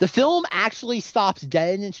 The film actually stops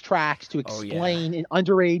dead in its tracks to explain an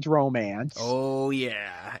underage romance. Oh,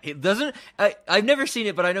 yeah. Yeah, it doesn't. I've never seen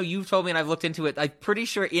it, but I know you've told me, and I've looked into it. I'm pretty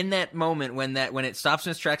sure in that moment when it stops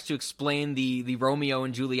in its tracks to explain the Romeo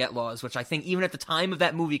and Juliet laws, which I think even at the time of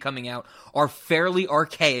that movie coming out are fairly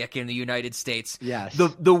archaic in the United States. Yes.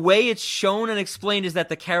 The way it's shown and explained is that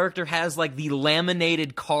the character has like the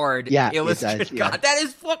laminated card illustrated. Does, yeah. God, that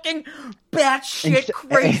is fucking batshit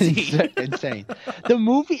crazy. Insane. The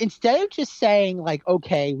movie, instead of just saying like,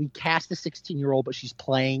 okay, we cast a 16-year-old, but she's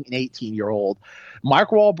playing an 18-year-old,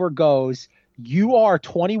 Mark Wahlberg goes, you are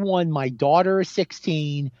 21, my daughter is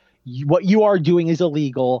 16, what you are doing is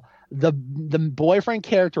illegal. The boyfriend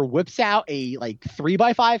character whips out a like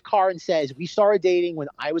 3x5 car and says, we started dating when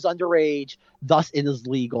I was underage, thus it is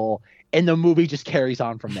legal. And the movie just carries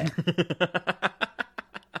on from there.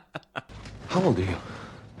 How old are you?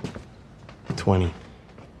 20.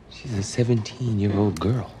 She's a 17-year-old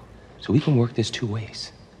girl. So we can work this two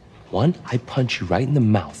ways. One, I punch you right in the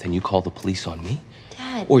mouth and you call the police on me.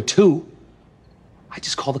 Dad. Or two, I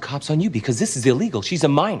just call the cops on you because this is illegal. She's a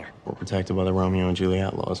minor. We're protected by the Romeo and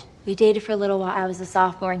Juliet laws. We dated for a little while. I was a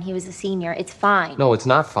sophomore and he was a senior. It's fine. No, it's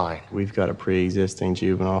not fine. We've got a pre-existing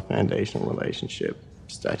juvenile foundational relationship.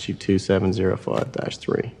 Statute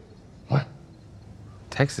 2705-3. What?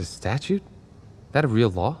 Texas statute? That a real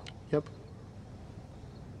law? Yep.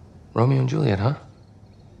 Romeo and Juliet, huh?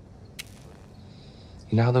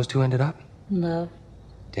 You know how those two ended up? Love.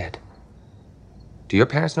 Dead. Do your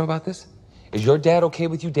parents know about this? Is your dad okay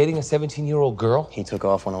with you dating a 17-year-old girl? He took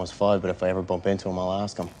off when I was 5, but if I ever bump into him, I'll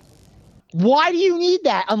ask him. Why do you need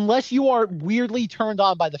that unless you are weirdly turned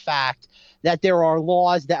on by the fact that there are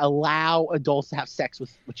laws that allow adults to have sex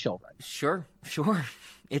with children? Sure.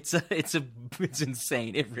 It's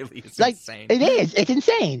insane. It really is like, insane. It is. It's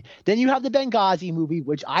insane. Then you have the Benghazi movie,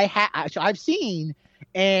 which I've seen,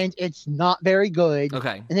 and it's not very good.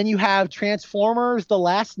 Okay. And then you have Transformers: The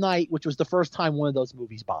Last Night, which was the first time one of those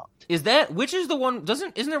movies bombed. Which is the one?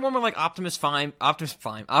 Isn't there one where like Optimus Prime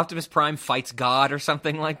fights God or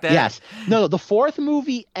something like that? Yes. No, the fourth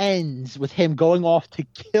movie ends with him going off to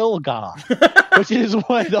kill God, which is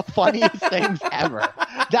one of the funniest things ever.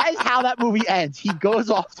 That is how that movie ends. He goes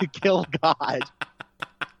off to kill God,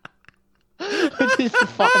 which is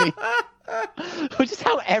funny. Which is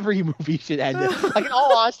how every movie should end. Like, in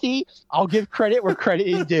all honesty, I'll give credit where credit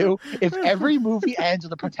is due. If every movie ends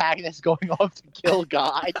with the protagonist going off to kill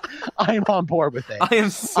God, I'm on board with it. I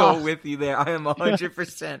am so with you there. I am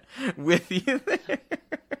 100% with you there.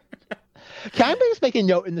 Can I just make a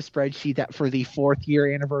note in the spreadsheet that for the 4th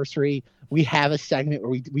year anniversary, we have a segment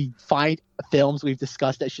where we find films we've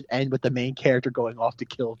discussed that should end with the main character going off to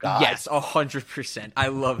kill God. Yes, 100%. I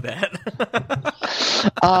love that.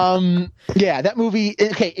 Yeah, that movie.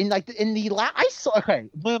 Okay,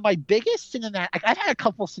 one of my biggest cinematic. I've had a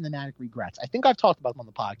couple cinematic regrets. I think I've talked about them on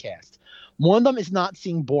the podcast. One of them is not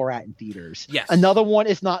seeing Borat in theaters. Yes. Another one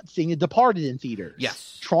is not seeing The Departed in theaters.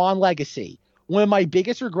 Yes. Tron Legacy. One of my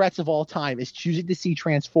biggest regrets of all time is choosing to see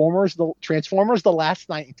Transformers: The Last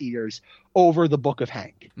Night in theaters over The Book of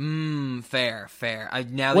Hank. Fair.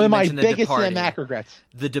 Now that One you of my mentioned The biggest Departed, cinematic regrets.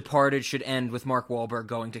 The Departed should end with Mark Wahlberg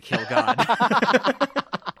going to kill God.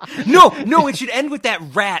 No, it should end with that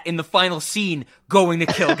rat in the final scene going to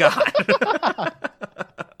kill God.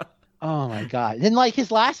 Oh my god! Then like his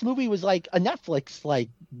last movie was like a Netflix like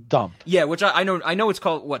dump. Yeah, which I know it's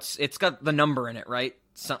called it's got the number in it, right?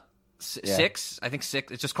 6, I think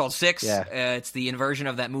 6. It's just called 6. Yeah. It's the inversion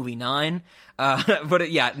of that movie 9. But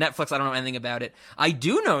Netflix. I don't know anything about it. I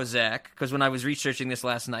do know, Zach, because when I was researching this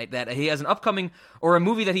last night, that he has an upcoming or a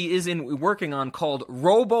movie that he is working on called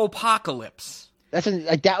Robopocalypse. That's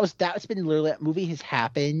been literally, that movie has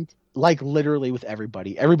happened like literally with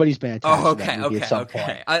everybody. Everybody's been attached to that movie at some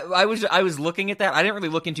point. I was looking at that. I didn't really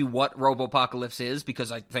look into what Robopocalypse is because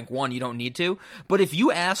I think, one, you don't need to. But if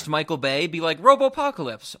you asked Michael Bay, be like,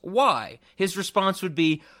 Robopocalypse, why? His response would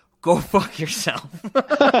be, go fuck yourself.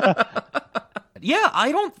 Yeah,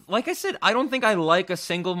 I don't think I like a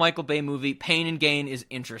single Michael Bay movie. Pain and Gain is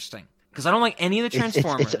interesting. Because I don't like any of the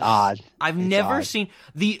Transformers. It's odd. I've never seen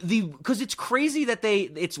because it's crazy that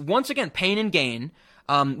it's once again Pain and Gain.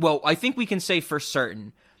 Well, I think we can say for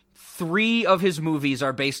certain 3 of his movies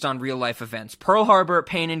are based on real life events: Pearl Harbor,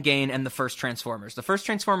 Pain and Gain, and the first Transformers. The first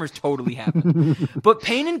Transformers totally happened. But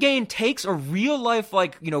Pain and Gain takes a real life,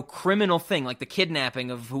 criminal thing, like the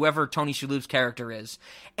kidnapping of whoever Tony Shalhoub's character is,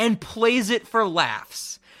 and plays it for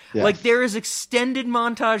laughs. Yes. Like, there is extended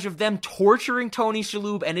montage of them torturing Tony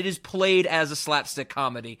Shalhoub, and it is played as a slapstick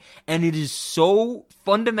comedy. And it is so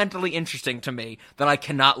fundamentally interesting to me that I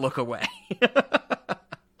cannot look away.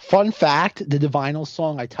 Fun fact, the Divinyl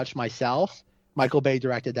song I Touch Myself Michael Bay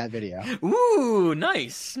directed that video. Ooh,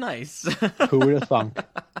 nice. Who would have thunk?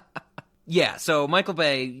 Yeah, so Michael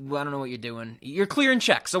Bay, well, I don't know what you're doing. You're clearing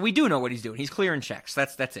checks, so we do know what he's doing. He's clearing checks.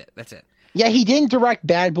 That's it. Yeah, he didn't direct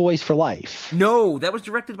Bad Boys for Life. No, that was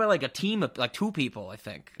directed by like a team of like 2 people, I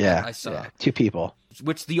think. Yeah, I saw. Yeah, 2 people.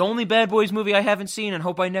 Which the only Bad Boys movie I haven't seen and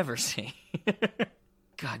hope I never see.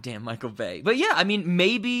 Goddamn Michael Bay. But yeah, I mean,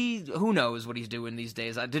 maybe, who knows what he's doing these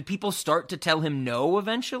days. Did people start to tell him no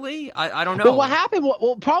eventually? I don't know. But what happened,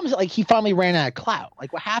 well, problem is, like, he finally ran out of clout.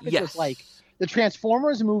 Like, what happened was, like, the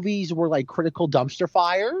Transformers movies were, like, critical dumpster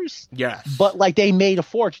fires. Yes. But, like, they made a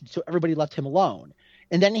fortune, so everybody left him alone.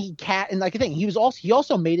 And then and like the thing, he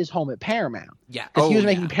also made his home at Paramount. Yeah. Because he was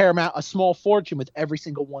making Paramount a small fortune with every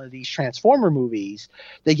single one of these Transformer movies.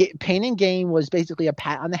 Pain and Gain was basically a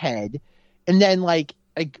pat on the head. And then, like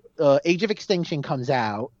Age of Extinction comes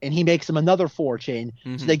out, and he makes him another fortune.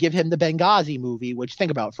 Mm-hmm. So they give him the Benghazi movie, which,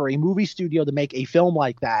 think about, for a movie studio to make a film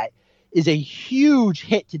like that is a huge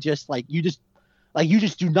hit. To just you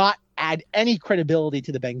just do not add any credibility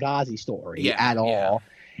to the Benghazi story at all. Yeah.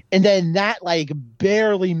 And then that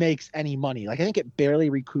barely makes any money. I think it barely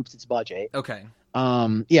recoups its budget. Okay.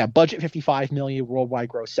 Budget $55 million, worldwide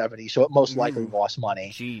gross $70, so it most likely lost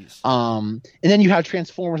money. Jeez. And then you have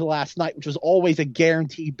Transformers: The Last Night, which was always a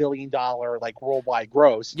guaranteed $1 billion worldwide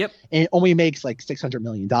gross. Yep. And it only makes $600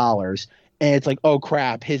 million. And it's oh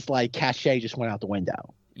crap, his cachet just went out the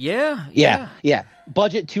window. Yeah.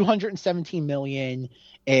 Budget $217 million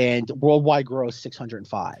and worldwide gross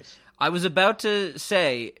 $605. I was about to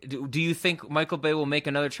say, do you think Michael Bay will make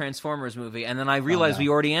another Transformers movie? And then I realized we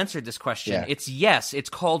already answered this question. Yeah. It's yes. It's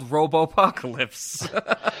called Robopocalypse.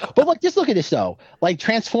 But just look at this, though.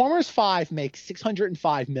 Transformers 5 makes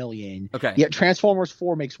 $605 million. Okay. Yet Transformers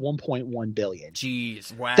 4 makes $1.1 billion.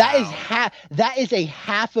 Jeez, wow. That is a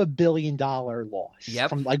 $500 million loss. Yep.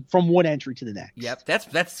 From one entry to the next. Yep.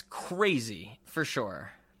 That's crazy for sure.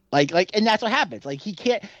 And that's what happens. He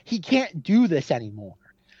can't do this anymore.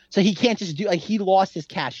 So he can't just do he lost his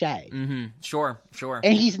cachet. Mm-hmm. Sure.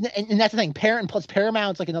 And that's the thing.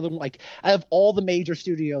 Paramount's another one. Out of all the major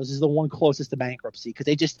studios, is the one closest to bankruptcy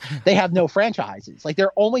because they have no franchises.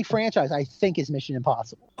 Their only franchise I think is Mission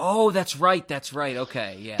Impossible. Oh, that's right.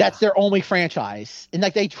 Okay, yeah. That's their only franchise. And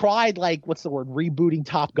they tried rebooting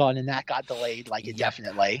Top Gun, and that got delayed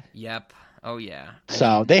indefinitely. Yep. Oh yeah.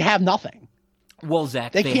 So they have nothing. Well,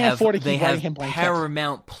 Zach, they can't afford to keep have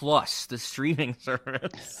Paramount Plus, the streaming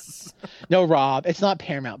service. No, Rob, it's not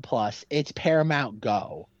Paramount Plus. It's Paramount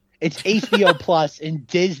Go. It's HBO Plus and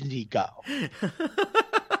Disney Go.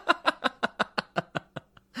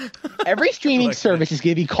 Every streaming service is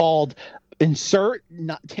going to be called insert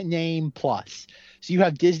not to name plus. So you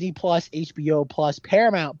have Disney Plus, HBO Plus,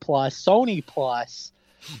 Paramount Plus, Sony Plus,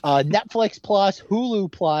 Netflix Plus,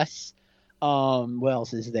 Hulu Plus. What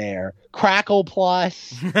else is there? Crackle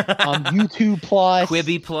Plus, YouTube Plus,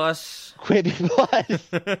 Quibi Plus,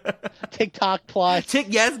 TikTok Plus,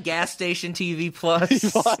 yes, Gas Station TV Plus,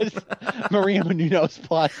 Maria Menounos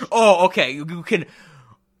Plus. Oh, okay.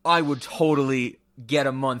 I would totally get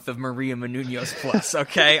a month of Maria Menounos Plus,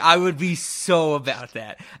 okay? I would be so about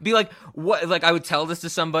that. Be like, what? I would tell this to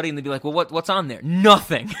somebody, and they'd be like, well, what's on there?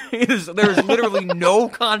 Nothing. There's literally no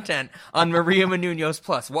content on Maria Menounos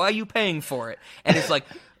Plus. Why are you paying for it? And it's like,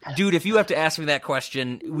 dude, if you have to ask me that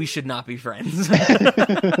question, we should not be friends.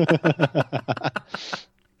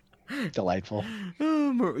 Delightful.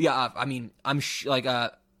 Yeah, I mean,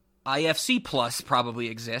 IFC Plus probably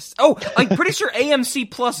exists. Oh, I'm pretty sure AMC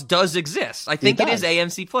Plus does exist. I think it is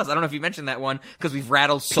AMC Plus. I don't know if you mentioned that one because we've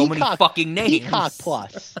rattled so many fucking names. Peacock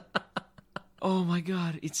Plus. Oh my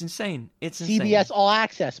god, it's insane. CBS All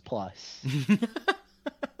Access Plus.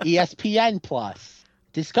 ESPN Plus.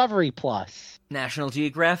 Discovery Plus. National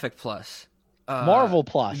Geographic Plus. Marvel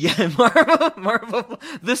Plus. Yeah, Marvel.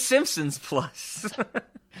 The Simpsons Plus.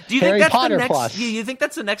 Do you Harry think that's Potter the next? Plus. You think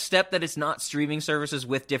that's the next step? That it's not streaming services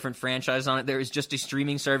with different franchises on it. There is just a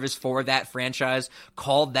streaming service for that franchise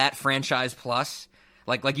called that franchise Plus.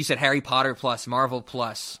 Like you said, Harry Potter Plus, Marvel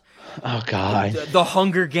Plus. Oh God. The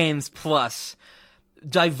Hunger Games Plus,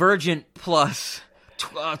 Divergent Plus,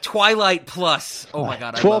 Twilight Plus. Oh my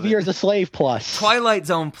God. 12 Years a Slave Plus. Twilight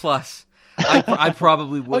Zone Plus. I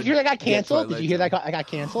probably would. Oh, did you hear that got canceled? Did you hear that I got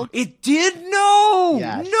canceled? It did? No!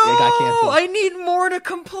 Yes, no! It got canceled. I need more to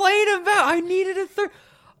complain about. I needed a third.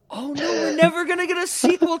 Oh no, we're never gonna get a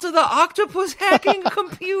sequel to the octopus hacking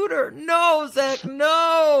computer. No, Zach,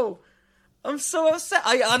 no! I'm so upset.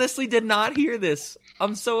 I honestly did not hear this.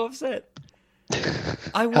 I'm so upset.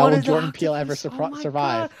 How will Jordan Peele ever survive?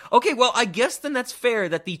 God. Okay, well, I guess then that's fair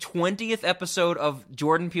that the 20th episode of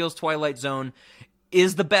Jordan Peele's Twilight Zone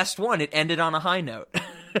is the best one. It ended on a high note.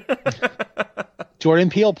 Jordan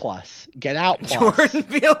Peele plus. Get Out plus. Jordan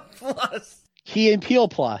Peele plus. Key and Peele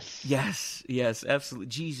plus. Yes, absolutely.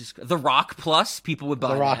 Jesus. The Rock plus. People would buy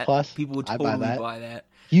that. The Rock plus. People would I'd totally buy that.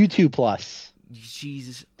 YouTube plus.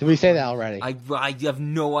 Jesus. Did we say that already? I have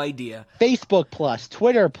no idea. Facebook plus.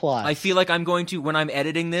 Twitter plus. I feel like I'm going to, when I'm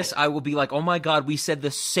editing this, I will be like, oh my God, we said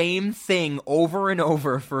the same thing over and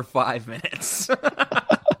over for 5 minutes.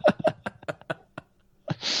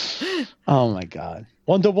 Oh my God.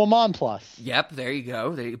 Wonder Woman plus. Yep, there you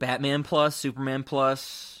go. Batman plus, Superman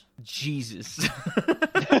plus, Jesus.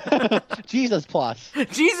 Jesus plus.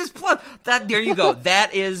 Jesus plus. There you go.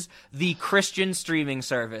 That is the Christian streaming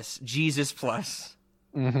service. Jesus plus.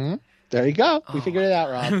 Mm-hmm. There you go. We figured it out,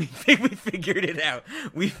 Rob. We figured it out.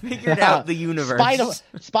 We figured out the universe.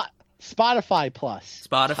 Spotify plus.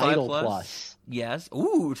 Spotify Tidal plus. Yes.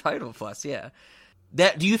 Ooh, Tidal plus. Yeah.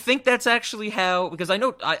 Do you think that's actually how? Because I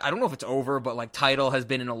know I don't know if it's over, but like Tidal has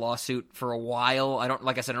been in a lawsuit for a while. I don't know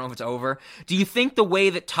if it's over. Do you think the way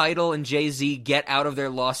that Tidal and Jay-Z get out of their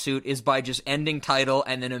lawsuit is by just ending Tidal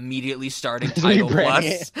and then immediately starting Tidal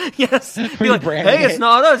Plus? Yes. Be like, hey, it's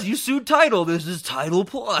not us. You sued Tidal. This is Tidal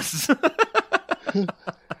Plus.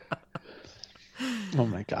 Oh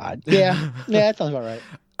my God. Yeah, that sounds about right.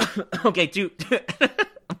 Okay,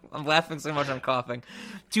 I'm laughing so much I'm coughing.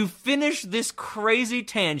 To finish this crazy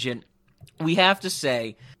tangent, we have to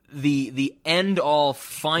say the end-all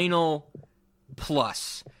final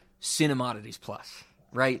plus, Cinemodities Plus,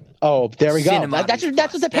 right? Oh, there we go. That's what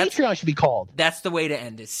the Patreon should be called. That's the way to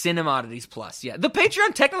end it. Cinemodities Plus. Yeah, the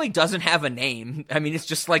Patreon technically doesn't have a name. I mean, it's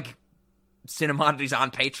just like Cinemodities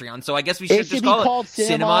on Patreon. So I guess we should just call it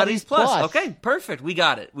Cinemodities Plus. Okay, perfect. We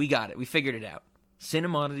got it. We figured it out.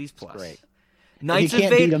 Cinemodities Plus. Great. Knights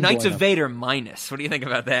of Vader minus. What do you think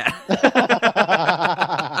about that?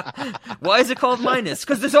 Why is it called minus?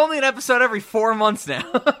 Because there's only an episode every 4 months now.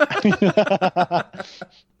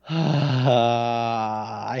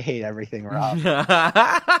 I hate everything, Rob.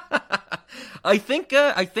 I think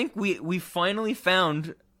we finally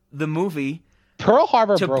found the movie Pearl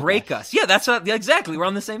Harbor to break us. Yeah, that's exactly. We're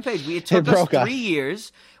on the same page. It took us 3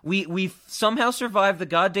 years. We somehow survived the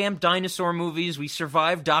goddamn dinosaur movies. We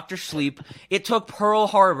survived Dr. Sleep. It took Pearl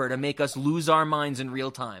Harbor to make us lose our minds in real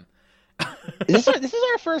time. This is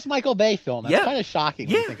our first Michael Bay film. That's kind of shocking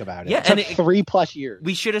when you think about it. Yeah, it took 3+ years.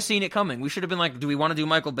 We should have seen it coming. We should have been like, do we want to do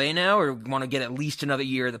Michael Bay now, or want to get at least another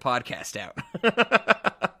year of the podcast out?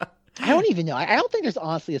 I don't even know. I don't think there's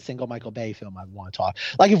honestly a single Michael Bay film I want to talk.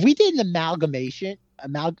 Like if we did an amalgamation.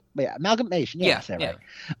 Yeah, right.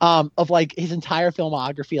 Of like his entire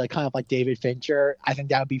filmography, like kind of like David Fincher, I think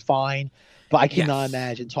that would be fine. But I cannot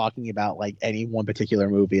imagine talking about like any one particular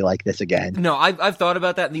movie like this again. No, I've thought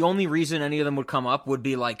about that, and the only reason any of them would come up would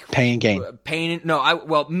be like Pain and Gain.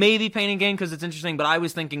 Maybe Pain and Gain because it's interesting, but I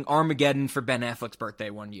was thinking Armageddon for Ben Affleck's birthday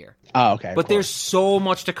one year. Oh, okay. But there's so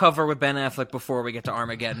much to cover with Ben Affleck before we get to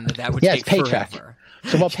Armageddon that would take Paycheck. Forever.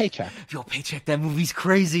 So about Paycheck. Yo, Paycheck, that movie's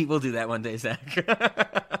crazy. We'll do that one day, Zach.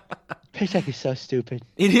 Paycheck is so stupid.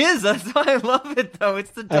 It is. That's why I love it, though.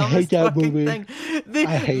 It's the dumbest fucking thing.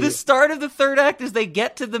 The start of the third act is they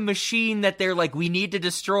get to the machine that they're like, we need to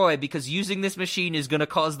destroy because using this machine is going to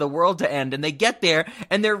cause the world to end. And they get there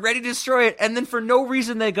and they're ready to destroy it. And then for no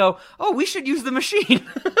reason they go, oh, we should use the machine.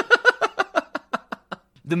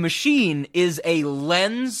 The machine is a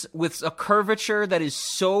lens with a curvature that is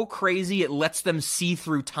so crazy it lets them see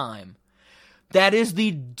through time. That is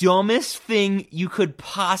the dumbest thing you could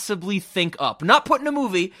possibly think up. Not put in a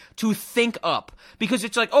movie, to think up. Because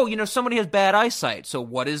it's like, oh, somebody has bad eyesight. So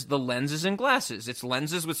what is the lenses in glasses? It's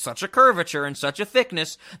lenses with such a curvature and such a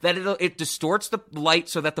thickness that it distorts the light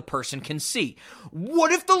so that the person can see.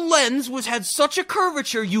 What if the lens had such a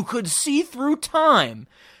curvature you could see through time?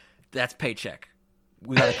 That's Paycheck.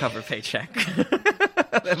 We gotta cover Paycheck.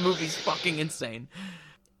 That movie's fucking insane.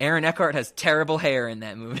 Aaron Eckhart has terrible hair in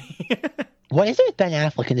that movie. What is it with Ben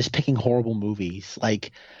Affleck and just picking horrible movies?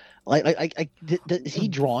 Is he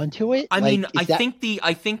drawn to it? I mean, I think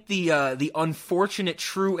the unfortunate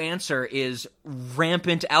true answer is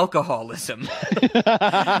rampant alcoholism.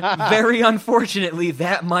 Very unfortunately,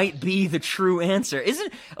 that might be the true answer.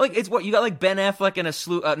 Isn't it's what you got like Ben Affleck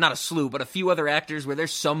and not a slew, but a few other actors where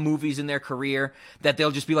there's some movies in their career that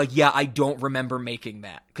they'll just be like, yeah, I don't remember making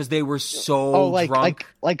that because they were so drunk.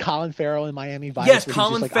 Like Colin Farrell in Miami Vice. Yes,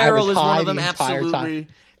 Colin Farrell is one of them. Absolutely.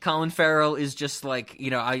 Colin Farrell is just like, you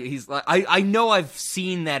know, I know I've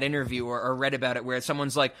seen that interview or read about it where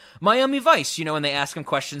someone's like, Miami Vice, you know, and they ask him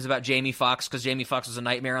questions about Jamie Foxx because Jamie Foxx was a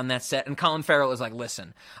nightmare on that set. And Colin Farrell is like,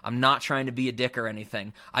 listen, I'm not trying to be a dick or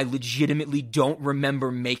anything. I legitimately don't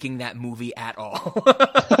remember making that movie at all.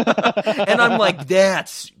 And I'm like,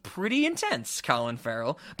 that's pretty intense, Colin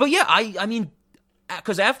Farrell. But yeah, I mean,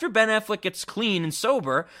 because after Ben Affleck gets clean and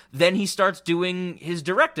sober, then he starts doing his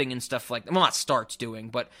directing and stuff like that. Well, not starts doing,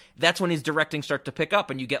 but that's when his directing starts to pick up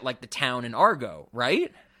and you get like The Town and Argo, right?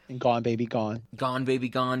 And Gone Baby Gone. Gone Baby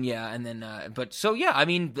Gone, yeah. And then, but so yeah, I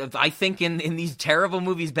mean, I think in these terrible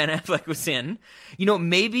movies Ben Affleck was in, you know,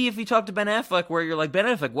 maybe if you talk to Ben Affleck where you're like, Ben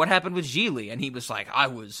Affleck, what happened with Gigli? And he was like, I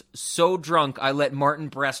was so drunk, I let Martin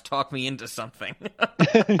Brest talk me into something.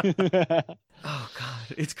 Oh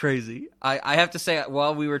God, it's crazy. I have to say,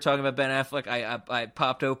 while we were talking about Ben Affleck, I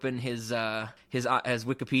popped open his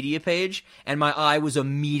Wikipedia page, and my eye was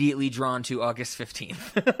immediately drawn to August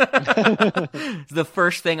 15th. It's the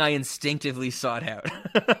first thing I instinctively sought out.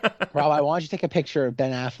 Rob, I want you to take a picture of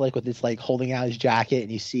Ben Affleck with this like holding out his jacket,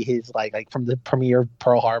 and you see his like from the premiere of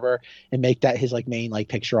Pearl Harbor, and make that his like main like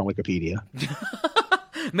picture on Wikipedia.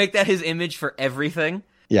 Make that his image for everything.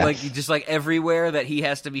 Yeah, like just like everywhere that he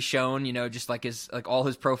has to be shown, you know, just like his like all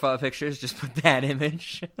his profile pictures, just put that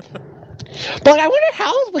image. But I wonder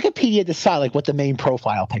how Wikipedia decide like what the main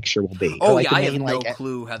profile picture will be. Oh like, yeah, I have no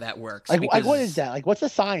clue how that works. Like what is that? Like what's the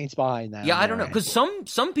science behind that? Yeah, I don't know, because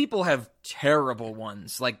some people have terrible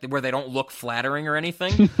ones, like where they don't look flattering or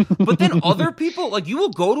anything. But then other people, like you will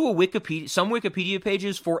go to some Wikipedia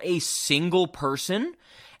pages for a single person,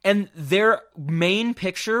 and their main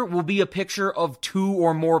picture will be a picture of 2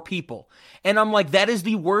 or more people. And I'm like, that is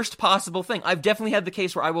the worst possible thing. I've definitely had the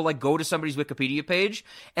case where I will like go to somebody's Wikipedia page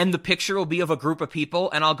and the picture will be of a group of people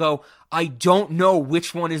and I'll go, I don't know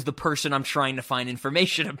which one is the person I'm trying to find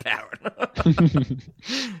information about.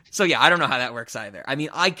 So yeah, I don't know how that works either. I mean,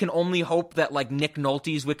 I can only hope that like Nick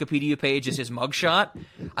Nolte's Wikipedia page is his mugshot.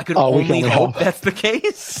 I could only hope that's the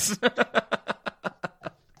case.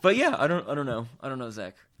 But yeah, I don't know. I don't know,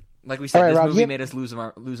 Zach. Like we said, this movie made us lose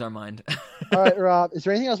our mind. All right, Rob, is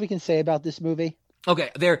there anything else we can say about this movie?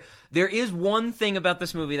 Okay, there is one thing about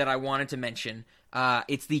this movie that I wanted to mention.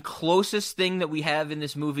 It's the closest thing that we have in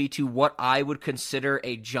this movie to what I would consider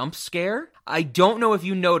a jump scare. I don't know if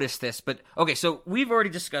you noticed this, but okay, so we've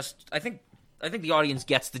already discussed, I think the audience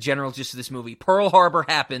gets the general gist of this movie. Pearl Harbor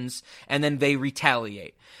happens, and then they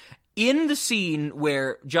retaliate. In the scene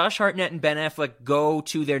where Josh Hartnett and Ben Affleck go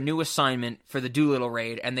to their new assignment for the Doolittle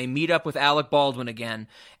raid, and they meet up with Alec Baldwin again,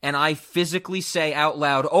 and I physically say out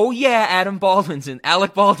loud, oh yeah, Alec Baldwin's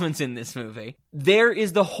in this movie. There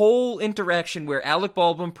is the whole interaction where Alec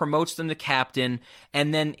Baldwin promotes them to captain,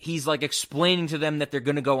 and then he's like explaining to them that they're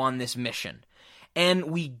going to go on this mission. And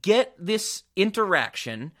we get this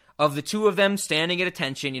interaction of the two of them standing at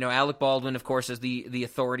attention, you know, Alec Baldwin, of course, as the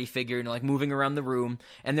authority figure, you know, like moving around the room.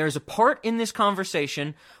 And there's a part in this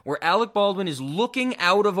conversation where Alec Baldwin is looking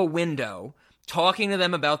out of a window, talking to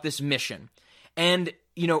them about this mission. And,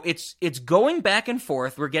 you know, it's going back and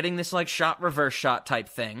forth. We're getting this like shot, reverse shot type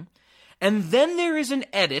thing. And then there is an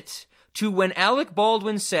edit to when Alec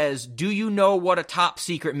Baldwin says, do you know what a top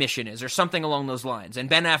secret mission is? Or something along those lines. And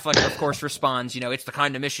Ben Affleck, of course, responds, you know, it's the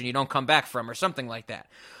kind of mission you don't come back from, or something like that.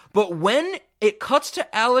 But when it cuts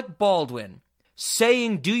to Alec Baldwin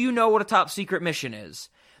saying, do you know what a top secret mission is?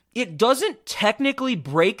 It doesn't technically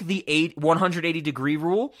break the 180-degree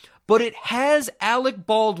rule, but it has Alec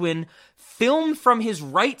Baldwin filmed from his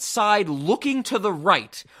right side looking to the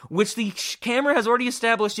right, which the camera has already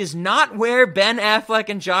established is not where Ben Affleck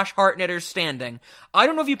and Josh Hartnett are standing. I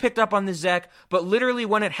don't know if you picked up on this, Zach, but literally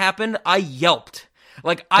when it happened, I yelped.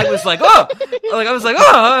 Like, I was like, oh!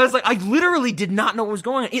 I literally did not know what was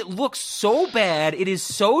going on. It looks so bad. It is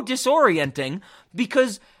so disorienting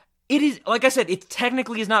because it is, like I said, it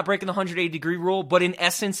technically is not breaking the 180-degree rule, but in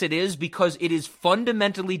essence it is, because it is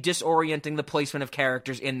fundamentally disorienting the placement of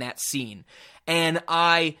characters in that scene. And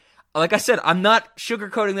like I said, I'm not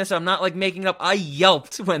sugarcoating this. I'm not like making up. I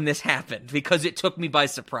yelped when this happened because it took me by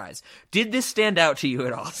surprise. Did this stand out to you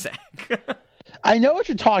at all, Zach? I know what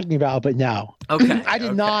you're talking about, but no. Okay. I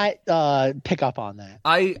did not pick up on that.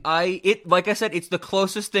 Like I said, it's the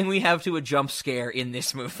closest thing we have to a jump scare in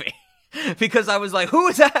this movie. Because I was like, who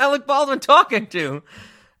is that Alec Baldwin talking to?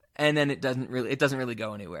 And then it doesn't really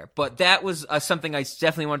go anywhere. But that was something I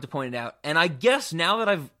definitely wanted to point out. And I guess now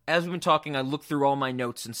that as we've been talking, I looked through all my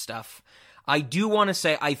notes and stuff. I do want to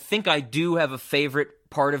say, I think I do have a favorite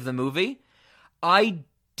part of the movie. I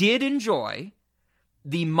did enjoy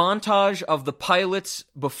the montage of the pilots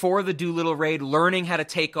before the Doolittle raid learning how to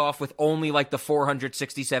take off with only like the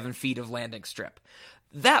 467 feet of landing strip.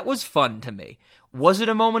 That was fun to me. Was it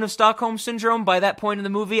a moment of Stockholm Syndrome by that point in the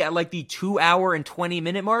movie at like the 2 hour and 20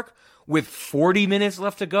 minute mark with 40 minutes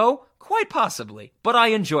left to go? Quite possibly, but I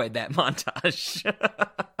enjoyed that montage.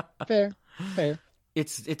 Fair.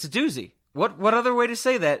 It's a doozy. What other way to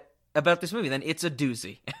say that about this movie than it's a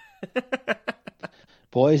doozy?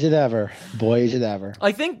 Boy, is it ever.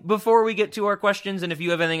 I think before we get to our questions, and if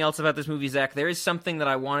you have anything else about this movie, Zach, there is something that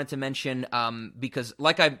I wanted to mention, because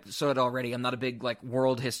like I said already, I'm not a big like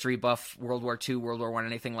world history buff, World War II, World War I,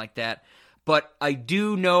 anything like that. But I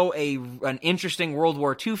do know an interesting World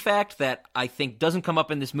War II fact that I think doesn't come up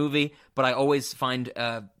in this movie, but I always find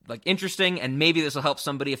like interesting, and maybe this will help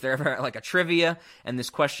somebody if they're ever like a trivia and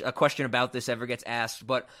a question about this ever gets asked.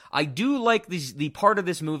 But I do like the part of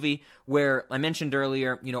this movie where I mentioned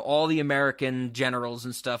earlier, all the American generals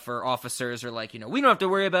and stuff or officers are like, we don't have to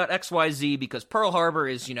worry about XYZ because Pearl Harbor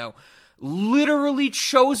is, literally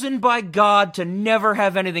chosen by God to never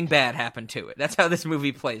have anything bad happen to it. That's how this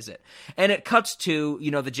movie plays it. And it cuts to,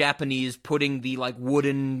 the Japanese putting the like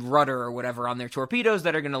wooden rudder or whatever on their torpedoes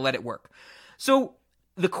that are going to let it work. So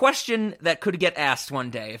the question that could get asked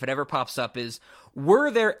one day, if it ever pops up, is,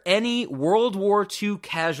 were there any World War II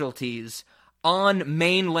casualties on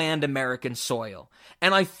mainland American soil?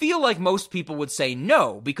 And I feel like most people would say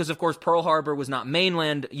no, because of course Pearl Harbor was not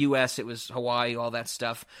mainland U.S., it was Hawaii, all that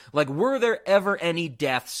stuff. Like, were there ever any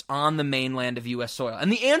deaths on the mainland of U.S. soil?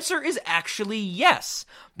 And the answer is actually yes.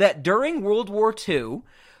 That during World War II,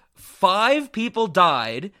 5 people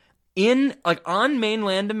died on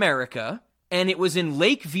mainland America, and it was in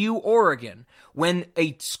Lakeview, Oregon, when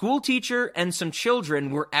a school teacher and some children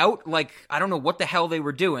were out, like, I don't know what the hell they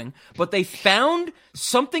were doing, but they found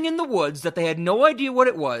something in the woods that they had no idea what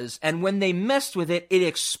it was, and when they messed with it, it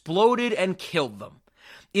exploded and killed them.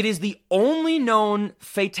 It is the only known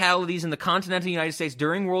fatalities in the continental United States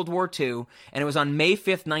during World War II, and it was on May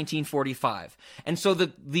 5th, 1945. And so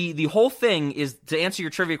the whole thing is, to answer your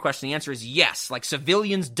trivia question, the answer is yes. Like,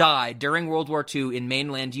 civilians died during World War II in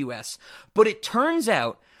mainland U.S. But it turns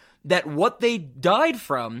out that what they died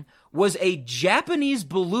from was a Japanese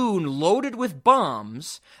balloon loaded with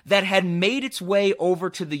bombs that had made its way over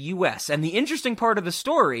to the U.S. And the interesting part of the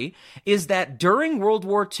story is that during World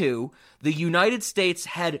War II, the United States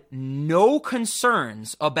had no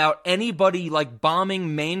concerns about anybody like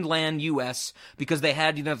bombing mainland U.S. because they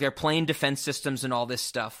had, their plane defense systems and all this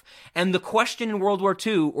stuff. And the question in World War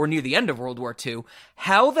II, or near the end of World War II,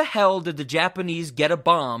 how the hell did the Japanese get a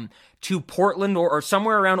bomb to Portland or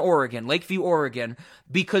somewhere around Oregon, Lakeview, Oregon,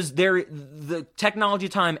 because the technology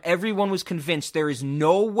time, everyone was convinced there is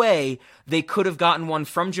no way they could have gotten one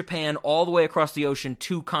from Japan all the way across the ocean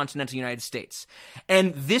to continental United States.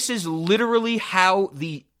 And this is literally how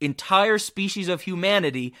the entire species of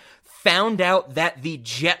humanity found out that the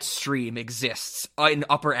jet stream exists in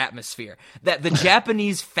upper atmosphere. That the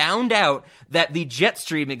Japanese found out that the jet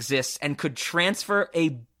stream exists and could transfer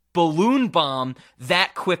a balloon bomb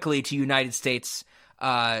that quickly to United States,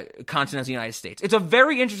 continental United States. It's a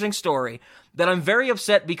very interesting story that I'm very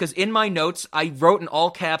upset because in my notes, I wrote in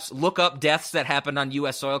all caps, look up deaths that happened on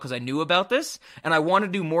U.S. soil because I knew about this, and I want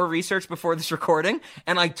to do more research before this recording,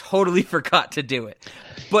 and I totally forgot to do it.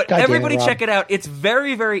 But God everybody damn it, check it out. It's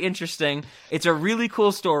very, very interesting. It's a really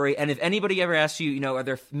cool story, and if anybody ever asks you, are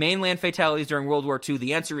there mainland fatalities during World War II,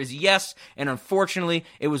 the answer is yes, and unfortunately,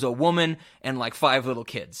 it was a woman and like 5 little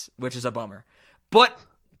kids, which is a bummer. But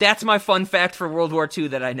that's my fun fact for World War II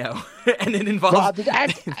that I know. And it involves... Rob,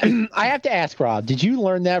 I have to ask, Rob, did you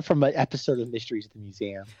learn that from an episode of Mysteries at the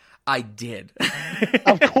Museum? I did.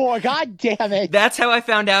 Of course. God damn it. That's how I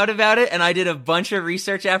found out about it, and I did a bunch of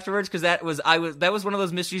research afterwards because that was one of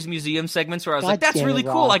those Mysteries Museum segments where I was like, that's really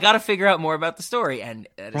cool. I got to figure out more about the story, and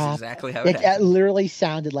that is exactly how it happened. It literally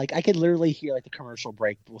sounded like I could literally hear like the commercial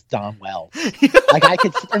break with Don Wells. Like I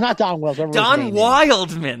could, or not Don Wells, Don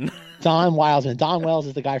Wildman. Don Wildman. Don Wells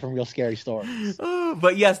is the guy from Real Scary Stories.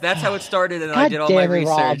 But yes, that's how it started, and I did all my research.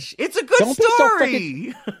 Rob. It's a good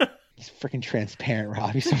story. He's freaking transparent,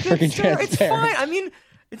 Rob. He's so freaking transparent. It's fine. I mean,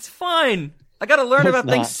 it's fine. I got to learn about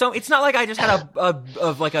things. So it's not like I just had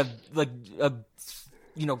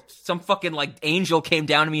some fucking like angel came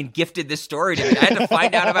down to me and gifted this story to me. I had to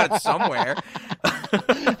find out about it somewhere.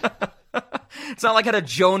 It's not like I had a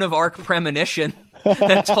Joan of Arc premonition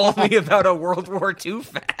that told me about a World War II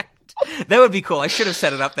fact. That would be cool. I should have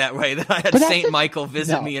set it up that way, that I had Saint Michael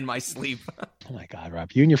visit me in my sleep. Oh my God,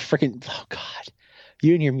 Rob. You and your freaking... Oh God.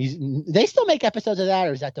 You and your music. They still make episodes of that,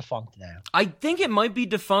 or is that defunct now? I think it might be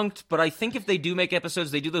defunct, but I think if they do make episodes,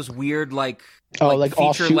 they do those weird like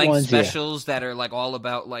offshoot feature-length ones, specials that are like all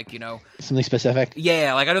about like, you know, something specific.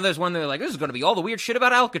 Yeah, like I know there's one they're like, this is going to be all the weird shit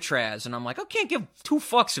about Alcatraz, and I'm like, I can't give two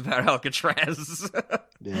fucks about Alcatraz.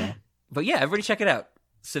 Yeah. But yeah, everybody check it out.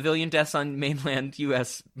 Civilian deaths on mainland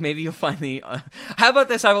U.S. Maybe you'll find the... How about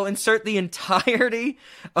this? I will insert the entirety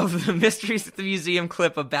of the Mysteries at the Museum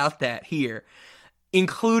clip about that here,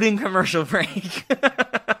 including commercial break.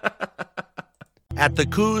 At the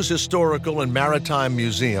Coos Historical and Maritime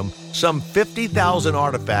Museum, some 50,000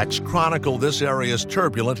 artifacts chronicle this area's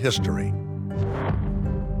turbulent history.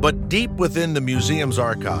 But deep within the museum's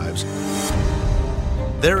archives,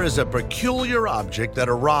 there is a peculiar object that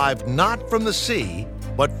arrived not from the sea,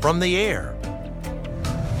 but from the air.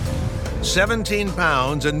 17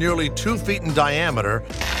 pounds and nearly 2 feet in diameter,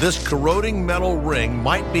 this corroding metal ring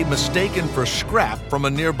might be mistaken for scrap from a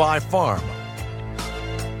nearby farm.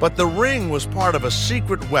 But the ring was part of a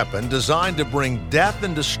secret weapon designed to bring death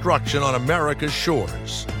and destruction on America's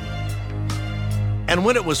shores. And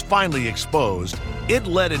when it was finally exposed, it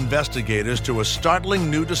led investigators to a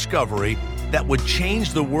startling new discovery that would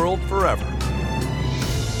change the world forever.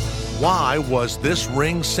 Why was this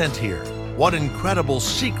ring sent here? What incredible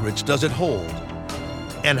secrets does it hold?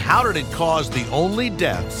 And how did it cause the only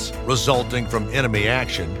deaths resulting from enemy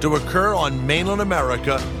action to occur on mainland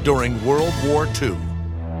America during World War II?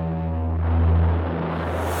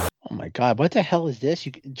 Oh my God, what the hell is this?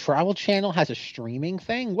 Travel Channel has a streaming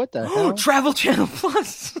thing? What the hell? Travel Channel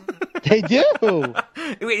Plus! They do!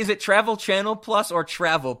 Wait, is it Travel Channel Plus or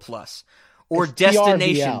Travel Plus? Or It's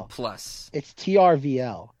Destination TRVL. Plus? It's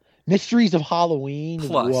TRVL. Mysteries of Halloween.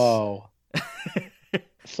 Plus. Whoa.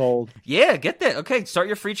 Sold. Yeah, get that. Okay, start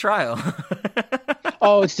your free trial.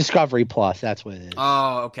 Oh, it's Discovery Plus. That's what it is.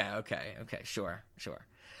 Oh, okay, sure.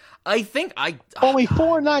 I think only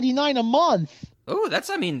 $4.99 a month. Oh,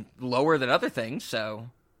 that's lower than other things. So,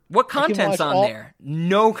 what content's on watch there?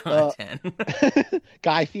 No content.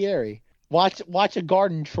 Guy Fieri. Watch a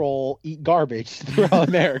garden troll eat garbage throughout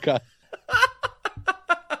America.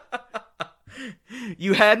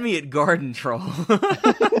 You had me at garden troll.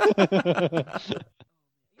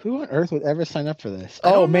 Who on earth would ever sign up for this?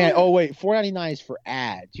 Oh man! Oh wait, $4.99 is for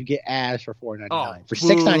ads. You get ads for $4.99. For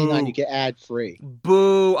 $6.99, you get ad free.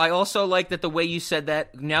 Boo! I also like that the way you said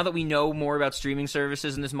that. Now that we know more about streaming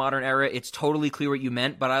services in this modern era, it's totally clear what you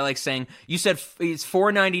meant. But I like saying you said it's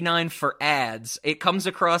 $4.99 for ads. It comes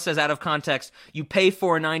across as out of context. You pay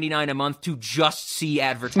 $4.99 a month to just see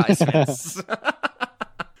advertisements.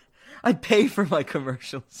 I pay for my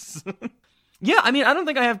commercials. Yeah, I don't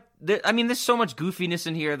think I have... there's so much goofiness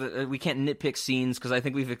in here that we can't nitpick scenes, because I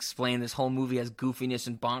think we've explained this whole movie has goofiness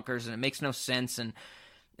and bonkers, and it makes no sense, and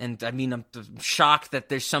I'm shocked that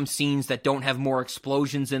there's some scenes that don't have more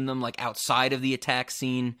explosions in them, like outside of the attack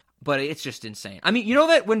scene, but it's just insane. You know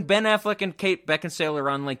that when Ben Affleck and Kate Beckinsale are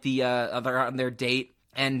on, like, they're on their date,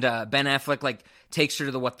 and Ben Affleck, like, takes her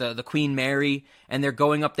to the Queen Mary, and they're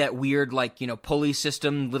going up that weird, pulley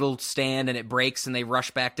system, little stand, and it breaks, and they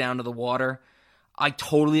rush back down to the water. I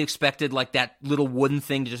totally expected, that little wooden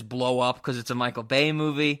thing to just blow up because it's a Michael Bay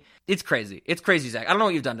movie. It's crazy. It's crazy, Zach. I don't know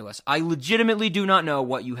what you've done to us. I legitimately do not know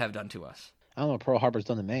what you have done to us. I don't know what Pearl Harbor's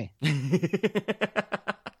done to me.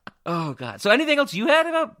 Oh, God. So anything else you had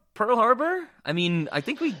about Pearl Harbor? I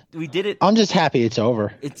think we did it. I'm just happy it's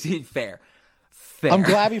over. It's fair. I'm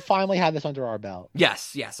glad we finally had this under our belt.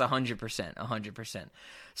 Yes, 100%.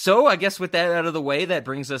 So I guess with that out of the way, that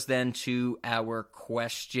brings us then to our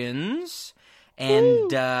questions.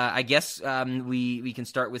 And I guess we can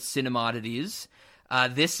start with Cinemoddities.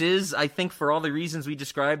 This is, I think, for all the reasons we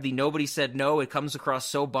described, the nobody said no. It comes across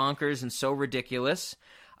so bonkers and so ridiculous.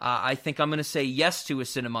 I think I'm going to say yes to a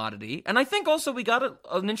Cinemoddity. And I think also we got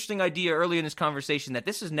an interesting idea earlier in this conversation that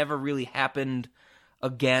this has never really happened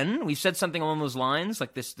again. We've said something along those lines,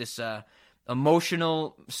 like this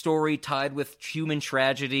emotional story tied with human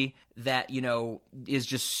tragedy that, is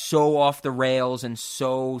just so off the rails and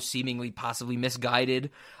so seemingly possibly misguided.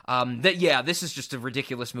 This is just a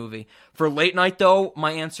ridiculous movie. For late night, though,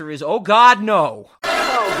 my answer is, oh, God, no.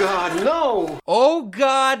 Oh, God, no. Oh,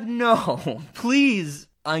 God, no. Please.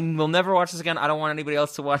 I will never watch this again. I don't want anybody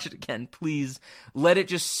else to watch it again. Please let it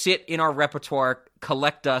just sit in our repertoire,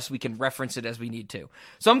 collect us. We can reference it as we need to.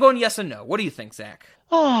 So I'm going yes and no. What do you think, Zach?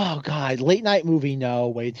 Oh, God. Late night movie, no.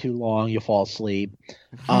 Way too long. You fall asleep.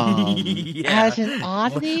 As an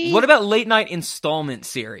oddity? What about late night installment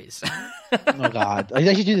series? Oh, God.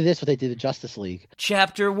 They should do this what they did with Justice League.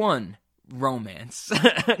 Chapter 1. romance.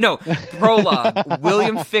 No, prologue.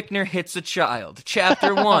 William Fichtner hits a child.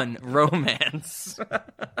 Chapter 1, romance.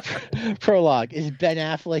 Prologue. Is Ben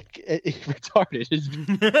Affleck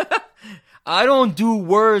retarded? I don't do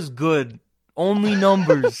words good. Only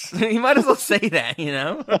numbers. You might as well say that, you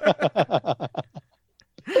know?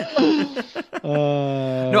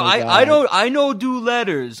 No, I don't. I know do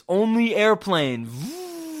letters. Only airplane.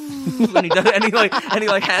 And he does, and he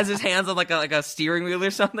has his hands on like a steering wheel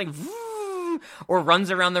or something, or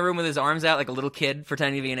runs around the room with his arms out like a little kid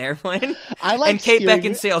pretending to be an airplane. And Kate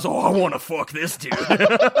Beckinsale's, I want to fuck this dude.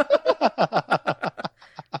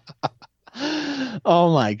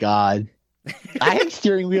 Oh my god. I think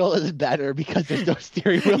steering wheel is better because there's no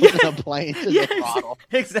steering wheel in a plane. It's just a throttle.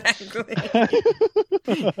 Exactly.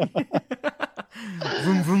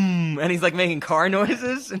 Vroom, vroom. And he's like making car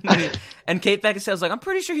noises. And Kate Beckinsale's like, I'm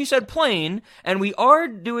pretty sure he said plane. And we are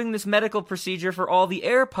doing this medical procedure for all the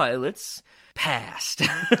air pilots. Passed.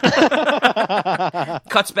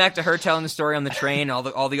 Cuts back to her telling the story on the train. All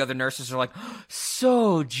the other nurses are like,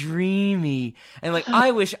 so dreamy. And like,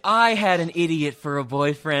 I wish I had an idiot for a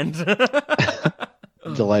boyfriend.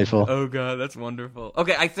 Delightful. Oh god, that's wonderful.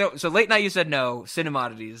 Okay, so late night you said no.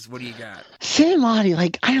 Cinemodities, what do you got? Cinemati,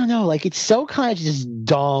 like, I don't know, like, it's so kind of just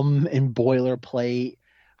dumb and boilerplate,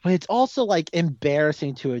 but it's also like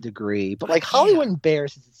embarrassing to a degree. But like Hollywood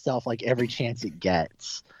embarrasses itself like every chance it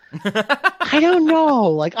gets. I don't know.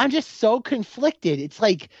 Like, I'm just so conflicted. It's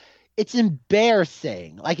like, it's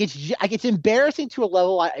embarrassing. Like, it's embarrassing to a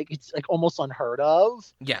level it's like almost unheard of.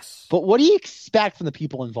 Yes. But what do you expect from the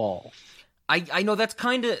people involved? I know that's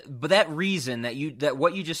kind of, but that reason that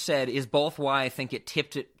what you just said is both why I think it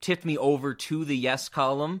tipped me over to the yes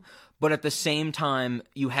column, but at the same time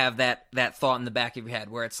you have that thought in the back of your head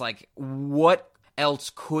where it's like, what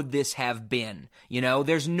else could this have been? You know,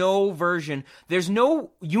 there's no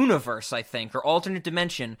universe, I think, or alternate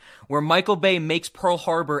dimension where Michael Bay makes Pearl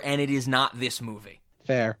Harbor and it is not this movie.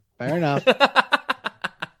 Fair enough.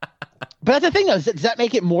 But that's the thing, though. Does that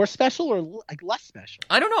make it more special or like less special?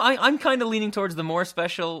 I don't know. I'm kind of leaning towards the more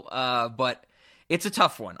special, but it's a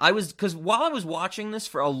tough one. Because while I was watching this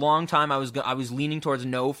for a long time, I was leaning towards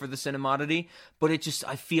no for the cinemodity, but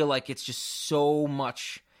I feel like it's just so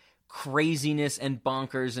much craziness and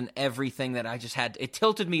bonkers and everything that I just had. It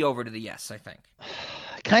tilted me over to the yes, I think.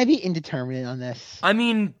 Can I be indeterminate on this? I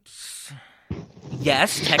mean,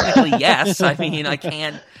 yes, technically yes. I mean, I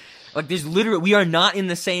can't. Like, we are not in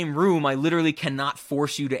the same room. I literally cannot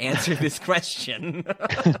force you to answer this question.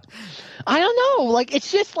 I don't know. Like, it's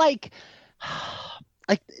just like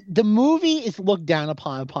the movie is looked down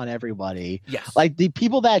upon everybody. Yes. Like, the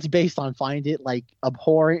people that it's based on find it like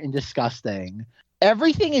abhorrent and disgusting.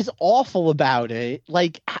 Everything is awful about it.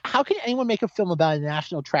 Like, how can anyone make a film about a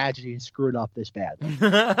national tragedy and screw it up this badly?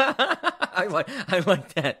 I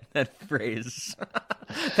like that phrase.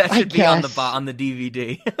 That should be on the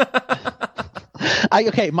DVD.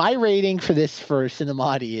 Okay, my rating for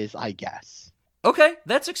Cinemati is I guess. Okay,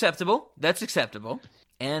 that's acceptable.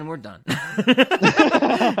 And we're done.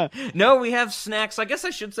 No, we have snacks. I guess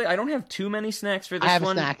I should say I don't have too many snacks for this one. I have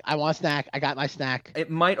a snack. I want a snack. I got my snack.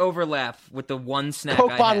 It might overlap with the one snack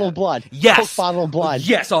Coke bottle of blood. Yes. Coke bottle of blood.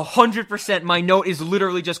 Yes, 100%. My note is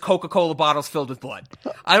literally just Coca-Cola bottles filled with blood.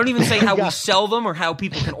 I don't even say how we sell them or how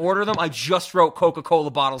people can order them. I just wrote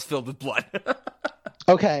Coca-Cola bottles filled with blood.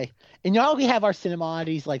 Okay. And now we have our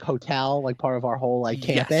Cinemati's like hotel, like part of our whole like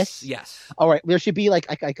campus. Yes. All right. There should be like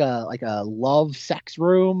a love sex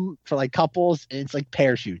room for like couples, and it's like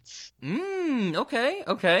parachutes. Okay.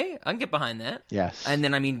 I can get behind that. Yes. And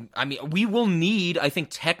then I mean, we will need, I think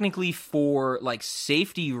technically for like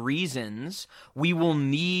safety reasons, we will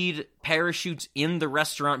need parachutes in the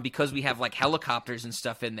restaurant because we have like helicopters and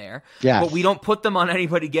stuff in there. Yes. But we don't put them on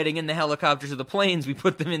anybody getting in the helicopters or the planes. We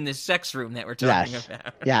put them in this sex room that we're talking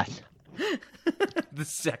about. Yes. The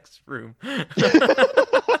sex room.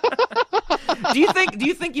 Do you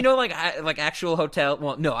think like actual hotel?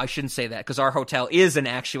 Well, no, I shouldn't say that because our hotel is an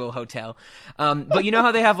actual hotel. But you know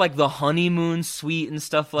how they have like the honeymoon suite and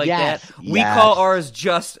stuff like that? We call ours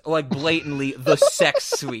just like blatantly the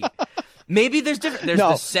sex suite. Maybe there's different. There's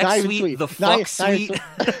the sex suite, the fuck suite.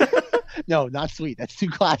 No, not suite. That's too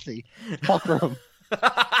classy. Fuck room.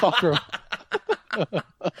 Fuck room.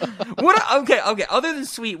 Okay. Other than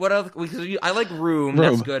suite, what other? Because I like room.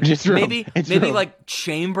 That's good. Just room. Maybe room. like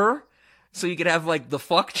chamber, so you could have like the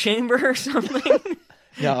fuck chamber or something.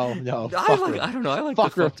 No. I don't know. I like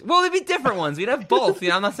fuck the fuck. Well, there'd be different ones. We'd have both. You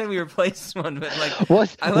know, I'm not saying we replace one, but like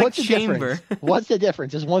I like what's the chamber. What's the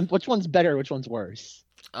difference? Which one's better? Which one's worse?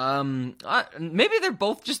 Maybe they're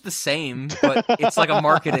both just the same, but it's like a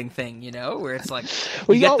marketing thing, where it's like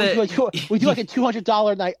we do like a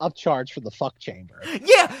 $200 a night upcharge for the fuck chamber.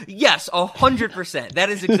 Yeah, yes, 100%. That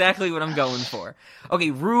is exactly what I'm going for.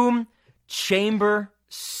 Okay, room, chamber,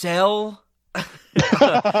 cell,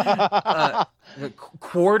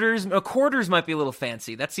 quarters. Quarters might be a little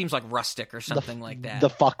fancy. That seems like rustic or something like that. The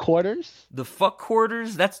fuck quarters. The fuck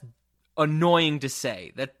quarters. That's annoying to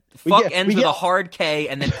say. That fuck ends with a hard K,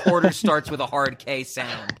 and then quarter starts with a hard K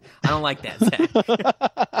sound. I don't like that, Zach.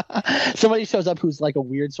 Somebody shows up who's like a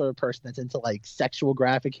weird sort of person that's into like sexual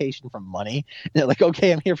gratification from money. And they're like,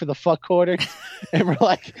 okay, I'm here for the fuck quarters. And we're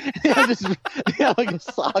like, they have like a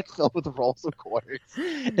sock filled with rolls of quarters.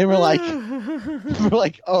 And we're like,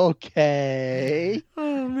 okay.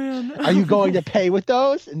 Oh, man. Are you going to pay with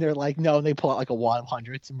those? And they're like, no. And they pull out like a wad of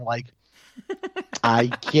hundreds. And we're like, I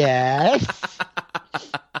guess.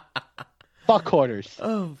 Fuck quarters.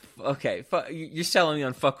 Oh, okay. You're selling me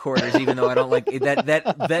on fuck quarters, even though I don't like it.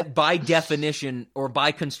 That by definition or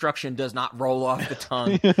by construction does not roll off the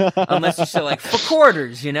tongue, unless you say like fuck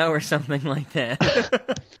quarters, or something like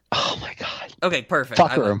that. Oh my god. Okay, perfect.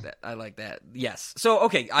 I like that. Yes. So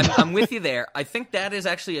okay, I'm with you there. I think that is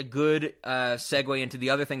actually a good segue into the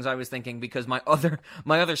other things I was thinking, because my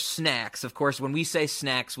other snacks. Of course, when we say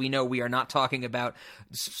snacks, we know we are not talking about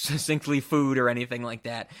succinctly food or anything like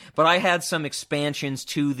that. But I had some expansions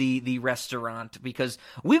to the restaurant, because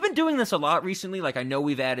we've been doing this a lot recently. Like I know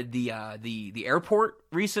we've added the airport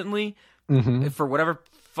recently for whatever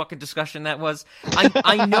fucking discussion that was.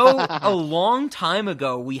 I know a long time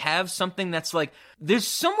ago we have something that's like, there's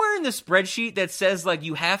somewhere in the spreadsheet that says like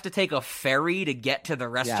you have to take a ferry to get to the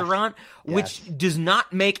restaurant, which does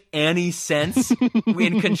not make any sense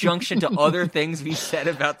in conjunction to other things we said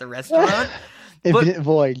about the restaurant. Infinite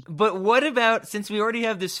void. But what about, since we already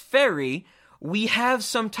have this ferry, we have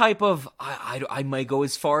some type of, I might go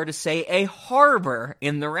as far to say, a harbor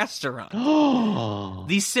in the restaurant.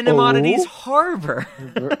 The Cinemodities harbor.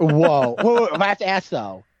 Whoa. I have to ask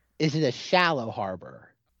though, is it a shallow harbor?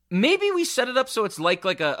 Maybe we set it up so it's like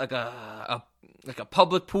a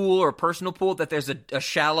public pool or a personal pool, that there's a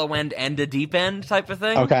shallow end and a deep end type of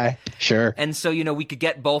thing. Okay, sure. And so, we could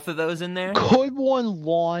get both of those in there. Could one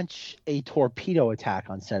launch a torpedo attack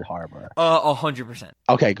on said harbor? 100%.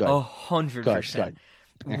 Okay, good. 100%.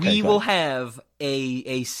 Good. We will have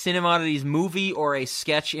a Cinemodities movie or a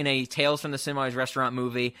sketch in a Tales from the Cinemodities restaurant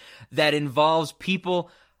movie that involves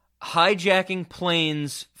people hijacking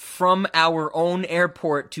planes from our own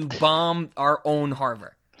airport to bomb our own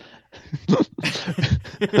harbor.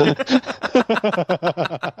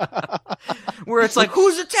 Where it's like,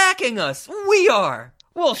 who's attacking us? We are.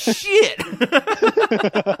 Well, shit.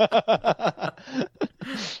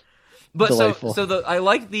 But Delightful. I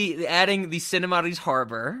like the adding the Cinemodities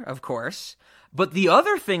harbor, of course. But the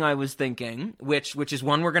other thing I was thinking, which is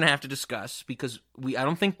one we're going to have to discuss, because I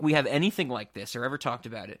don't think we have anything like this or ever talked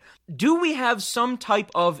about it. Do we have some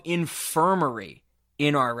type of infirmary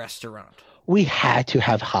in our restaurant? We had to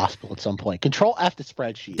have hospital at some point. Control F the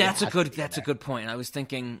spreadsheet. That's a good point. I was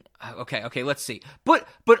thinking, okay, let's see. But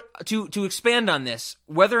to expand on this,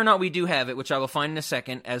 whether or not we do have it, which I will find in a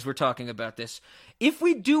second as we're talking about this, if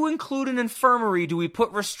we do include an infirmary, do we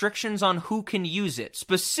put restrictions on who can use it?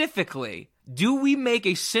 Specifically, do we make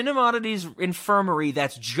a Cinemodities infirmary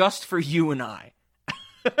that's just for you and I?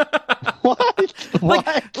 What?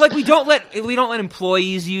 Like we don't let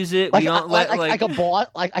employees use it. We don't let like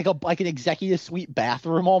an executive suite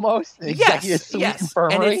bathroom almost. Executive suite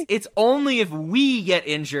infirmary. And it's only if we get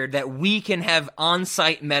injured that we can have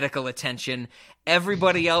on-site medical attention.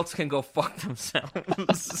 Everybody else can go fuck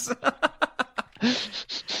themselves.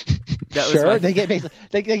 Sure, they get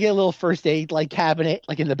a little first aid like cabinet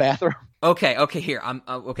like in the bathroom. Okay, here I'm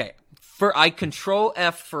okay. I control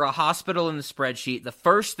F for a hospital in the spreadsheet. The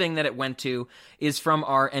first thing that it went to is from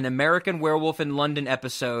An American Werewolf in London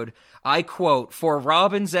episode. I quote, "For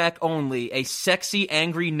Rob and Zach only, a sexy,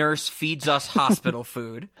 angry nurse feeds us hospital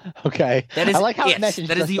food." Okay. That is I like how it messaged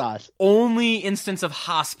that is the us. only instance of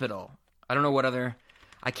hospital. I don't know what other...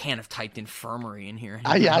 I can't have typed infirmary in here.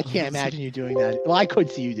 I can't imagine you doing that. Well, I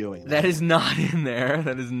could see you doing that. That is not in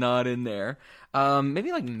there.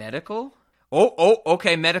 Maybe like medical? Oh,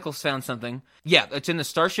 okay, medical's found something. Yeah, it's in the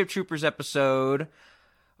Starship Troopers episode.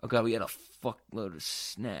 Oh god, we had a fuckload of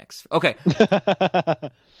snacks. Okay.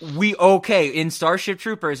 In Starship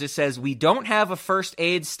Troopers, it says, we don't have a first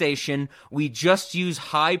aid station. We just use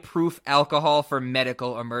high-proof alcohol for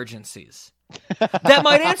medical emergencies. That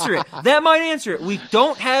might answer it. We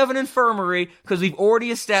don't have an infirmary because we've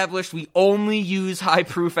already established we only use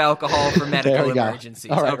high-proof alcohol for medical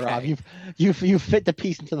emergencies. All right, okay. Rob, you fit the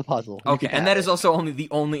piece into the puzzle. Okay, and that is also only the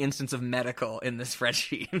only instance of medical in this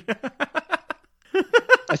spreadsheet.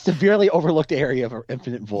 A severely overlooked area of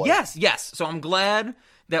Infinite Void. Yes. So I'm glad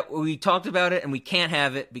that we talked about it and we can't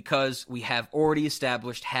have it because we have already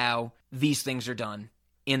established how these things are done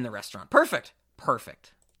in the restaurant. Perfect.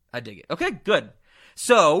 I dig it. Okay, good.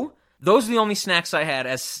 So those are the only snacks I had,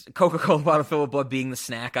 as Coca-Cola bottle filled with blood being the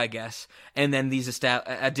snack, I guess, and then these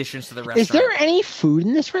additions to the restaurant. Is there any food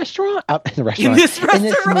in this restaurant? In this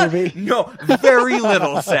movie? No, very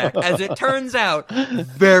little, Zach. As it turns out,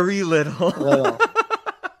 very little.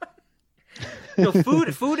 No,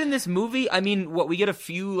 food in this movie, I mean, we get a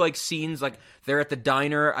few, like, scenes, like, they're at the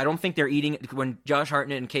diner. I don't think they're eating, when Josh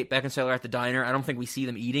Hartnett and Kate Beckinsale are at the diner, I don't think we see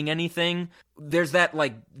them eating anything. There's that,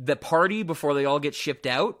 like, the party before they all get shipped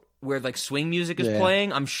out, where, like, swing music is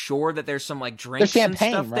playing. I'm sure that there's some, like, drinks and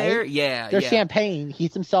stuff there. Yeah, There's champagne. He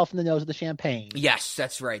hits himself in the nose with the champagne. Yes,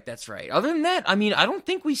 that's right. Other than that, I mean, I don't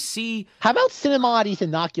think we see... How about Cinemati's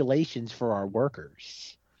inoculations for our workers?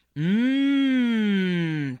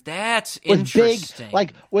 That's interesting.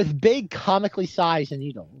 With big comically sized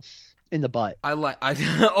needles in the butt. Oh my god,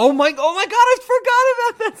 I forgot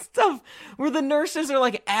about that stuff. Where the nurses are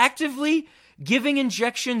like actively giving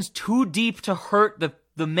injections too deep to hurt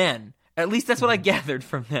the men. At least that's what I gathered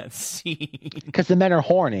from that scene. Because the men are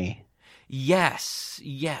horny. Yes.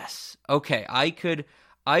 Okay, I could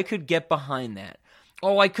get behind that.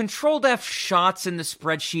 Oh, I controlled F shots in the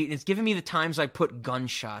spreadsheet, and it's giving me the times I put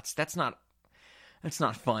gunshots. That's not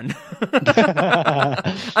fun.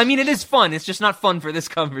 I mean, it is fun. It's just not fun for this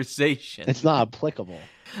conversation. It's not applicable.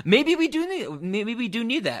 Maybe we do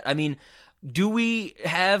need that. I mean,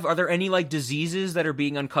 are there any, like, diseases that are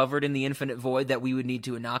being uncovered in the Infinite Void that we would need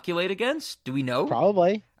to inoculate against? Do we know?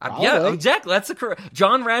 Probably. Yeah, exactly. That's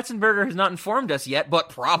John Ratzenberger has not informed us yet, but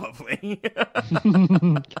probably.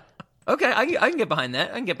 Okay, I can get behind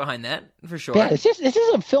that. For sure. Yeah, this is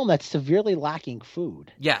a film that's severely lacking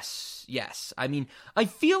food. Yes. I mean, I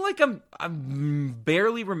feel like I'm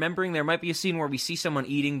barely remembering. There might be a scene where we see someone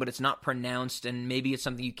eating, but it's not pronounced, and maybe it's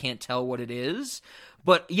something you can't tell what it is.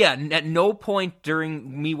 But yeah, at no point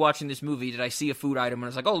during me watching this movie did I see a food item and I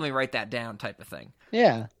was like, oh, let me write that down type of thing.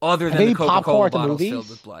 Yeah. Other than the Coca-Cola bottles filled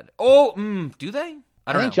with blood. Oh, do they?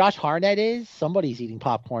 I think Josh Hartnett is. Somebody's eating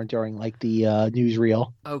popcorn during, like, the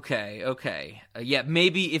newsreel. Okay. Yeah,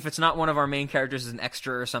 maybe if it's not one of our main characters, is an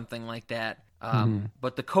extra or something like that.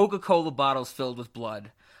 But the Coca-Cola bottles filled with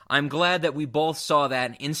blood. I'm glad that we both saw that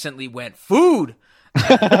and instantly went, food!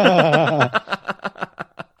 I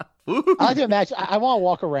like to imagine, I want to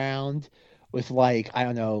walk around with, like, I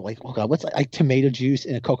don't know, like, oh God, what's like tomato juice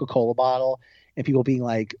in a Coca-Cola bottle, and people being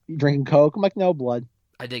like, you drinking Coke? I'm like, no, blood.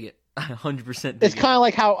 I dig it. 100%. It's kind of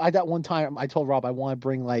like how that one time I told Rob I want to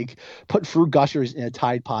bring, like, put fruit gushers in a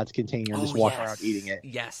Tide Pods container and just walk around eating it.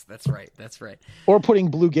 Yes, that's right. Or putting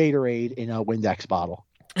blue Gatorade in a Windex bottle.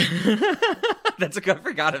 I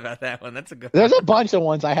forgot about that one. That's a good one. There's a bunch of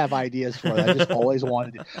ones I have ideas for that I just always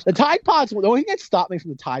wanted to. The Tide Pods, the only thing that stopped me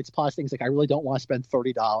from the Tide Pods thing is, like, I really don't want to spend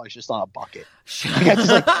 $30 just on a bucket.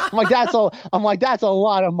 I'm like, that's a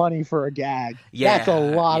lot of money for a gag. Yeah, that's a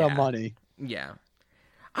lot of money. Yeah.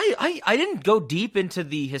 I didn't go deep into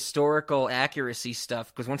the historical accuracy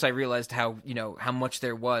stuff because once I realized how much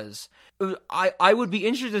there was, I would be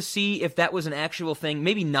interested to see if that was an actual thing.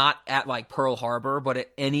 Maybe not at, like, Pearl Harbor, but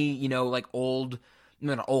at any, like,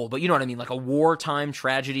 not old, but you know what I mean, like a wartime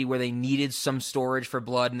tragedy where they needed some storage for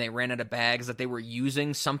blood and they ran out of bags, that they were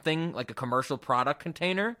using something like a commercial product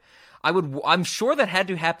container. I'm sure that had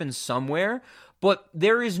to happen somewhere, but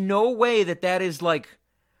there is no way that is, like,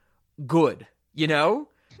 good, you know?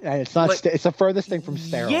 And it's not. Like, it's the furthest thing from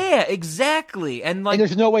sterile. Yeah, exactly. And, like, and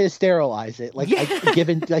there's no way to sterilize it. Like,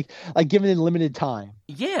 given in limited time.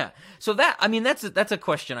 Yeah. So that's a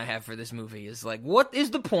question I have for this movie. Is, like, what is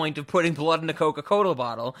the point of putting blood in a Coca-Cola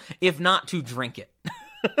bottle if not to drink it?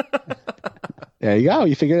 There you go.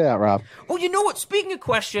 You figured it out, Rob. Oh, you know what? Speaking of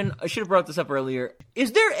question, I should have brought this up earlier.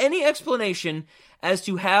 Is there any explanation as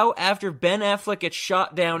to how, after Ben Affleck gets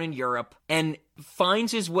shot down in Europe and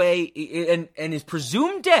finds his way and is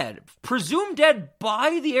presumed dead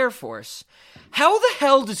by the Air Force, how the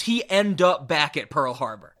hell does he end up back at Pearl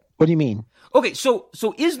Harbor? What do you mean? Okay, so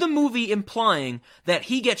is the movie implying that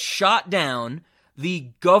he gets shot down,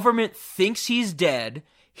 the government thinks he's dead,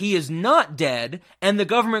 he is not dead, and the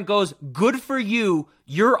government goes, good for you,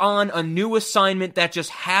 you're on a new assignment that just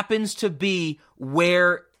happens to be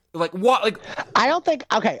where, like, what, like... I don't think,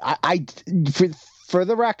 okay, For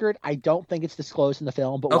the record, I don't think it's disclosed in the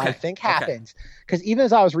film, but what I think Okay. happens, because even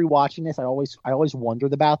as I was rewatching this, I always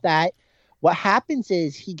wondered about that. What happens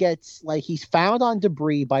is he's found on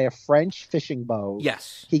debris by a French fishing boat.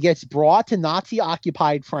 Yes. He gets brought to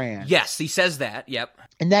Nazi-occupied France. Yes, he says that. Yep.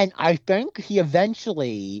 And then I think he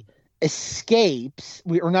eventually escapes.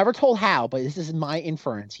 We are never told how, but this is my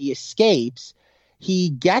inference. He escapes. He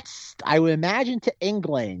gets, I would imagine, to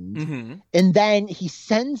England. Mm-hmm. And then he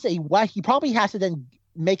sends he probably has to then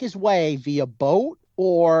make his way via boat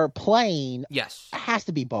or plane. Yes. It has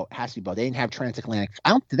to be boat. They didn't have transatlantic.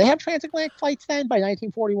 Did they have transatlantic flights then by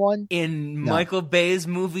 1941? In Michael Bay's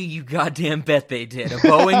movie, you goddamn bet they did. A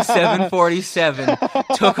Boeing 747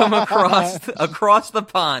 took him across the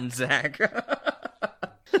pond, Zach.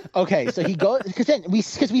 Okay, so he goes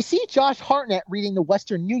because we see Josh Hartnett reading the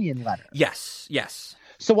Western Union letter. Yes.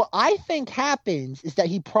 So what I think happens is that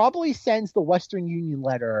he probably sends the Western Union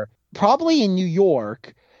letter, probably in New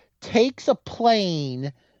York, takes a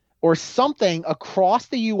plane or something across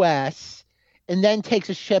the U.S., and then takes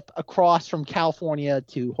a ship across from California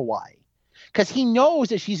to Hawaii. Because he knows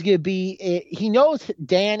that he knows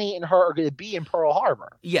Danny and her are going to be in Pearl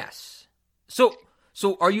Harbor. Yes. So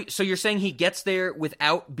you're saying he gets there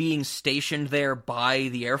without being stationed there by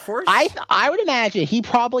the Air Force? I would imagine he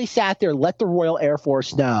probably sat there, let the Royal Air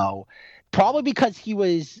Force know, probably because he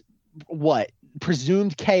was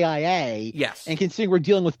presumed KIA. Yes. And considering we're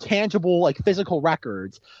dealing with tangible, physical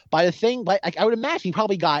records, I would imagine he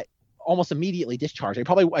probably got almost immediately discharged. He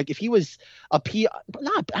probably, if he was I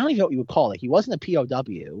don't even know what you would call it. He wasn't a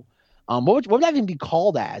POW. What would that even be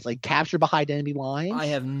called as? Captured behind enemy lines? I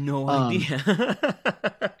have no idea.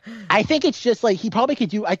 I think it's just he probably could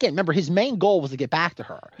do. Again, remember his main goal was to get back to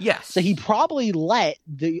her. Yes. So he probably let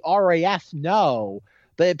the RAF know,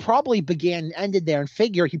 but it probably began and ended there. And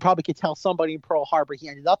figure he probably could tell somebody in Pearl Harbor he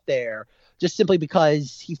ended up there just simply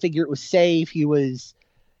because he figured it was safe.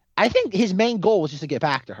 I think his main goal was just to get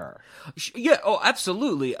back to her. Yeah. Oh,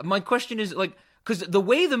 absolutely. My question is because the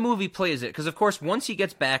way the movie plays it, because of course once he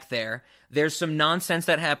gets back there, there's some nonsense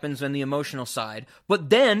that happens on the emotional side, but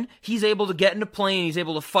then he's able to get in a plane, he's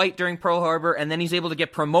able to fight during Pearl Harbor, and then he's able to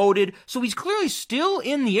get promoted, so he's clearly still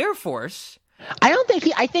in the Air Force. I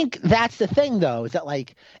think that's the thing though, is that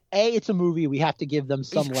it's a movie, we have to give them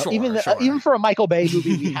some level, even for a Michael Bay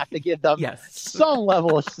movie, we have to give them some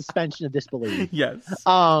level of suspension of disbelief. Yes.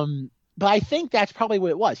 But I think that's probably what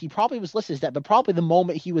it was. He probably was listed as that, but probably the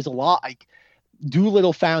moment he was alive,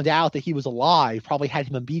 Doolittle found out that he was alive, probably had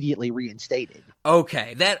him immediately reinstated.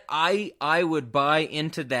 Okay, that I would buy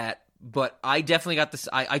into that, but I definitely got this.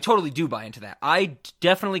 I totally do buy into that. I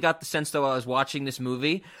definitely got the sense though, while I was watching this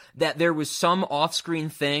movie, that there was some off-screen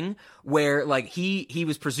thing where he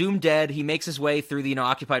was presumed dead. He makes his way through the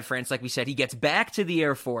occupied France, like we said. He gets back to the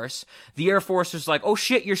Air Force. The Air Force is like, "Oh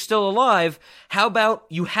shit, you're still alive. How about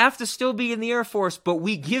you have to still be in the Air Force, but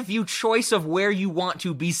we give you choice of where you want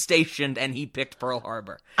to be stationed." And he picked Pearl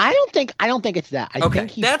Harbor. I don't think it's that. I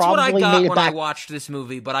think that's what I got when I watched this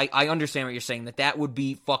movie. But I understand what you're saying. That would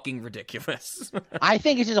be fucking ridiculous. I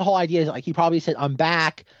think it's just the whole idea is he probably said, "I'm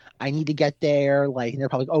back. I need to get there." And they're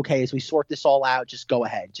probably okay, as we sort this all out, just go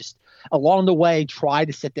ahead. Just along the way, try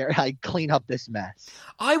to sit there clean up this mess.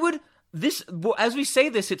 As we say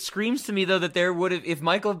this, it screams to me though that there would have, if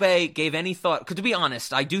Michael Bay gave any thought, because to be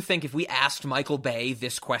honest, I do think if we asked Michael Bay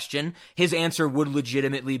this question, his answer would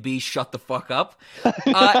legitimately be "shut the fuck up." But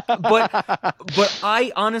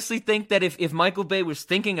I honestly think that if Michael Bay was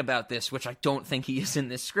thinking about this, which I don't think he is in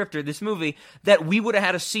this script or this movie, that we would have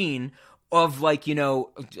had a scene of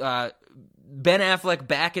Ben Affleck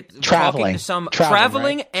back at traveling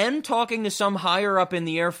and talking to some higher up in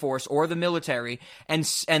the Air Force or the military, and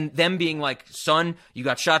them being like, "Son, you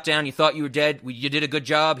got shot down. You thought you were dead. You did a good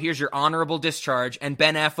job. Here's your honorable discharge." And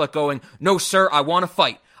Ben Affleck going, "No, sir, I want to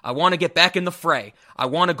fight. I want to get back in the fray. I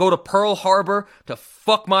want to go to Pearl Harbor to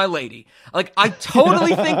fuck my lady." I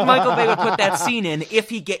totally think Michael Bay would put that scene in if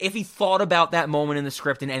he thought about that moment in the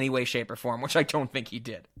script in any way, shape, or form, which I don't think he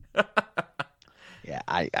did. Yeah,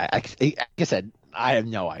 like I said, I have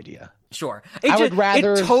no idea. Sure. I would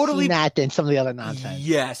rather see that than some of the other nonsense.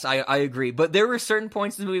 Yes, I agree. But there were certain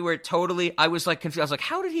points in the movie where I was confused. I was like,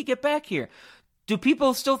 how did he get back here? Do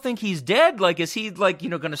people still think he's dead? Is he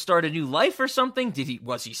going to start a new life or something?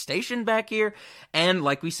 Was he stationed back here? And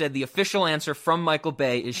like we said, the official answer from Michael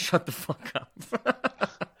Bay is shut the fuck up.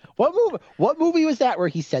 What movie was that where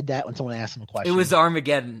he said that when someone asked him a question? It was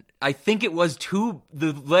Armageddon. I think it was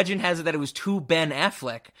the legend has it that it was to Ben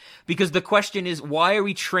Affleck, because the question is, why are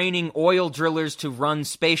we training oil drillers to run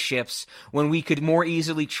spaceships when we could more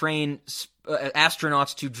easily train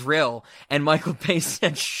astronauts to drill? And Michael Bay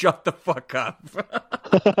said, shut the fuck up.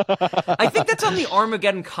 I think that's on the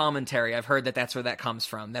Armageddon commentary. I've heard that that's where that comes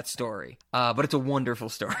from, that story. But it's a wonderful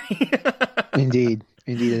story. Indeed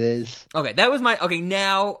it is. Okay,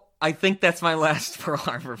 now I think that's my last Pearl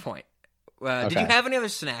Harbor point. Did you have any other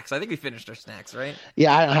snacks? I think we finished our snacks, right?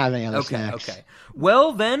 Yeah, I don't have any other snacks. Okay.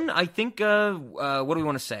 Well, then, I think, what do we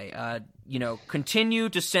want to say? Continue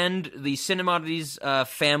to send the Cinemodities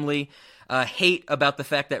family hate about the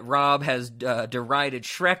fact that Rob has derided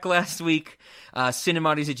Shrek last week.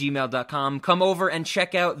 Cinemodities@gmail.com. Come over and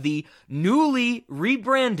check out the newly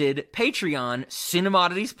rebranded Patreon,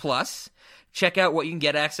 Cinemodities Plus. Check out what you can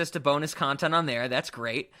get access to bonus content on there. That's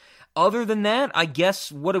great. Other than that, I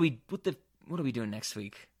guess what are we doing next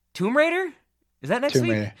week? Tomb Raider? Is that next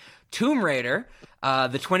week? Tomb Raider,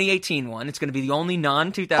 the 2018 one. It's going to be the only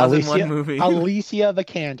non-2001 movie. Alicia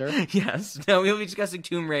Vikander. Yes. No, we'll be discussing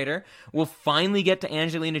Tomb Raider. We'll finally get to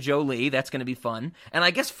Angelina Jolie. That's going to be fun. And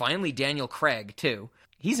I guess finally Daniel Craig, too.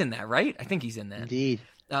 He's in that, right? I think he's in that. Indeed.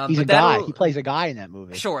 He's a guy. He plays a guy in that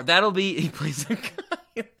movie. Sure. He plays a guy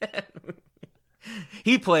in that movie.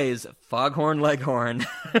 He plays Foghorn Leghorn.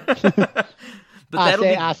 But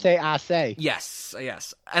I say. Yes.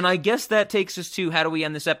 And I guess that takes us to how do we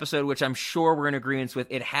end this episode, which I'm sure we're in agreement with.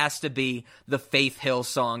 It has to be the Faith Hill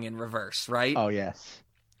song in reverse, right? Oh, yes.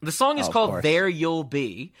 The song is called There You'll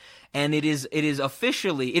Be, and it is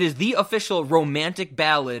the official romantic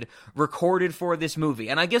ballad recorded for this movie.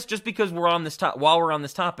 And I guess just because while we're on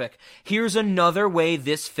this topic, here's another way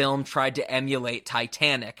this film tried to emulate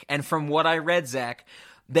Titanic. And from what I read, Zach,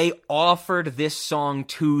 they offered this song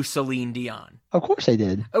to Celine Dion. Of course they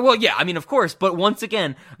did. Well, yeah, I mean, of course. But once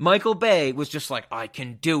again, Michael Bay was just like, I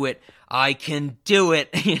can do it,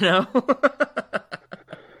 you know?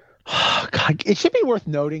 God, it should be worth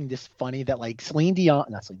noting, just funny that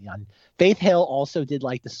Faith Hill also did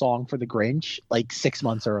like the song for The Grinch like 6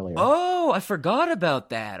 months earlier. Oh, I forgot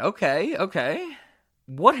about that. Okay.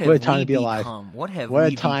 What a time to be alive. What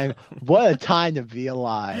a time to be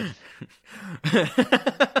alive.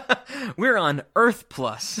 We're on Earth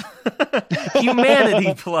Plus.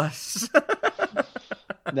 Humanity Plus.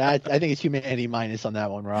 I think it's Humanity Minus on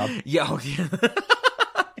that one, Rob. Yeah.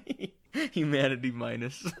 Humanity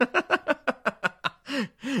Minus.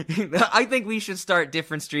 I think we should start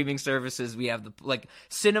different streaming services. We have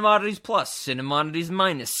Cinemodities Plus, Cinemodities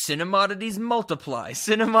Minus, Cinemodities Multiply,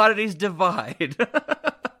 Cinemodities Divide.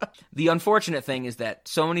 The unfortunate thing is that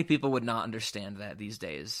so many people would not understand that these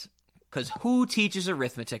days, because who teaches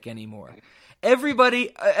arithmetic anymore?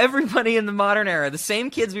 Everybody in the modern era, the same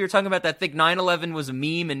kids we were talking about that think 9/11 was a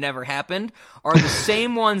meme and never happened, are the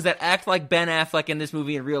same ones that act like Ben Affleck in this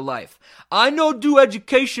movie in real life. I know do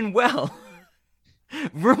education well.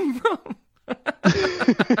 Vroom, vroom. Okay,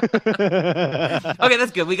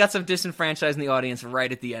 that's good. We got some disenfranchised in the audience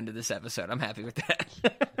right at the end of this episode. I'm happy with that.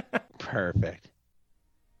 Perfect.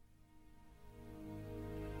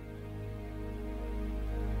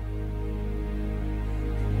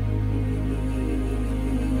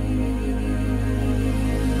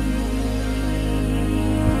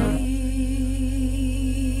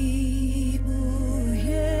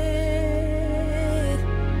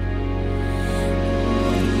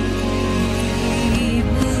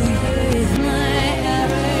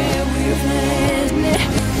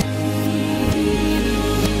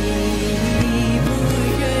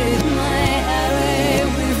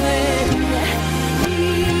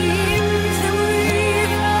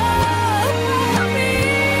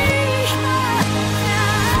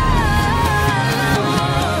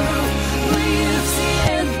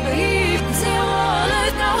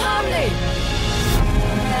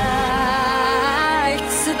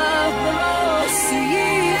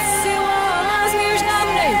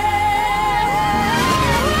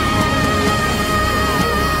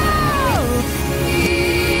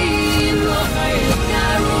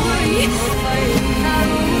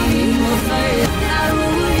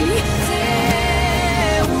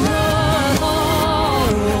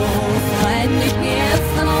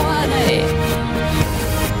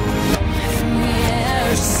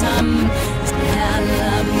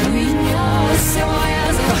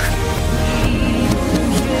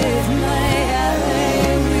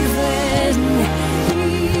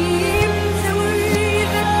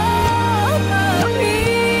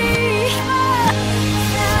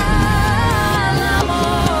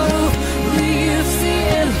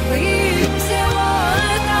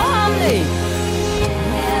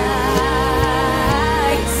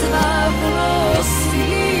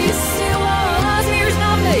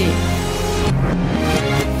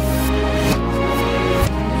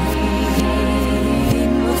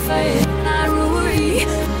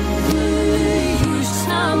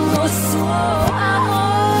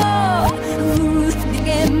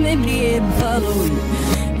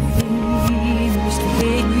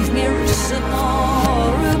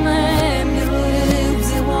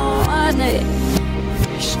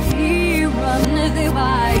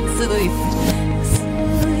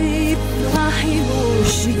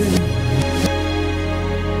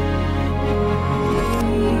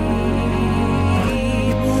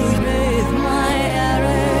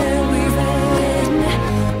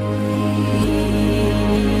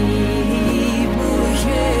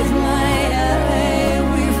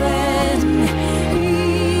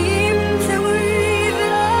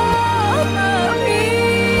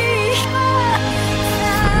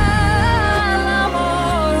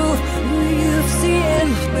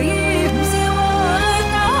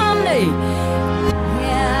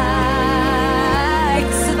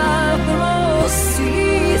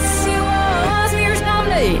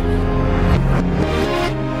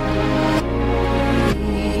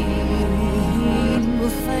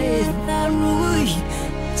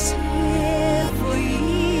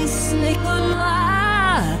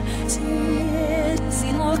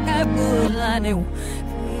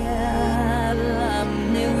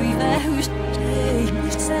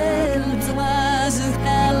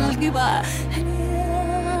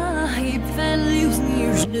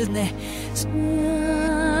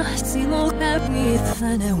 See, look at me,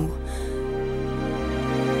 I know.